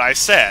not what I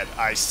said.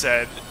 I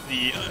said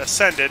the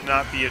Ascended,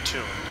 not the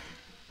Attuned.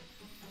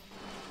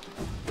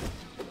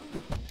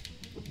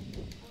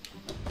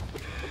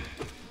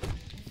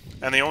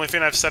 And the only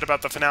thing I've said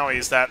about the finale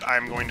is that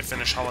I'm going to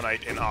finish Hollow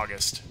Knight in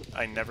August.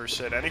 I never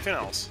said anything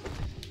else.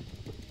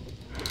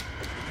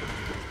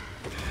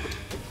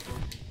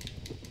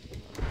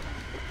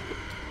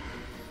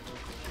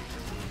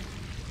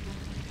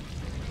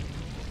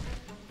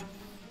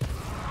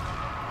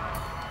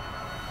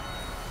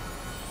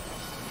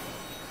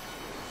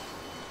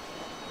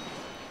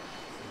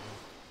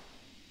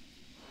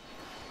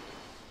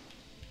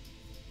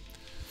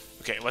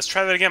 Okay, let's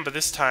try that again, but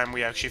this time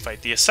we actually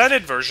fight the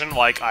Ascended version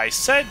like I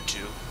said to.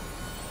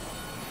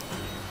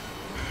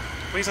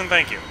 Please and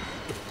thank you.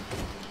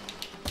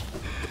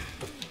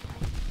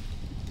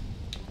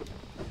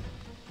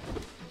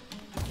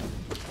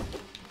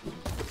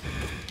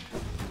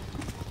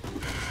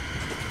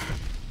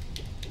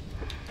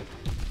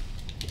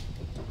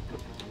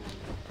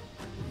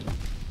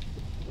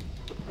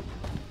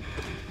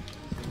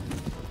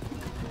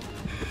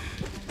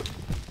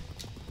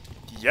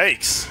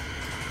 Yikes.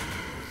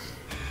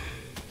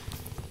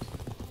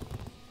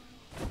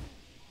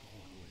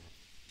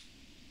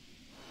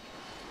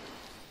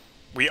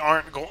 We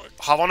aren't going...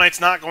 Hollow Knight's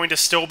not going to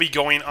still be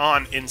going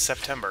on in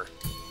September.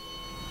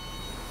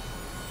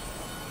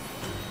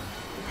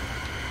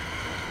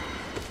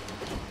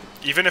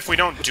 Even if we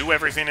don't do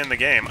everything in the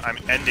game, I'm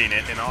ending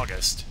it in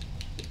August.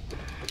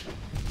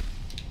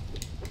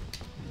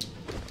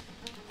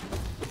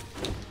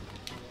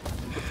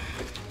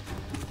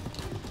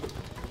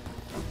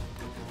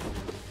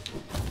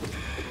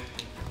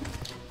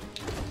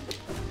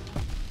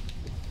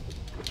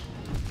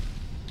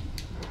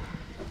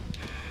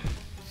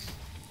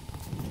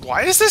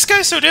 Why is this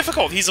guy so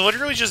difficult? He's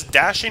literally just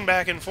dashing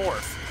back and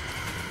forth.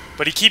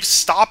 But he keeps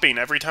stopping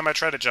every time I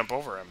try to jump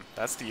over him.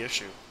 That's the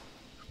issue.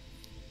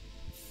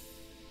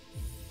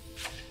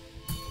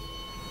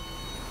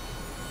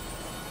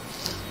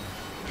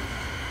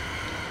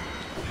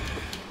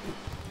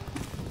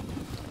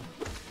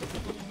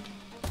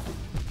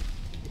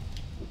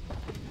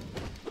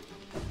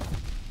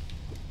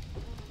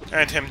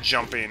 And him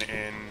jumping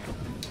in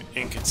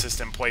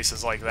inconsistent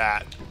places like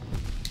that.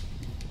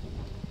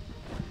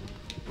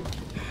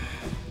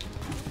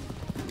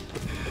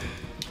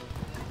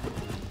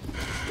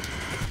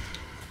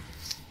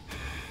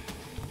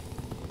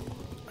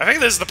 I think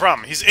this is the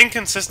problem. He's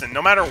inconsistent.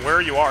 No matter where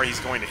you are,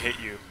 he's going to hit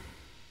you.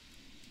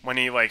 When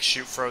he, like,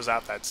 throws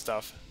out that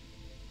stuff.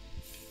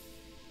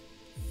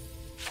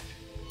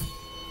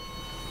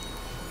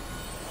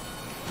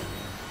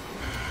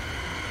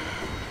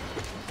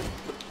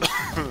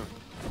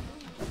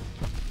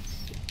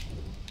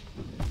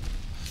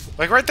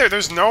 Like, right there,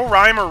 there's no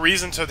rhyme or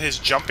reason to his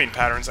jumping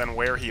patterns and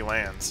where he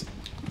lands.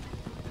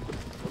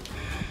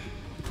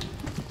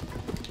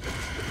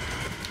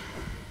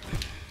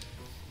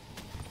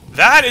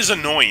 That is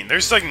annoying.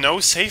 There's, like, no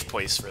safe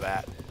place for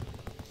that.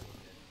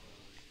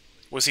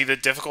 Was he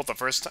difficult the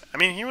first time? I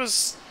mean, he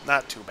was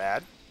not too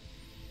bad.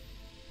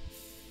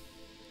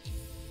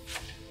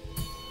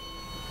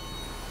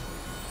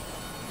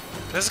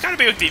 This has got to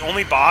be like the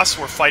only boss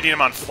where fighting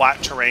him on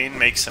flat terrain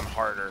makes him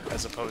harder,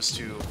 as opposed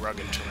to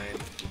rugged terrain.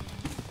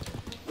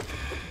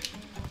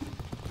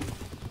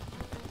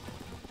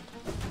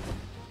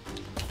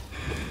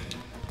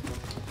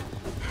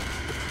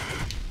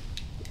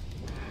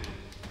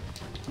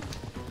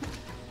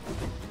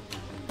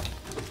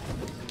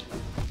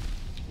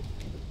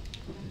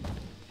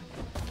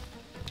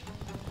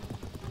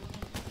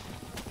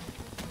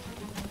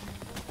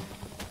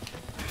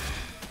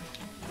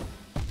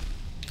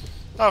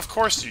 Of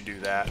course you do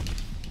that.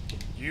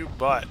 You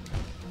butt.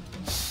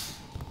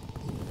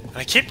 And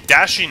I keep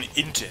dashing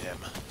into him.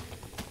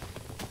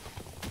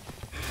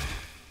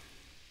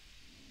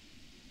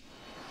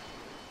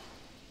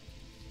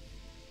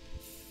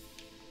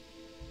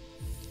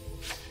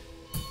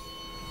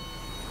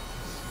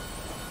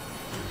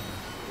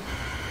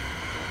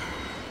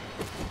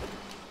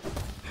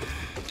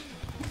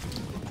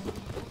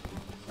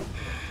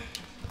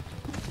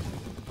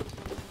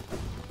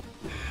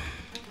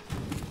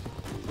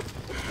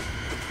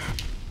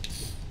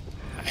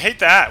 I hate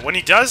that. When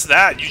he does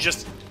that, you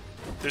just...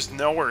 There's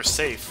nowhere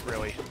safe,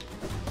 really.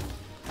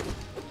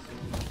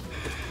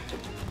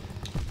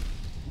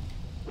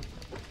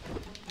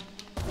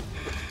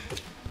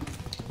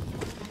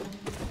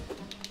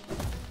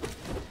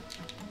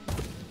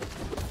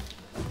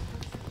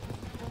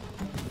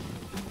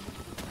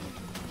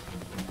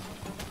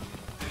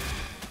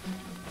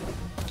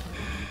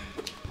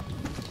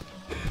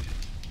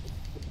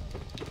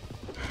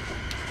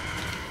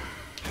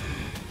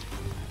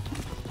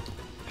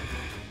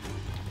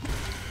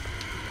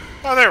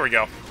 Oh, there we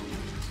go.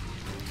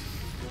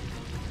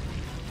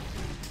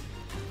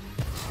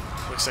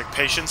 Looks like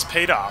patience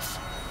paid off.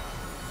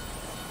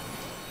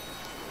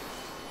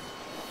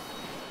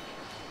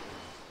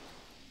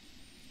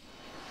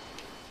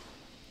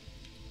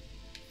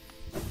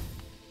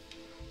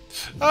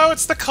 Oh,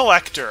 it's the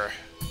Collector.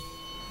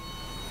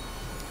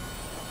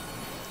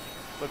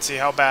 Let's see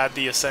how bad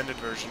the Ascended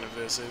version of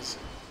this is.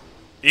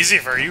 Easy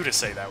for you to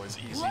say that was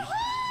easy.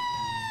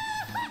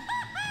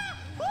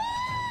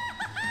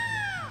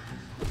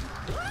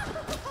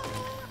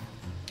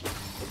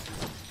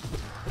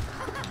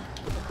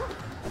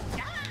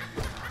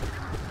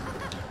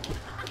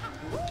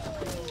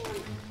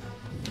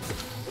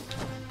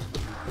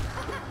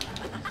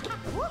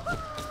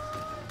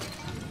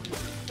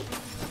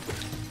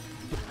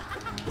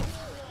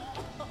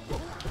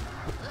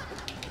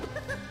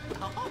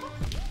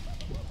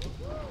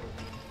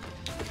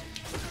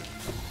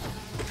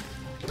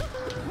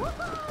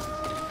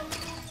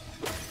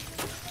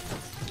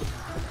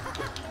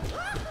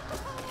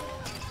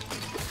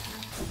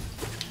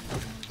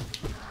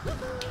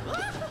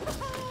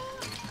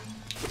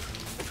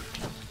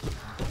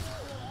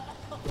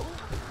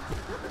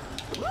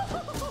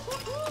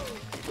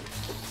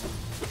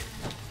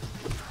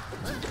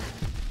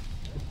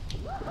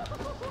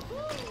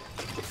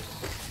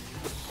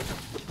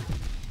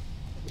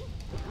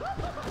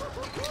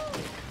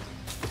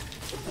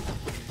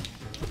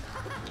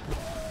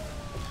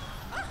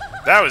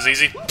 That was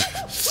easy.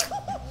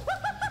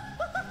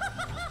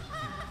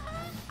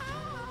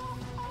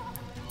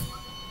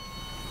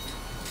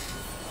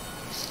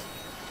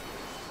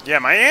 Yeah,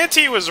 my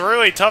ante was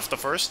really tough the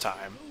first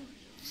time.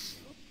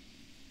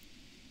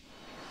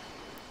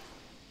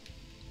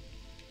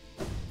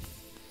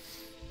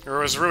 Or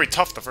it was really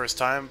tough the first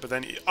time, but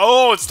then...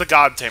 Oh, it's the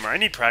God Tamer. I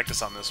need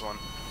practice on this one.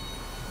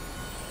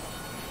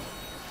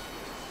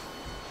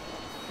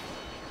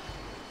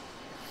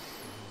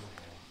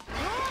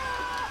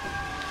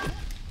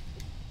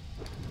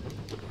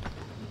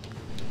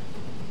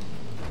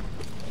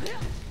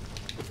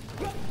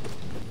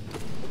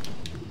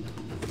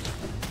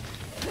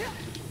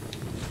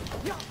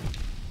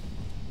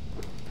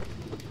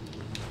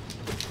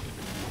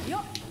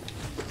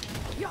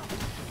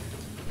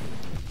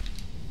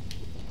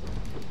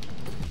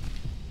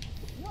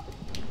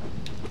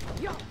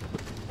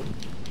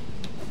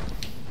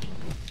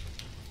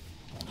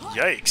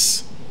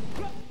 Yikes.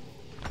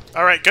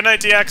 Alright, good night,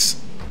 DX.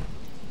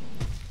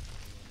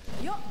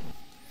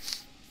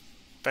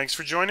 Thanks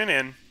for joining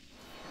in.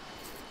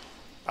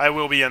 I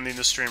will be ending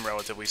the stream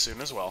relatively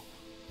soon as well.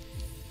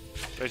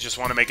 I just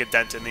want to make a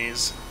dent in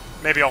these.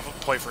 Maybe I'll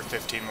play for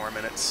 15 more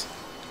minutes.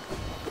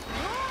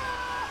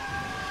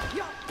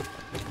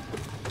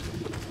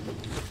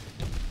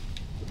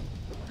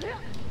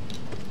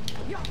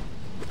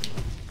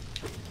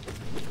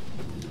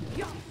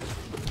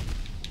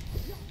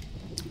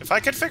 If I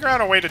could figure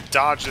out a way to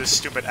dodge this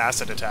stupid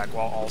acid attack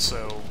while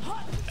also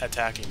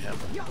attacking him,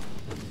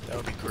 that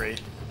would be great.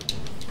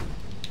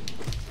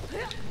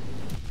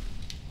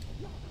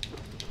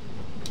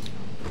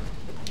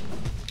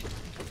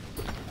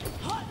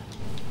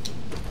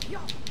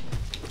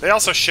 They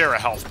also share a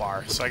health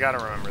bar, so I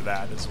gotta remember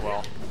that as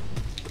well.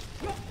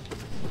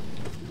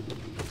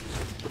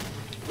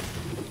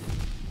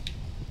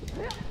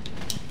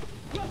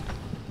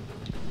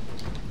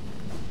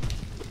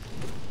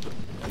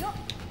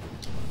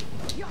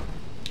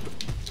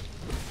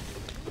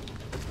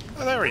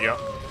 Oh, there we go.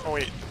 Oh,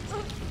 wait.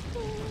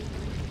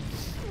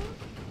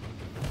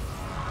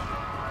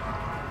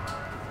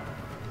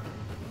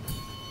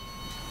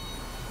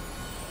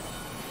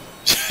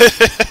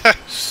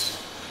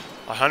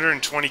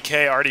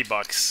 $120k arty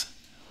bucks.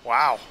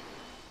 Wow.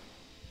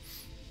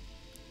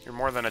 You're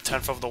more than a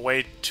tenth of the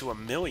way to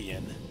 $1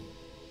 million.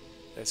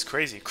 That's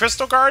crazy.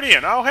 Crystal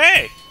Guardian! Oh,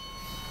 hey!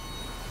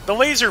 The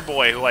laser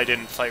boy who I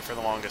didn't fight for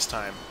the longest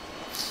time.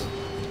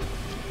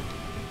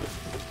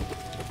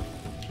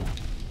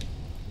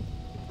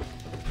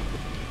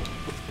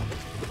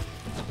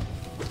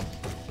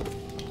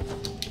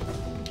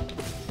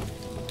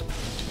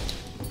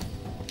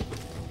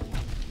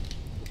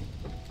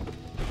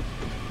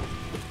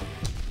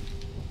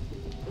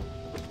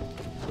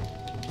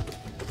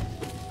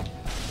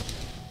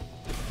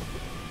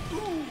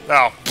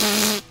 Oh.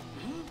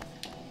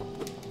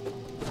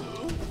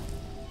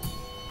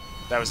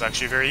 That was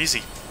actually very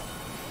easy.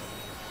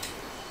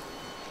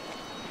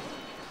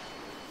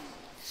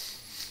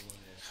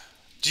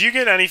 Do you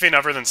get anything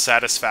other than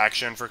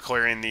satisfaction for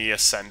clearing the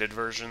Ascended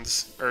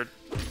versions? Or...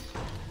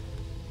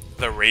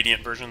 the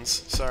Radiant versions,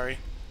 sorry.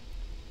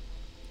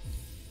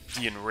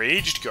 The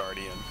Enraged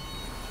Guardian.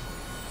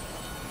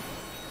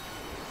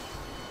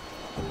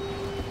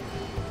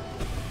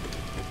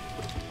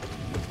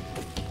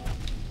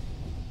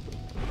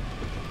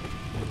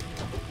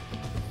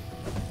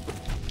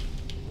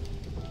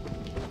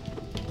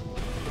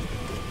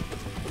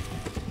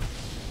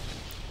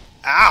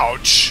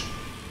 Ouch!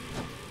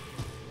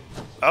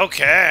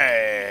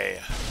 Okay.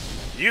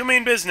 You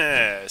mean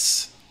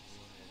business.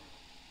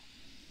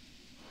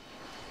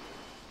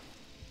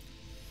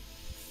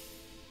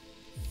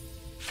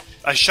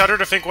 I shudder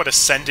to think what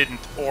Ascended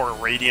or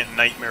Radiant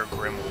Nightmare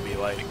Grim will be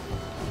like.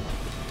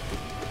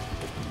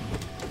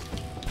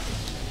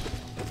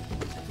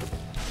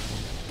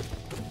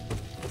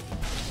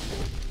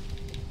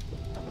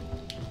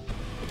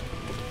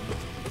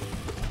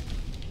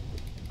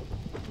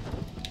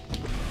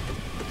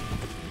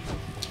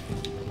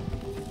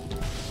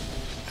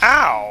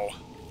 Ow!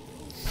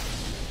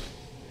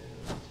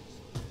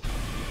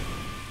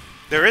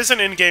 There is an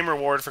in-game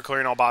reward for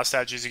clearing all boss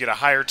statues. You get a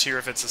higher tier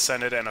if it's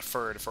Ascended and a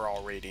third for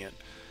all Radiant.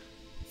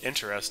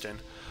 Interesting.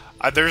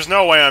 There's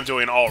no way I'm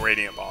doing all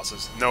Radiant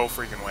bosses. No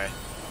freaking way.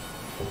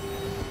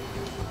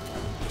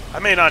 I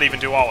may not even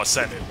do all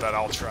Ascended, but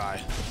I'll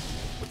try.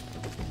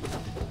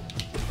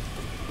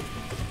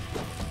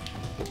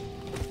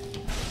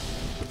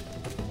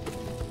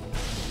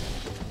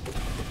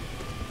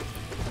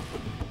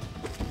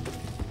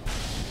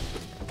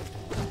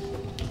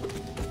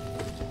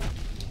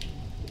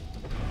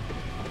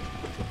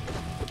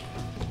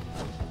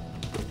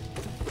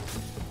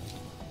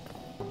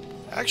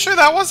 Actually,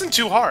 that wasn't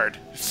too hard.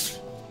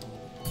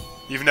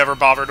 You've never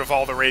bothered with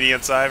all the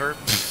Radiants either?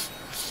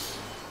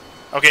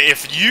 Okay,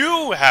 if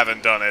you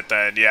haven't done it,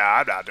 then yeah,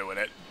 I'm not doing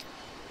it.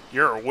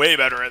 You're way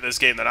better at this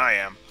game than I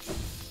am.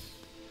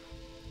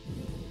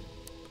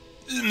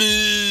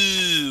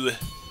 Moo!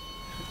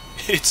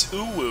 It's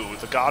Uwu,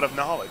 the god of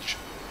knowledge.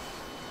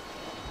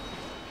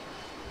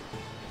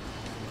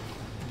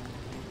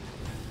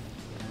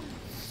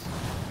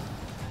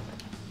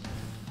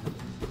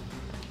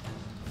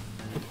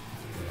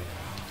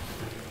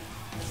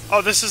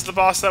 Oh, this is the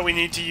boss that we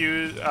need to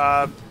use,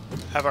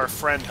 have our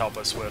friend help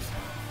us with.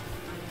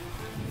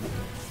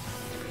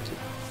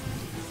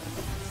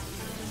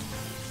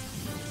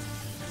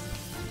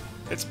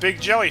 It's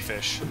big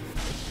jellyfish.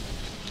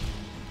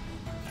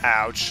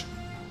 Ouch.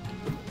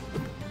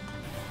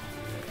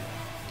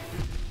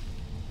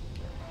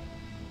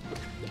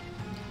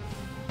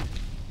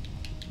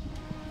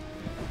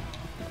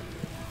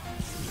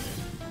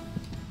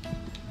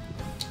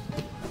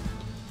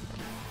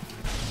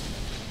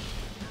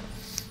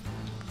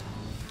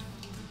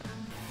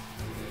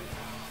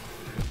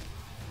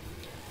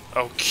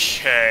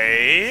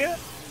 Okay.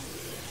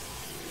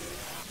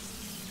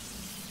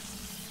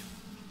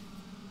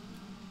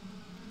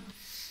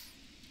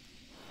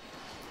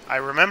 I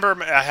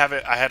remember I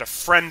had a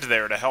friend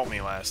there to help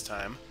me last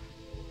time.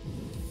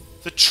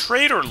 The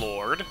Traitor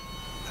Lord.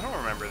 I don't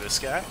remember this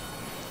guy.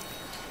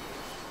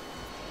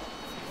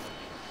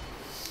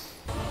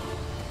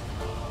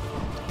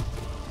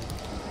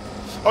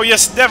 Oh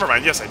yes, never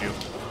mind. Yes, I do.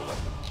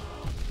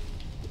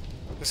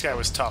 This guy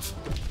was tough.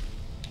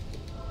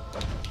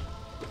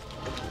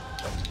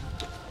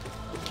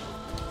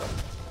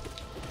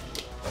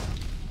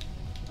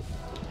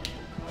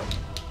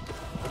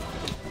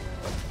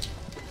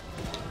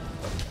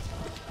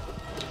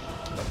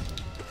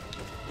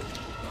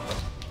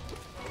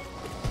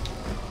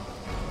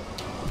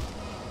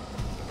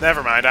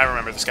 Never mind, I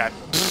remember this guy.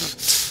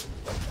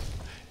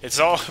 It's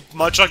all,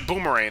 much like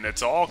Boomerang,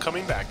 it's all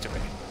coming back to me.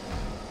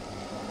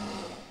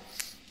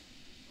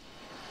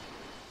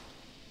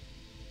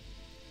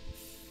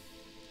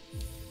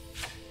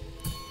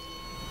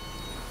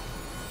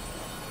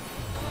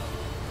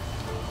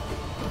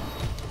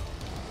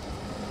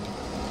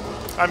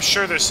 I'm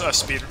sure there's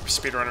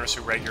speedrunners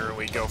who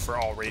regularly go for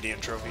all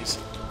Radiant trophies.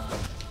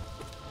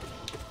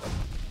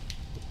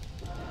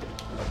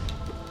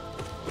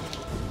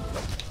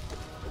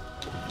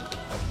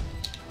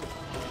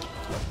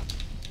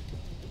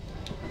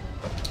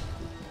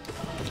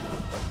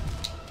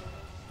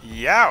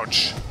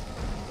 Youch!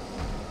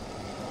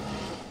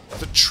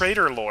 The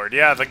Traitor Lord.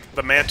 Yeah,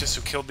 the mantis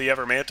who killed the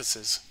other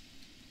mantises.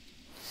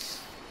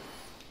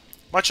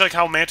 Much like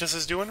how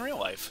mantises do in real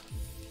life.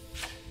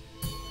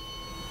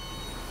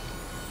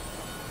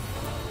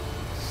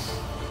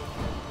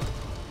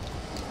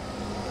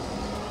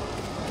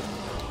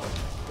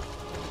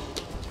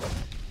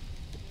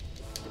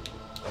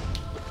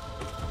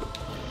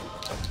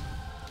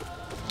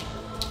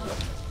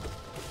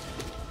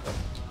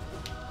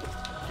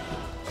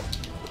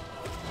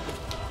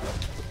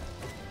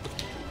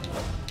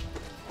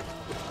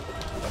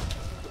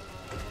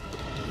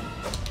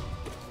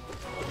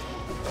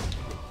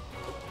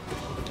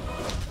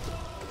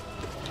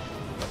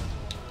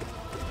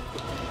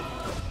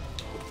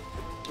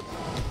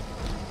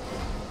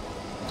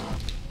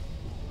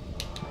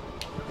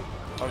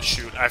 Oh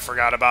shoot, I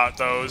forgot about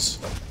those.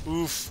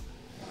 Oof.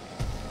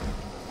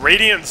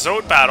 Radiant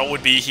Zote battle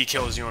would be he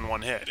kills you in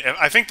one hit.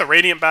 I think the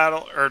Radiant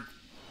battle, or...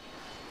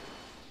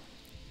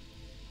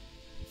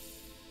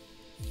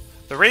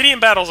 The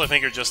Radiant battles, I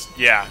think, are just,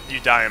 yeah,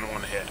 you die in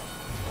one hit.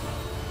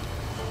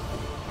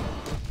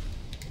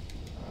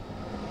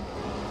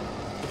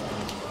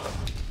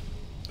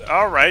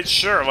 Alright,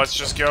 sure, let's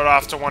just go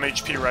off to 1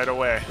 HP right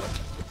away.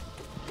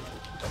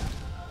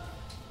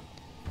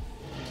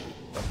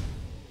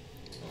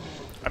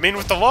 I mean,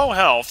 with the low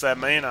health, that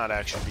may not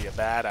actually be a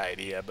bad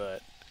idea,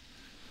 but...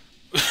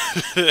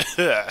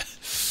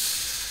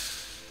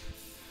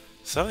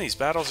 Some of these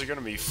battles are going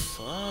to be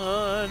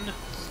fun.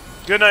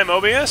 Good night,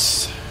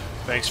 Mobius.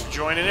 Thanks for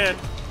joining in.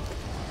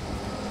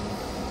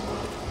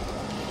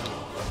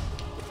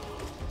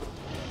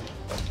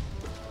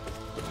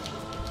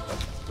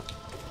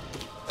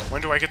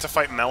 When do I get to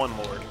fight Melon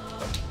Lord?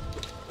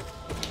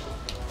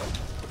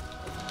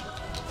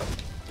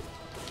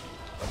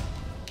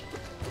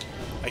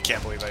 I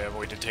can't believe I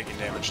avoided taking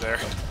damage there.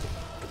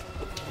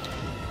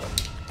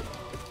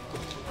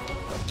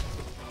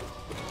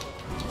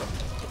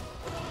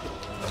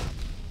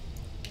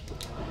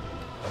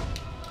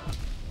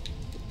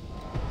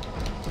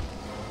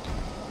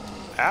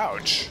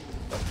 Ouch.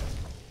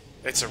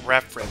 It's a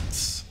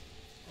reference.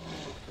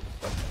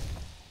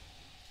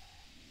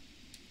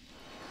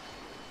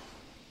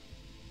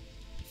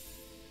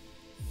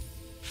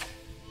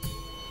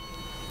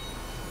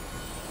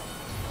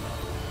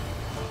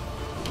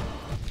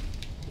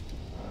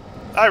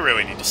 I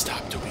really need to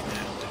stop doing that.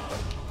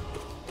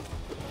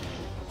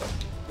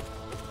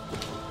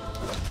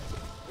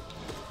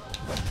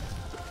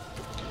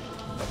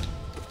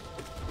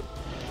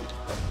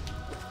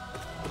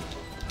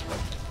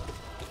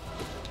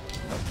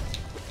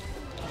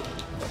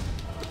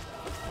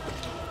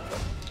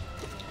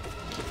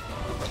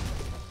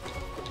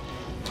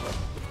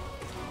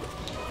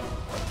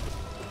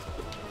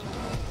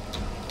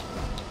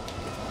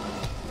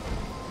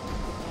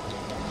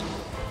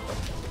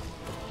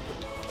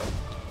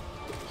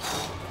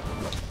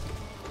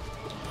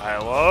 I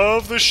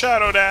love the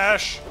Shadow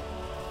Dash.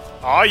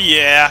 Oh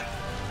yeah.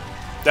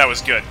 That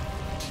was good.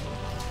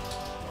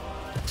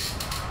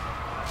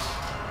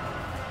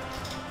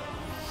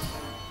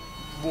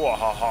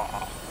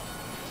 Wahaha.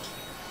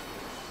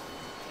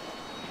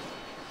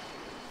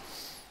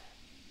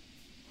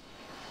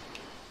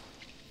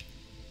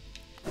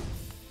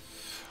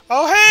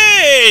 Oh,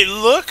 hey!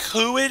 Look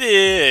who it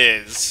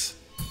is!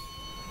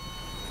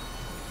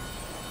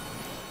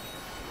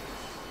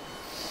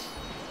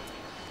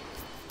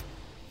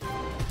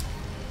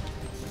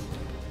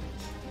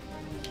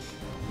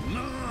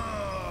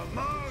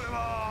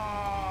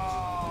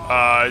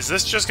 Is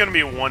this just gonna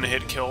be a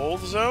one-hit kill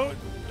zone?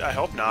 I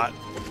hope not.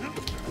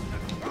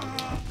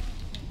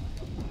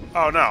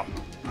 Oh, no.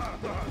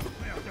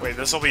 Wait,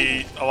 this'll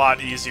be a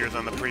lot easier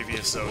than the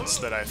previous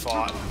zones that I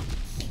fought.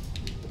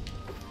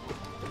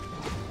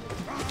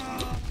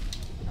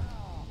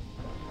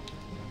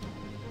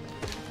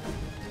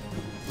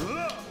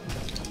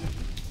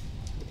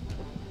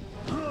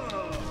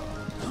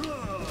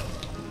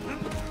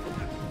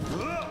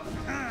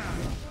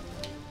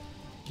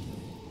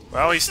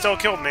 Well, he still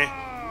killed me.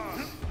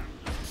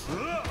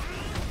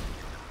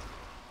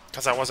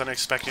 Because I wasn't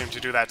expecting him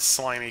to do that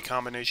slimy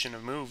combination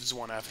of moves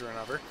one after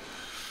another.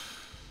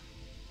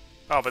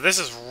 Oh, but this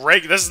is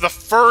this is the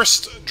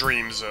first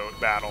Dream Zone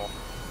battle.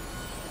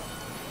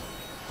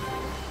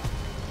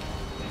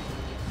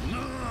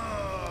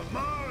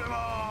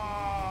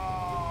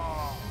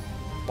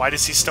 Why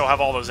does he still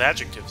have all those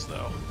adjectives,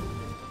 though?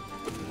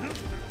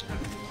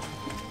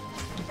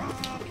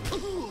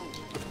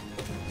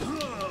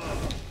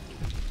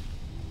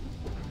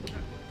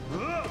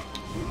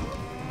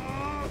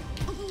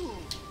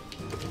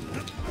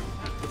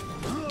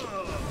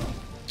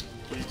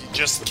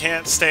 Just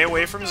can't stay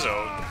away from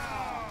Zode.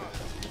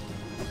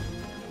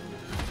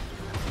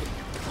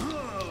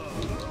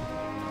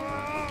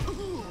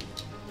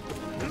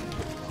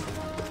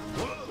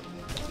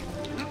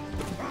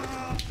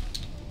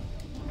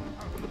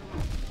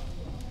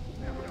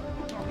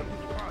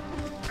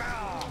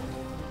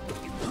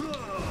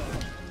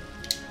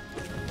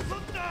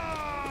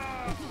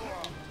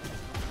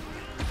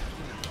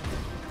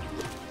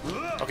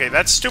 Okay,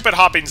 that stupid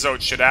hopping Zode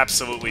should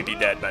absolutely be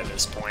dead by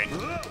this point.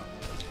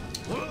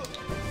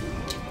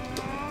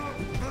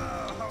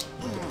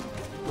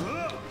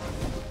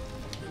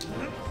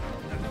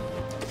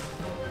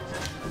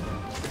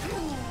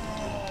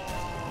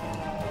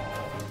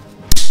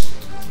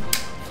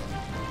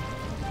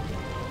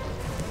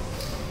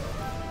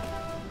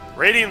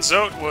 Radiant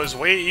Zode was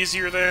way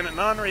easier than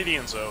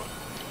non-Radiant Zode.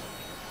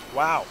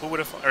 Wow, who would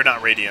have... Or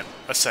not Radiant,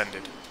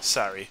 Ascended.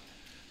 Sorry.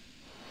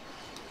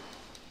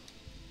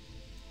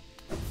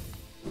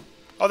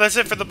 Oh, that's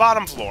it for the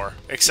bottom floor.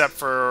 Except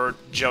for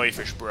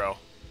Jellyfish Bro.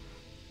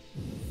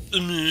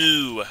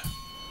 Moo.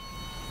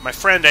 My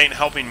friend ain't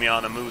helping me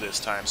on a moo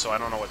this time, so I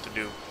don't know what to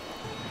do.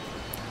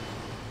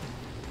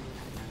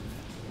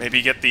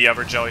 Maybe get the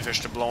other jellyfish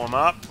to blow him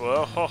up?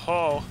 Whoa ho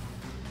ho.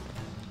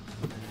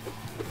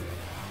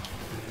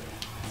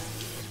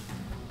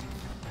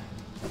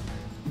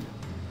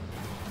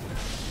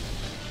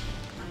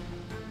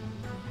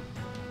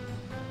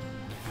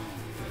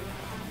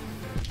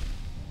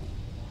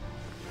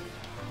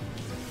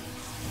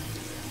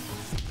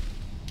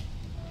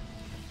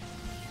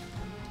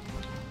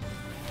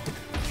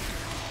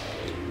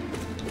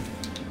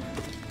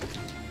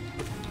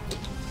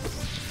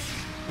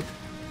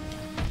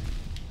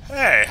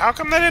 Hey, how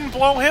come they didn't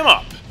blow him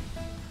up?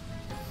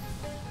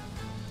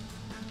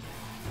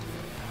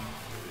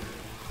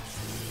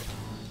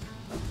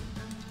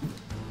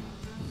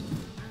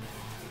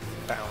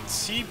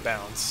 Bouncy,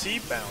 bouncy,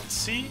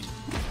 bouncy.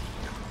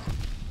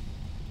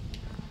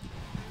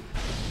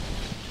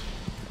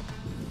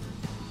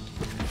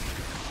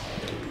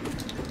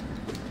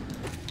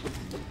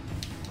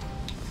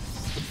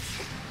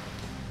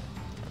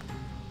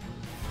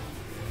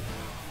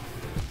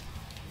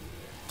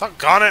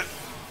 Doggone it!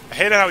 I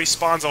hate how he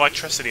spawns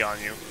electricity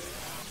on you.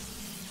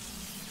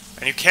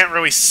 And you can't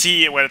really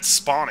see it when it's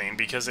spawning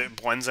because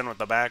it blends in with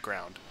the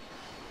background.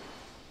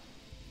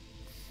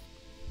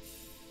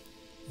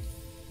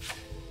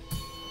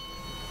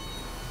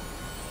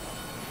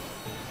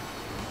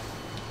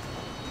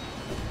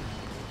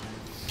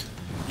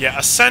 Yeah,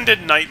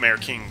 Ascended Nightmare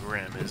King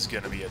Grim is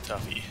gonna be a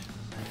toughie.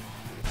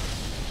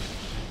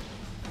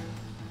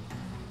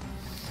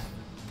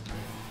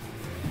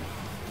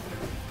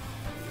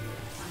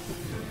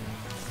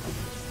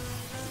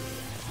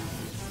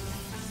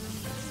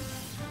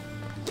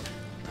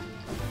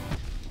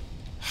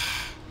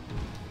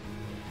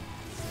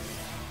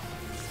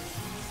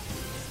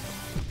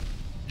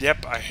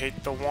 Yep, I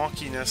hate the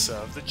wonkiness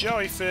of the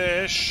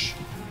jellyfish.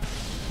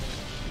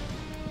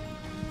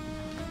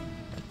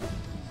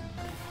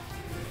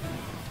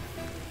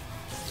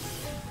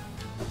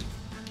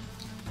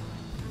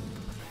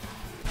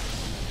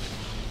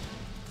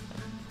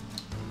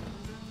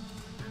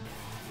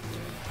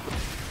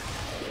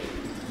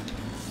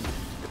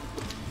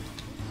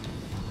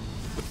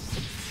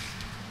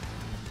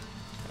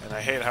 And I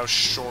hate how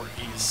short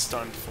he's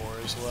stunned for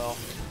as well.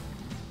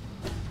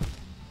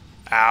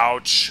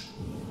 Ouch.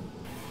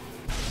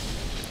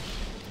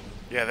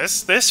 Yeah,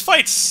 this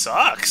fight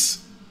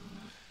sucks.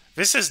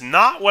 This is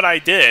not what I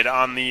did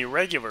on the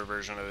regular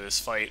version of this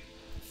fight.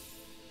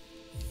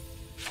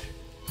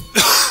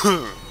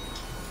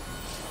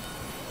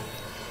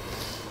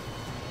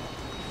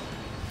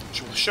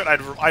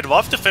 I'd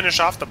love to finish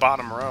off the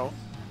bottom row.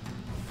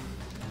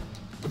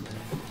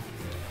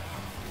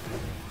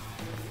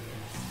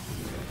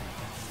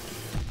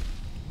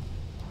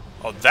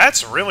 Oh,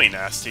 that's really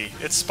nasty.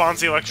 It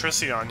spawns the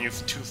electricity on you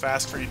too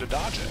fast for you to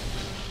dodge it.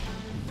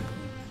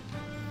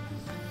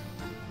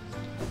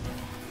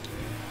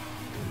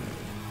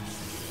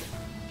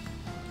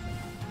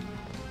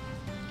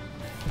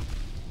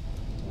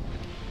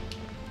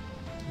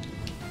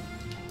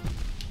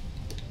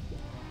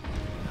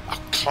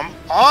 Come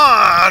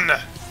on!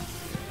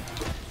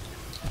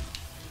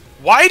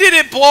 Why did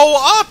it blow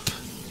up?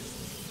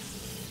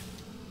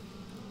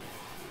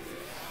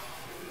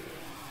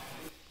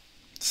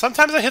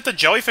 Sometimes I hit the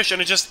jellyfish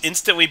and it just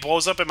instantly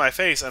blows up in my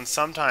face, and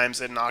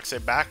sometimes it knocks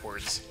it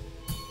backwards.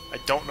 I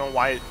don't know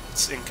why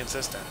it's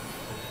inconsistent.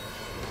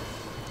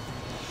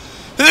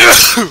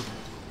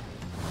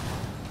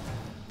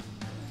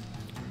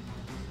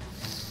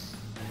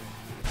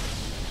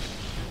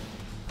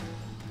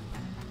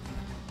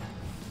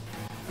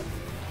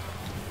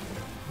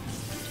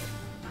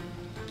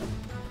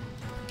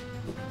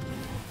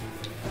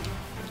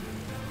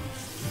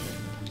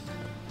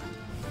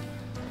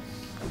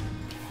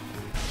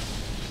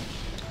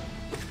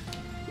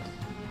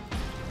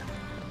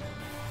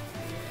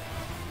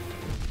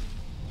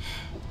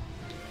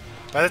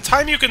 By the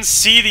time you can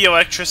see the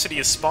electricity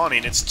is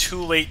spawning, it's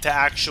too late to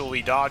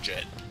actually dodge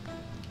it.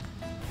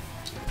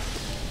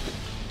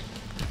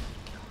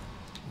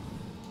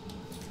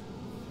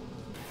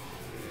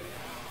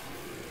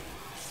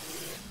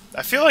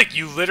 I feel like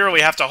you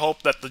literally have to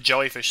hope that the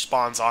jellyfish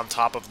spawns on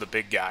top of the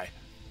big guy.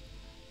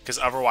 Because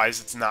otherwise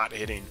it's not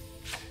hitting.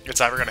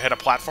 It's either going to hit a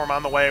platform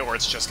on the way, or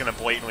it's just going to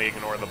blatantly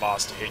ignore the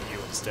boss to hit you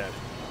instead.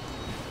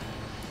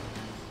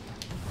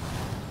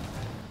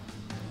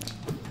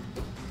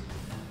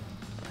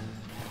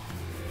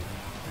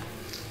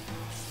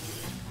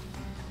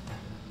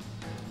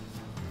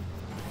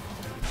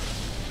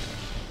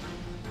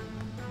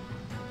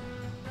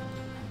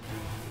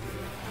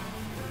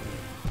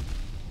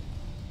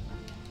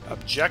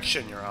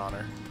 Objection, Your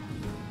Honor.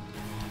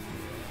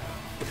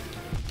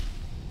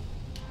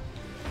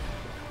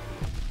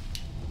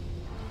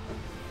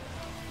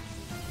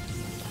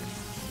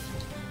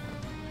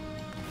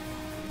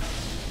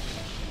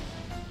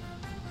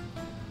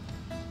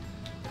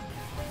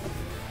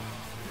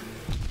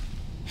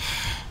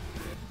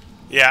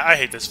 Yeah, I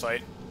hate this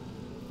fight.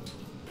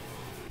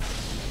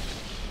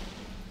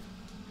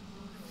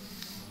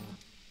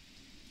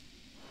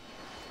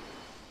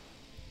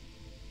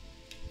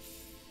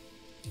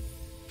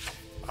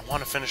 I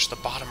want to finish the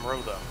bottom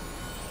row, though.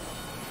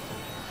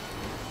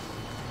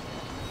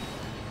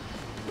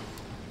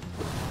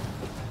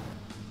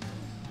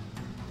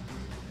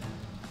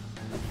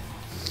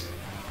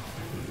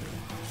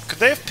 Could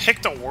they have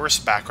picked a worse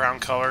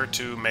background color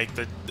to make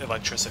the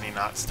electricity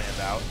not stand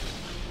out?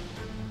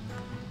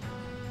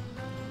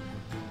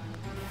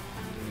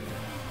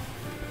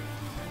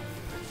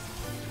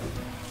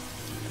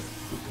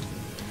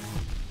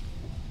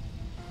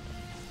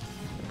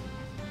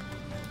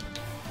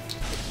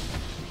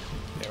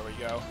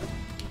 Go.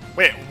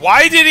 Wait,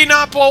 why did he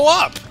not blow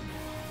up?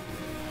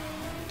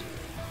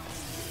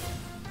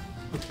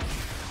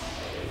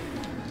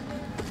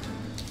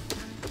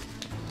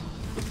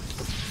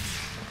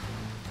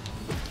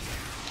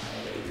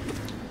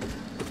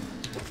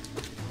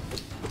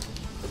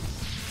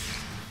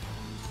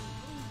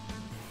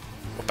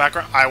 Well,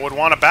 background. I would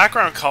want a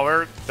background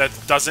color that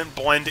doesn't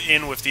blend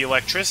in with the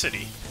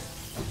electricity.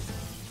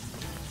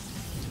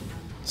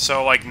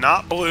 So, like,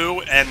 not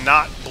blue and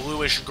not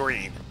bluish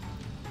green.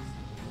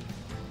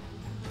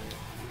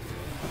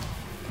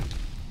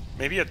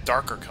 Maybe a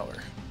darker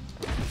color.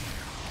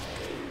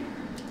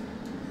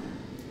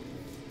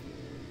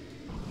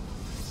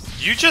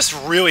 You just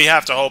really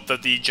have to hope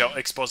that the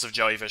explosive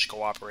jellyfish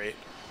cooperate.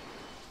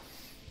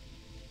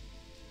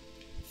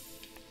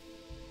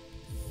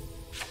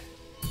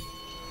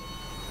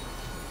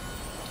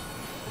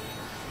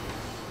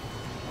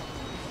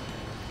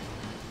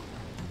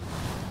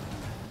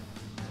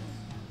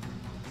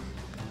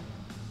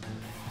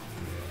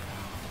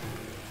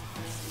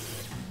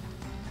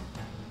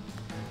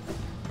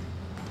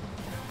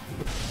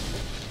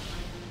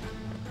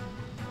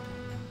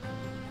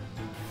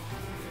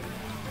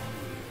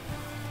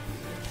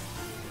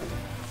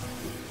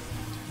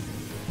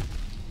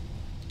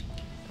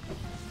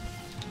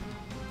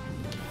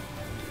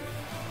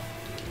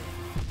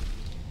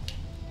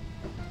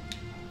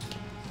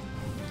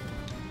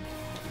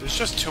 There's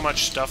just too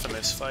much stuff in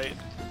this fight.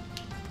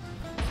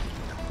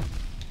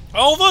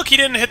 Oh, look, he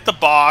didn't hit the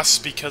boss,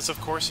 because of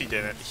course he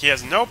didn't. He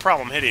has no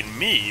problem hitting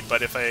me,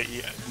 but if I...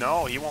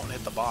 No, he won't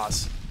hit the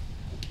boss.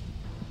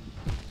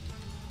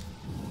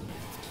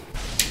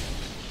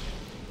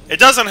 It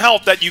doesn't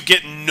help that you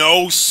get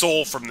no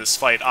soul from this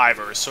fight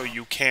either, so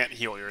you can't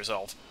heal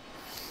yourself.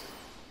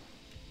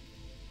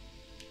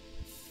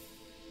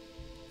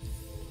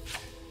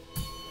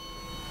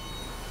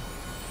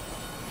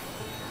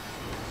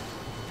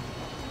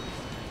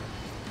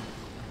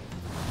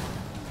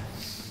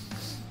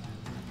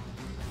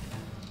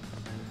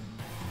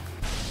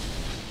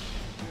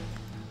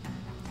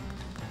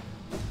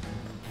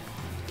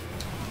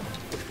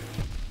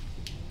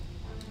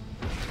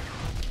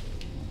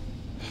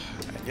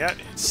 yet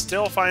it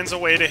still finds a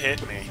way to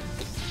hit me.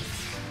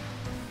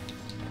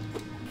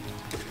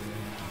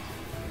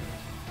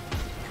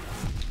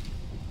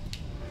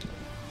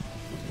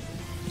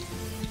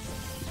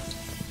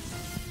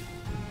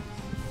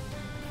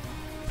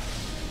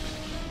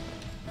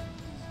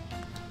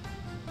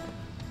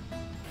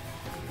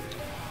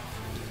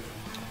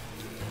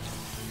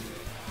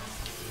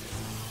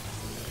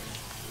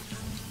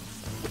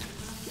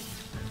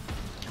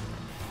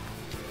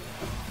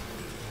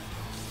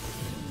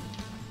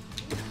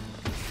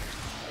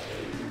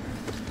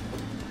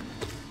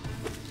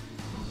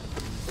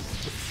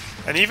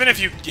 And even if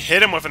you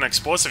hit him with an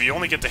explosive, you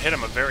only get to hit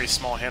him a very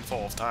small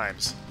handful of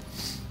times.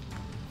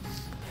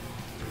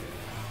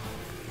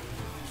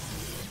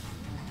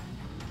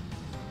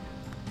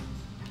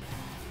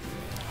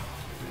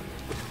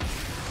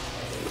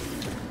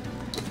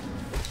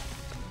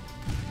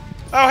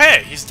 Oh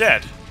hey, he's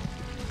dead.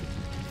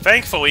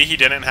 Thankfully, he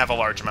didn't have a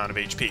large amount of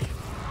HP.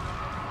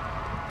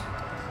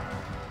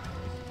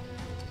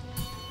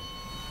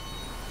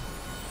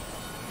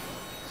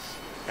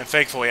 And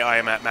thankfully, I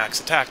am at max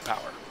attack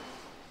power.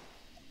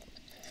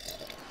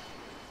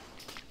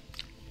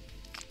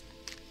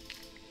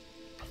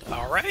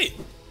 Alright.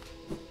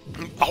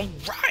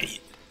 Alright!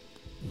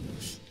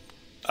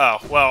 Oh,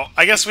 well,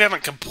 I guess we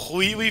haven't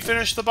completely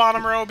finished the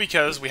bottom row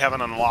because we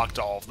haven't unlocked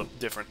all of the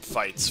different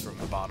fights from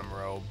the bottom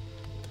row.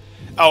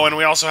 Oh, and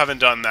we also haven't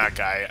done that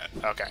guy.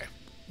 Okay.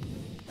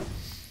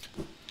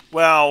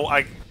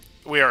 Well,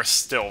 we are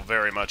still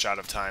very much out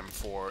of time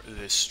for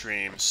this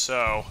stream,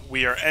 so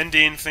we are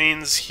ending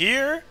things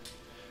here.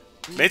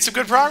 Made some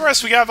good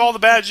progress. We got all the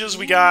badges.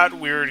 We got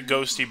Weird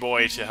Ghosty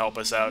Boy to help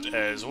us out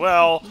as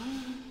well.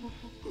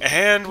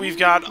 And we've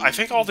got, I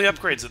think, all the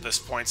upgrades at this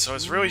point, so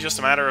it's really just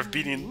a matter of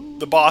beating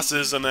the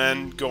bosses and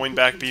then going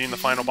back beating the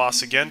final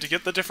boss again to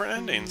get the different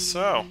endings.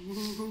 So,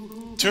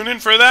 tune in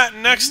for that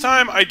next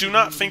time. I do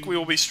not think we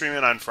will be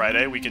streaming on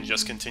Friday. We can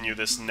just continue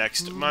this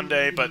next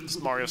Monday,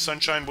 but Mario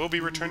Sunshine will be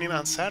returning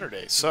on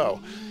Saturday, so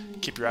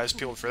keep your eyes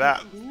peeled for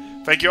that.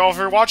 Thank you all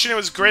for watching. It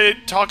was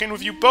great talking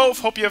with you both.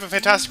 Hope you have a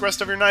fantastic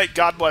rest of your night.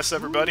 God bless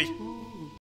everybody.